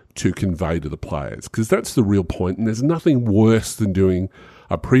need to convey to the players. Because that's the real point, and there's nothing worse than doing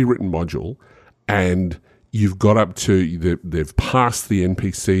a pre-written module and you've got up to, they've passed the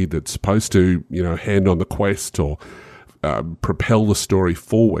NPC that's supposed to, hand on the quest or propel the story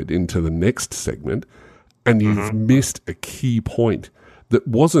forward into the next segment, and you've missed a key point that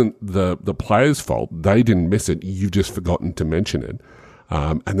wasn't the player's fault. They didn't miss it. You've just forgotten to mention it.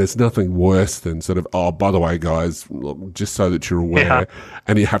 And there's nothing worse than sort of, oh, by the way, guys, look, just so that you're aware,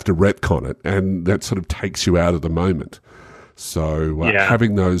 and you have to retcon it, and that sort of takes you out of the moment. So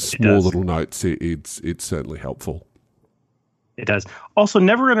having those small little notes, it's certainly helpful. It does. Also,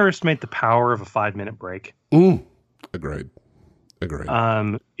 never underestimate the power of a 5-minute break. Agreed.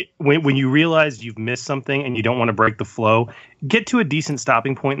 When you realize you've missed something and you don't want to break the flow, get to a decent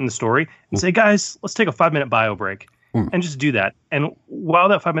stopping point in the story and say, guys, let's take a 5-minute bio break, and just do that. And while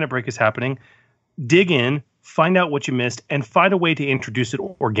that 5-minute break is happening, dig in, find out what you missed, and find a way to introduce it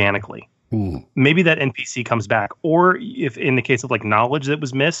organically. Maybe that NPC comes back, or if in the case of like knowledge that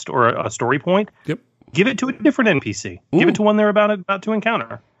was missed or a story point, give it to a different NPC. Give it to one they're about to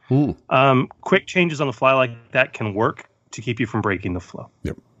encounter. Quick changes on the fly like that can work to keep you from breaking the flow.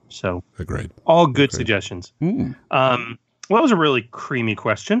 So agreed. All good suggestions. Well, that was a really creamy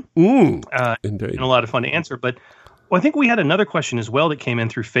question. Indeed. And a lot of fun to answer. But I think we had another question as well that came in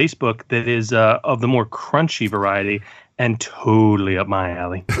through Facebook that is of the more crunchy variety and totally up my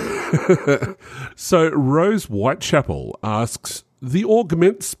alley. So Rose Whitechapel asks, the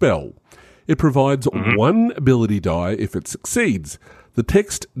augment spell. It provides one ability die if it succeeds. The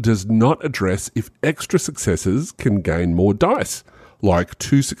text does not address if extra successes can gain more dice, like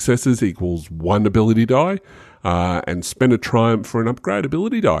 2 successes equals 1 ability die, and spend a triumph for an upgrade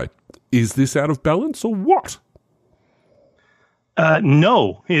ability die. Is this out of balance or what?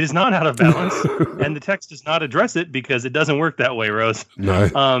 No, it is not out of balance, and the text does not address it because it doesn't work that way, Rose. No.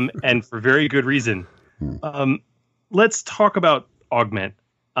 And for very good reason. Let's talk about augment.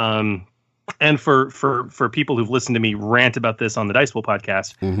 And for people who've listened to me rant about this on the Dice Bowl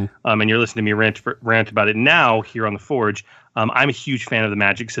podcast, and you're listening to me rant about it now here on the Forge, I'm a huge fan of the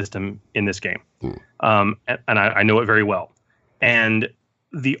magic system in this game, and I know it very well. And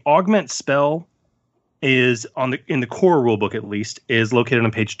the augment spell is in the core rulebook, at least, is located on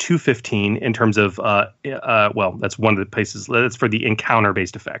page 215 in terms of well, that's one of the places that's for the encounter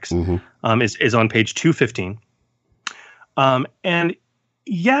based effects. Is on page 215. And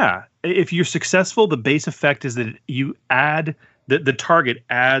yeah, if you're successful, the base effect is that you add the target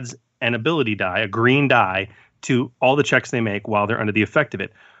adds an ability die, a green die, to all the checks they make while they're under the effect of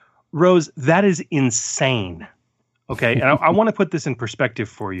it. Rose, that is insane. Okay, and I want to put this in perspective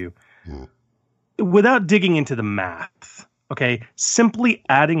for you. Without digging into the math, okay, simply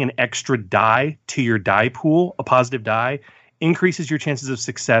adding an extra die to your die pool, a positive die, increases your chances of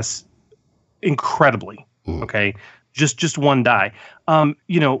success incredibly. Okay, just one die.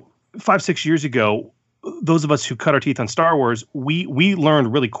 5-6 years ago, those of us who cut our teeth on Star Wars, we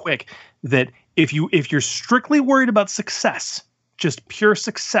learned really quick that if you're strictly worried about success, just pure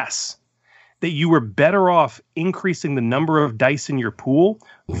success, that you were better off increasing the number of dice in your pool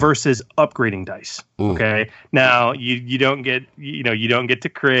versus upgrading dice. Okay. Now you don't get, you don't get to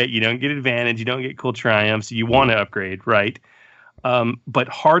crit, you don't get advantage, you don't get cool triumphs. You want to upgrade, right? But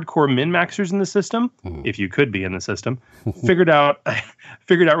hardcore min-maxers in the system, if you could be in the system, figured out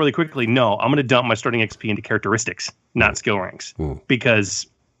really quickly, no, I'm going to dump my starting XP into characteristics, not skill ranks, because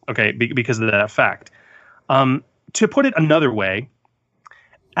of that fact. To put it another way,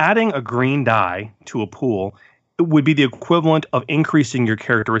 adding a green die to a pool would be the equivalent of increasing your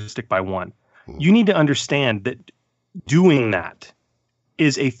characteristic by 1. You need to understand that doing that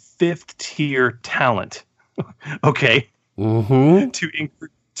is a 5th tier talent. Okay.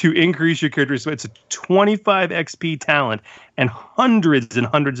 To increase your characteristic. It's a 25 XP talent and hundreds of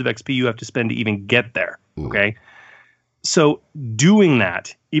XP you have to spend to even get there. Okay. So doing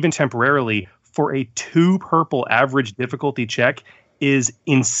that, even temporarily, for a 2 purple average difficulty check is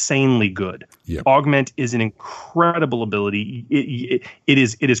insanely good. Yep. Augment is an incredible ability. It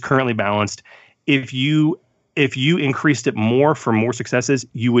is currently balanced. If you increased it more for more successes,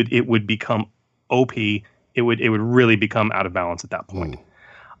 it would become OP. It would really become out of balance at that point.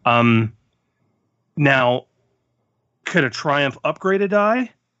 Now, could a triumph upgrade a die?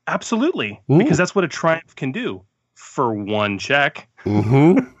 Absolutely, because that's what a triumph can do for 1 check.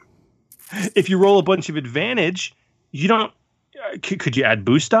 If you roll a bunch of advantage, you don't. Could you add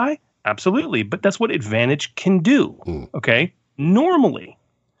boost die? Absolutely, but that's what advantage can do. Okay, normally.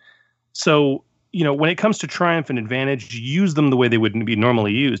 So when it comes to triumph and advantage, use them the way they would be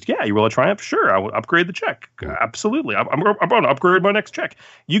normally used. Yeah, you roll a triumph, sure, I will upgrade the check. Absolutely, I'm going to upgrade my next check.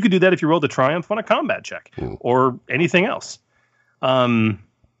 You could do that if you rolled a triumph on a combat check or anything else.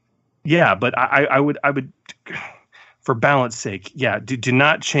 Yeah, but I would. For balance sake, do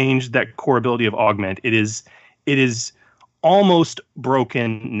not change that core ability of augment. It is almost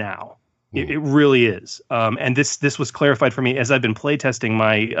broken now. It really is. And this was clarified for me as I've been playtesting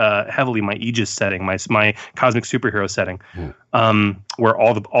my Aegis setting, my cosmic superhero setting, where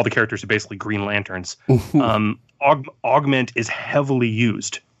all the characters are basically Green Lanterns. Augment is heavily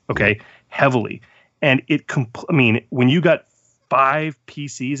used. Okay, heavily, and when you got 5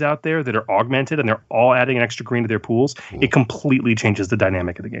 PCs out there that are augmented and they're all adding an extra green to their pools, it completely changes the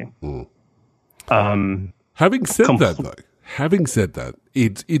dynamic of the game. Having said that,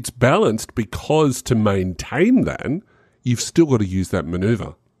 it's balanced because to maintain that, you've still got to use that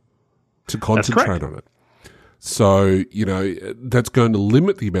maneuver to concentrate on it. So, that's going to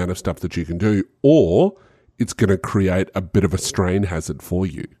limit the amount of stuff that you can do, or it's going to create a bit of a strain hazard for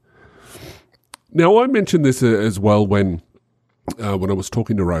you. Now, I mentioned this as well when I was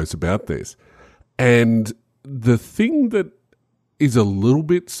talking to Rose about this. And the thing that is a little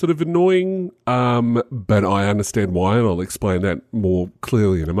bit sort of annoying, but I understand why, and I'll explain that more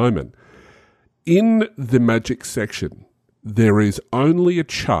clearly in a moment. In the magic section, there is only a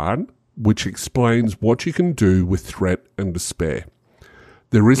chart which explains what you can do with threat and despair.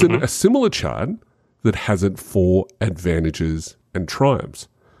 There isn't a similar chart that has it for advantages and triumphs.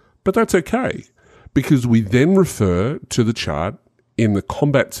 But that's okay, because we then refer to the chart in the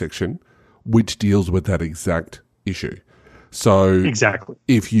combat section, which deals with that exact issue. So exactly,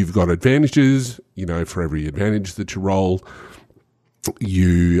 if you've got advantages, for every advantage that you roll,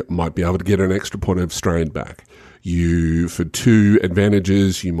 you might be able to get an extra point of strain back. For 2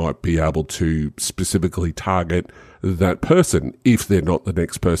 advantages, you might be able to specifically target that person if they're not the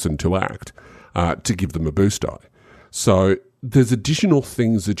next person to act, to give them a boost die. So there's additional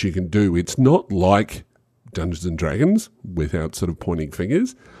things that you can do. It's not like Dungeons and Dragons, without sort of pointing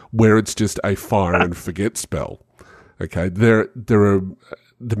fingers, where it's just a fire and forget spell. Okay, there are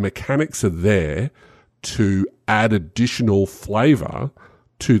the mechanics are there to add additional flavor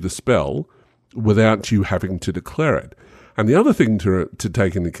to the spell without you having to declare it. And the other thing to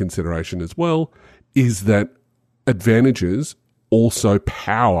take into consideration as well is that advantages also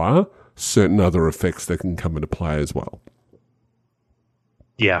power certain other effects that can come into play as well.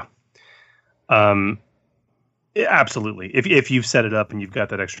 Yeah. Absolutely. If you've set it up and you've got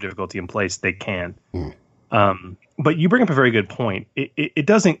that extra difficulty in place, they can. But you bring up a very good point. It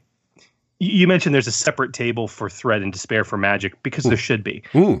doesn't. You mentioned there's a separate table for threat and despair for magic because there should be,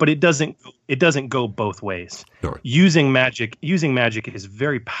 but it doesn't go both ways. No. Using magic is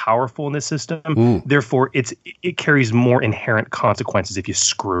very powerful in this system. Therefore, it carries more inherent consequences if you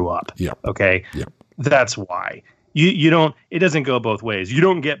screw up. Yep. Okay. Yep. That's why. It doesn't go both ways. You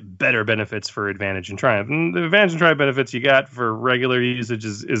don't get better benefits for advantage and triumph. And the advantage and triumph benefits you got for regular usage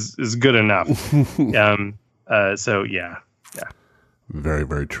is good enough. So yeah. Very,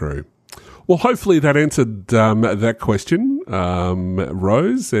 very true. Well, hopefully that answered that question,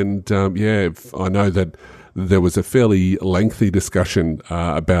 Rose. And I know that there was a fairly lengthy discussion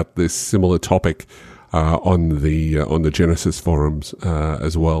about this similar topic on the Genesis forums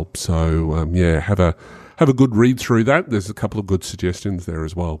as well. So have a good read through that. There's a couple of good suggestions there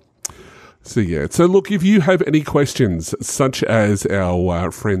as well. So look, if you have any questions, such as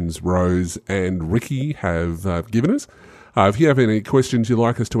our friends Rose and Ricky have given us, if you have any questions you'd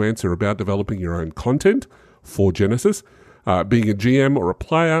like us to answer about developing your own content for Genesis, being a GM or a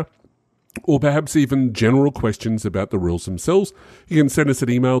player, or perhaps even general questions about the rules themselves, you can send us an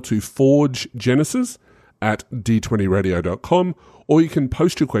email to forgegenesis@d20radio.com, or you can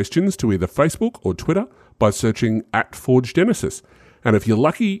post your questions to either Facebook or Twitter by searching @ForgeGenesis. And if you're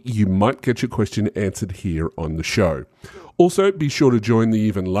lucky, you might get your question answered here on the show. Also, be sure to join the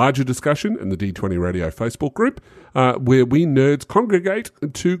even larger discussion in the D20 Radio Facebook group, where we nerds congregate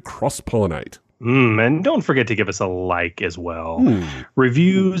to cross-pollinate. And don't forget to give us a like as well.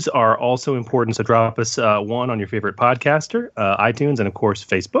 Reviews are also important, so drop us one on your favorite podcaster, iTunes, and of course,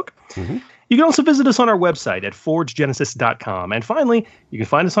 Facebook. Mm-hmm. You can also visit us on our website at forgegenesis.com. And finally, you can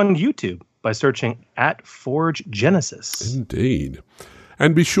find us on YouTube by searching @ForgeGenesis. Indeed.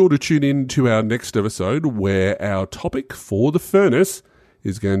 And be sure to tune in to our next episode, where our topic for the furnace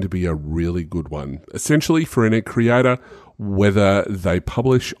is going to be a really good one. Essentially, for any creator, whether they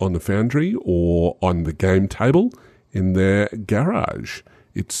publish on the Foundry or on the game table in their garage.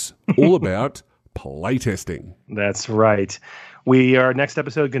 It's all about playtesting. That's right. We are next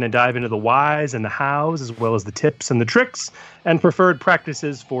episode going to dive into the whys and the hows, as well as the tips and the tricks and preferred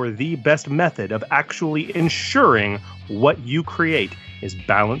practices for the best method of actually ensuring what you create is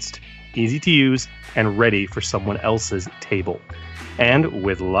balanced, easy to use, and ready for someone else's table. And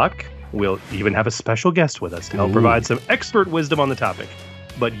with luck, we'll even have a special guest with us to help provide some expert wisdom on the topic.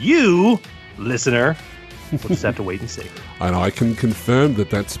 But you, listener, we'll just have to wait and see. And I can confirm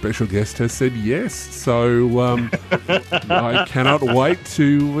that special guest has said yes. So I cannot wait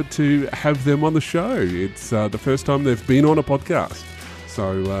to have them on the show. It's the first time they've been on a podcast.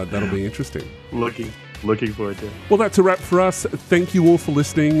 So that'll be interesting. Looking forward to it. Well, that's a wrap for us. Thank you all for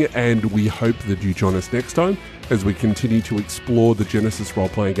listening, and we hope that you join us next time as we continue to explore the Genesis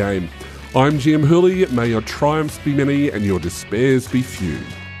role-playing game. I'm GM Hurley. May your triumphs be many and your despairs be few.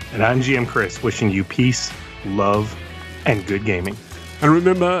 And I'm GM Chris, wishing you peace, love, and good gaming. And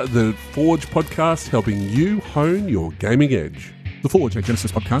remember, the Forge podcast helping you hone your gaming edge. The Forge, a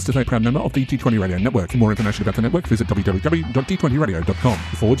Genesis podcast, is a proud member of the D20 Radio Network. For more information about the network, visit www.d20radio.com.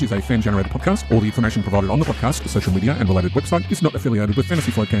 The Forge is a fan-generated podcast. All the information provided on the podcast, social media, and related website is not affiliated with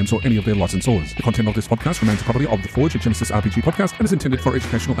Fantasy Flight Games or any of their licensors. The content of this podcast remains the property of The Forge, a Genesis RPG podcast, and is intended for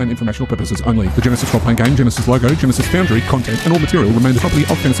educational and informational purposes only. The Genesis role-playing game, Genesis logo, Genesis Foundry, content, and all material remain the property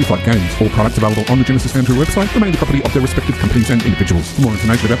of Fantasy Flight Games. All products available on the Genesis Foundry website remain the property of their respective companies and individuals. For more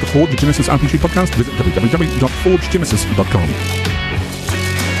information about The Forge, a Genesis RPG podcast, visit www.forgegenesis.com.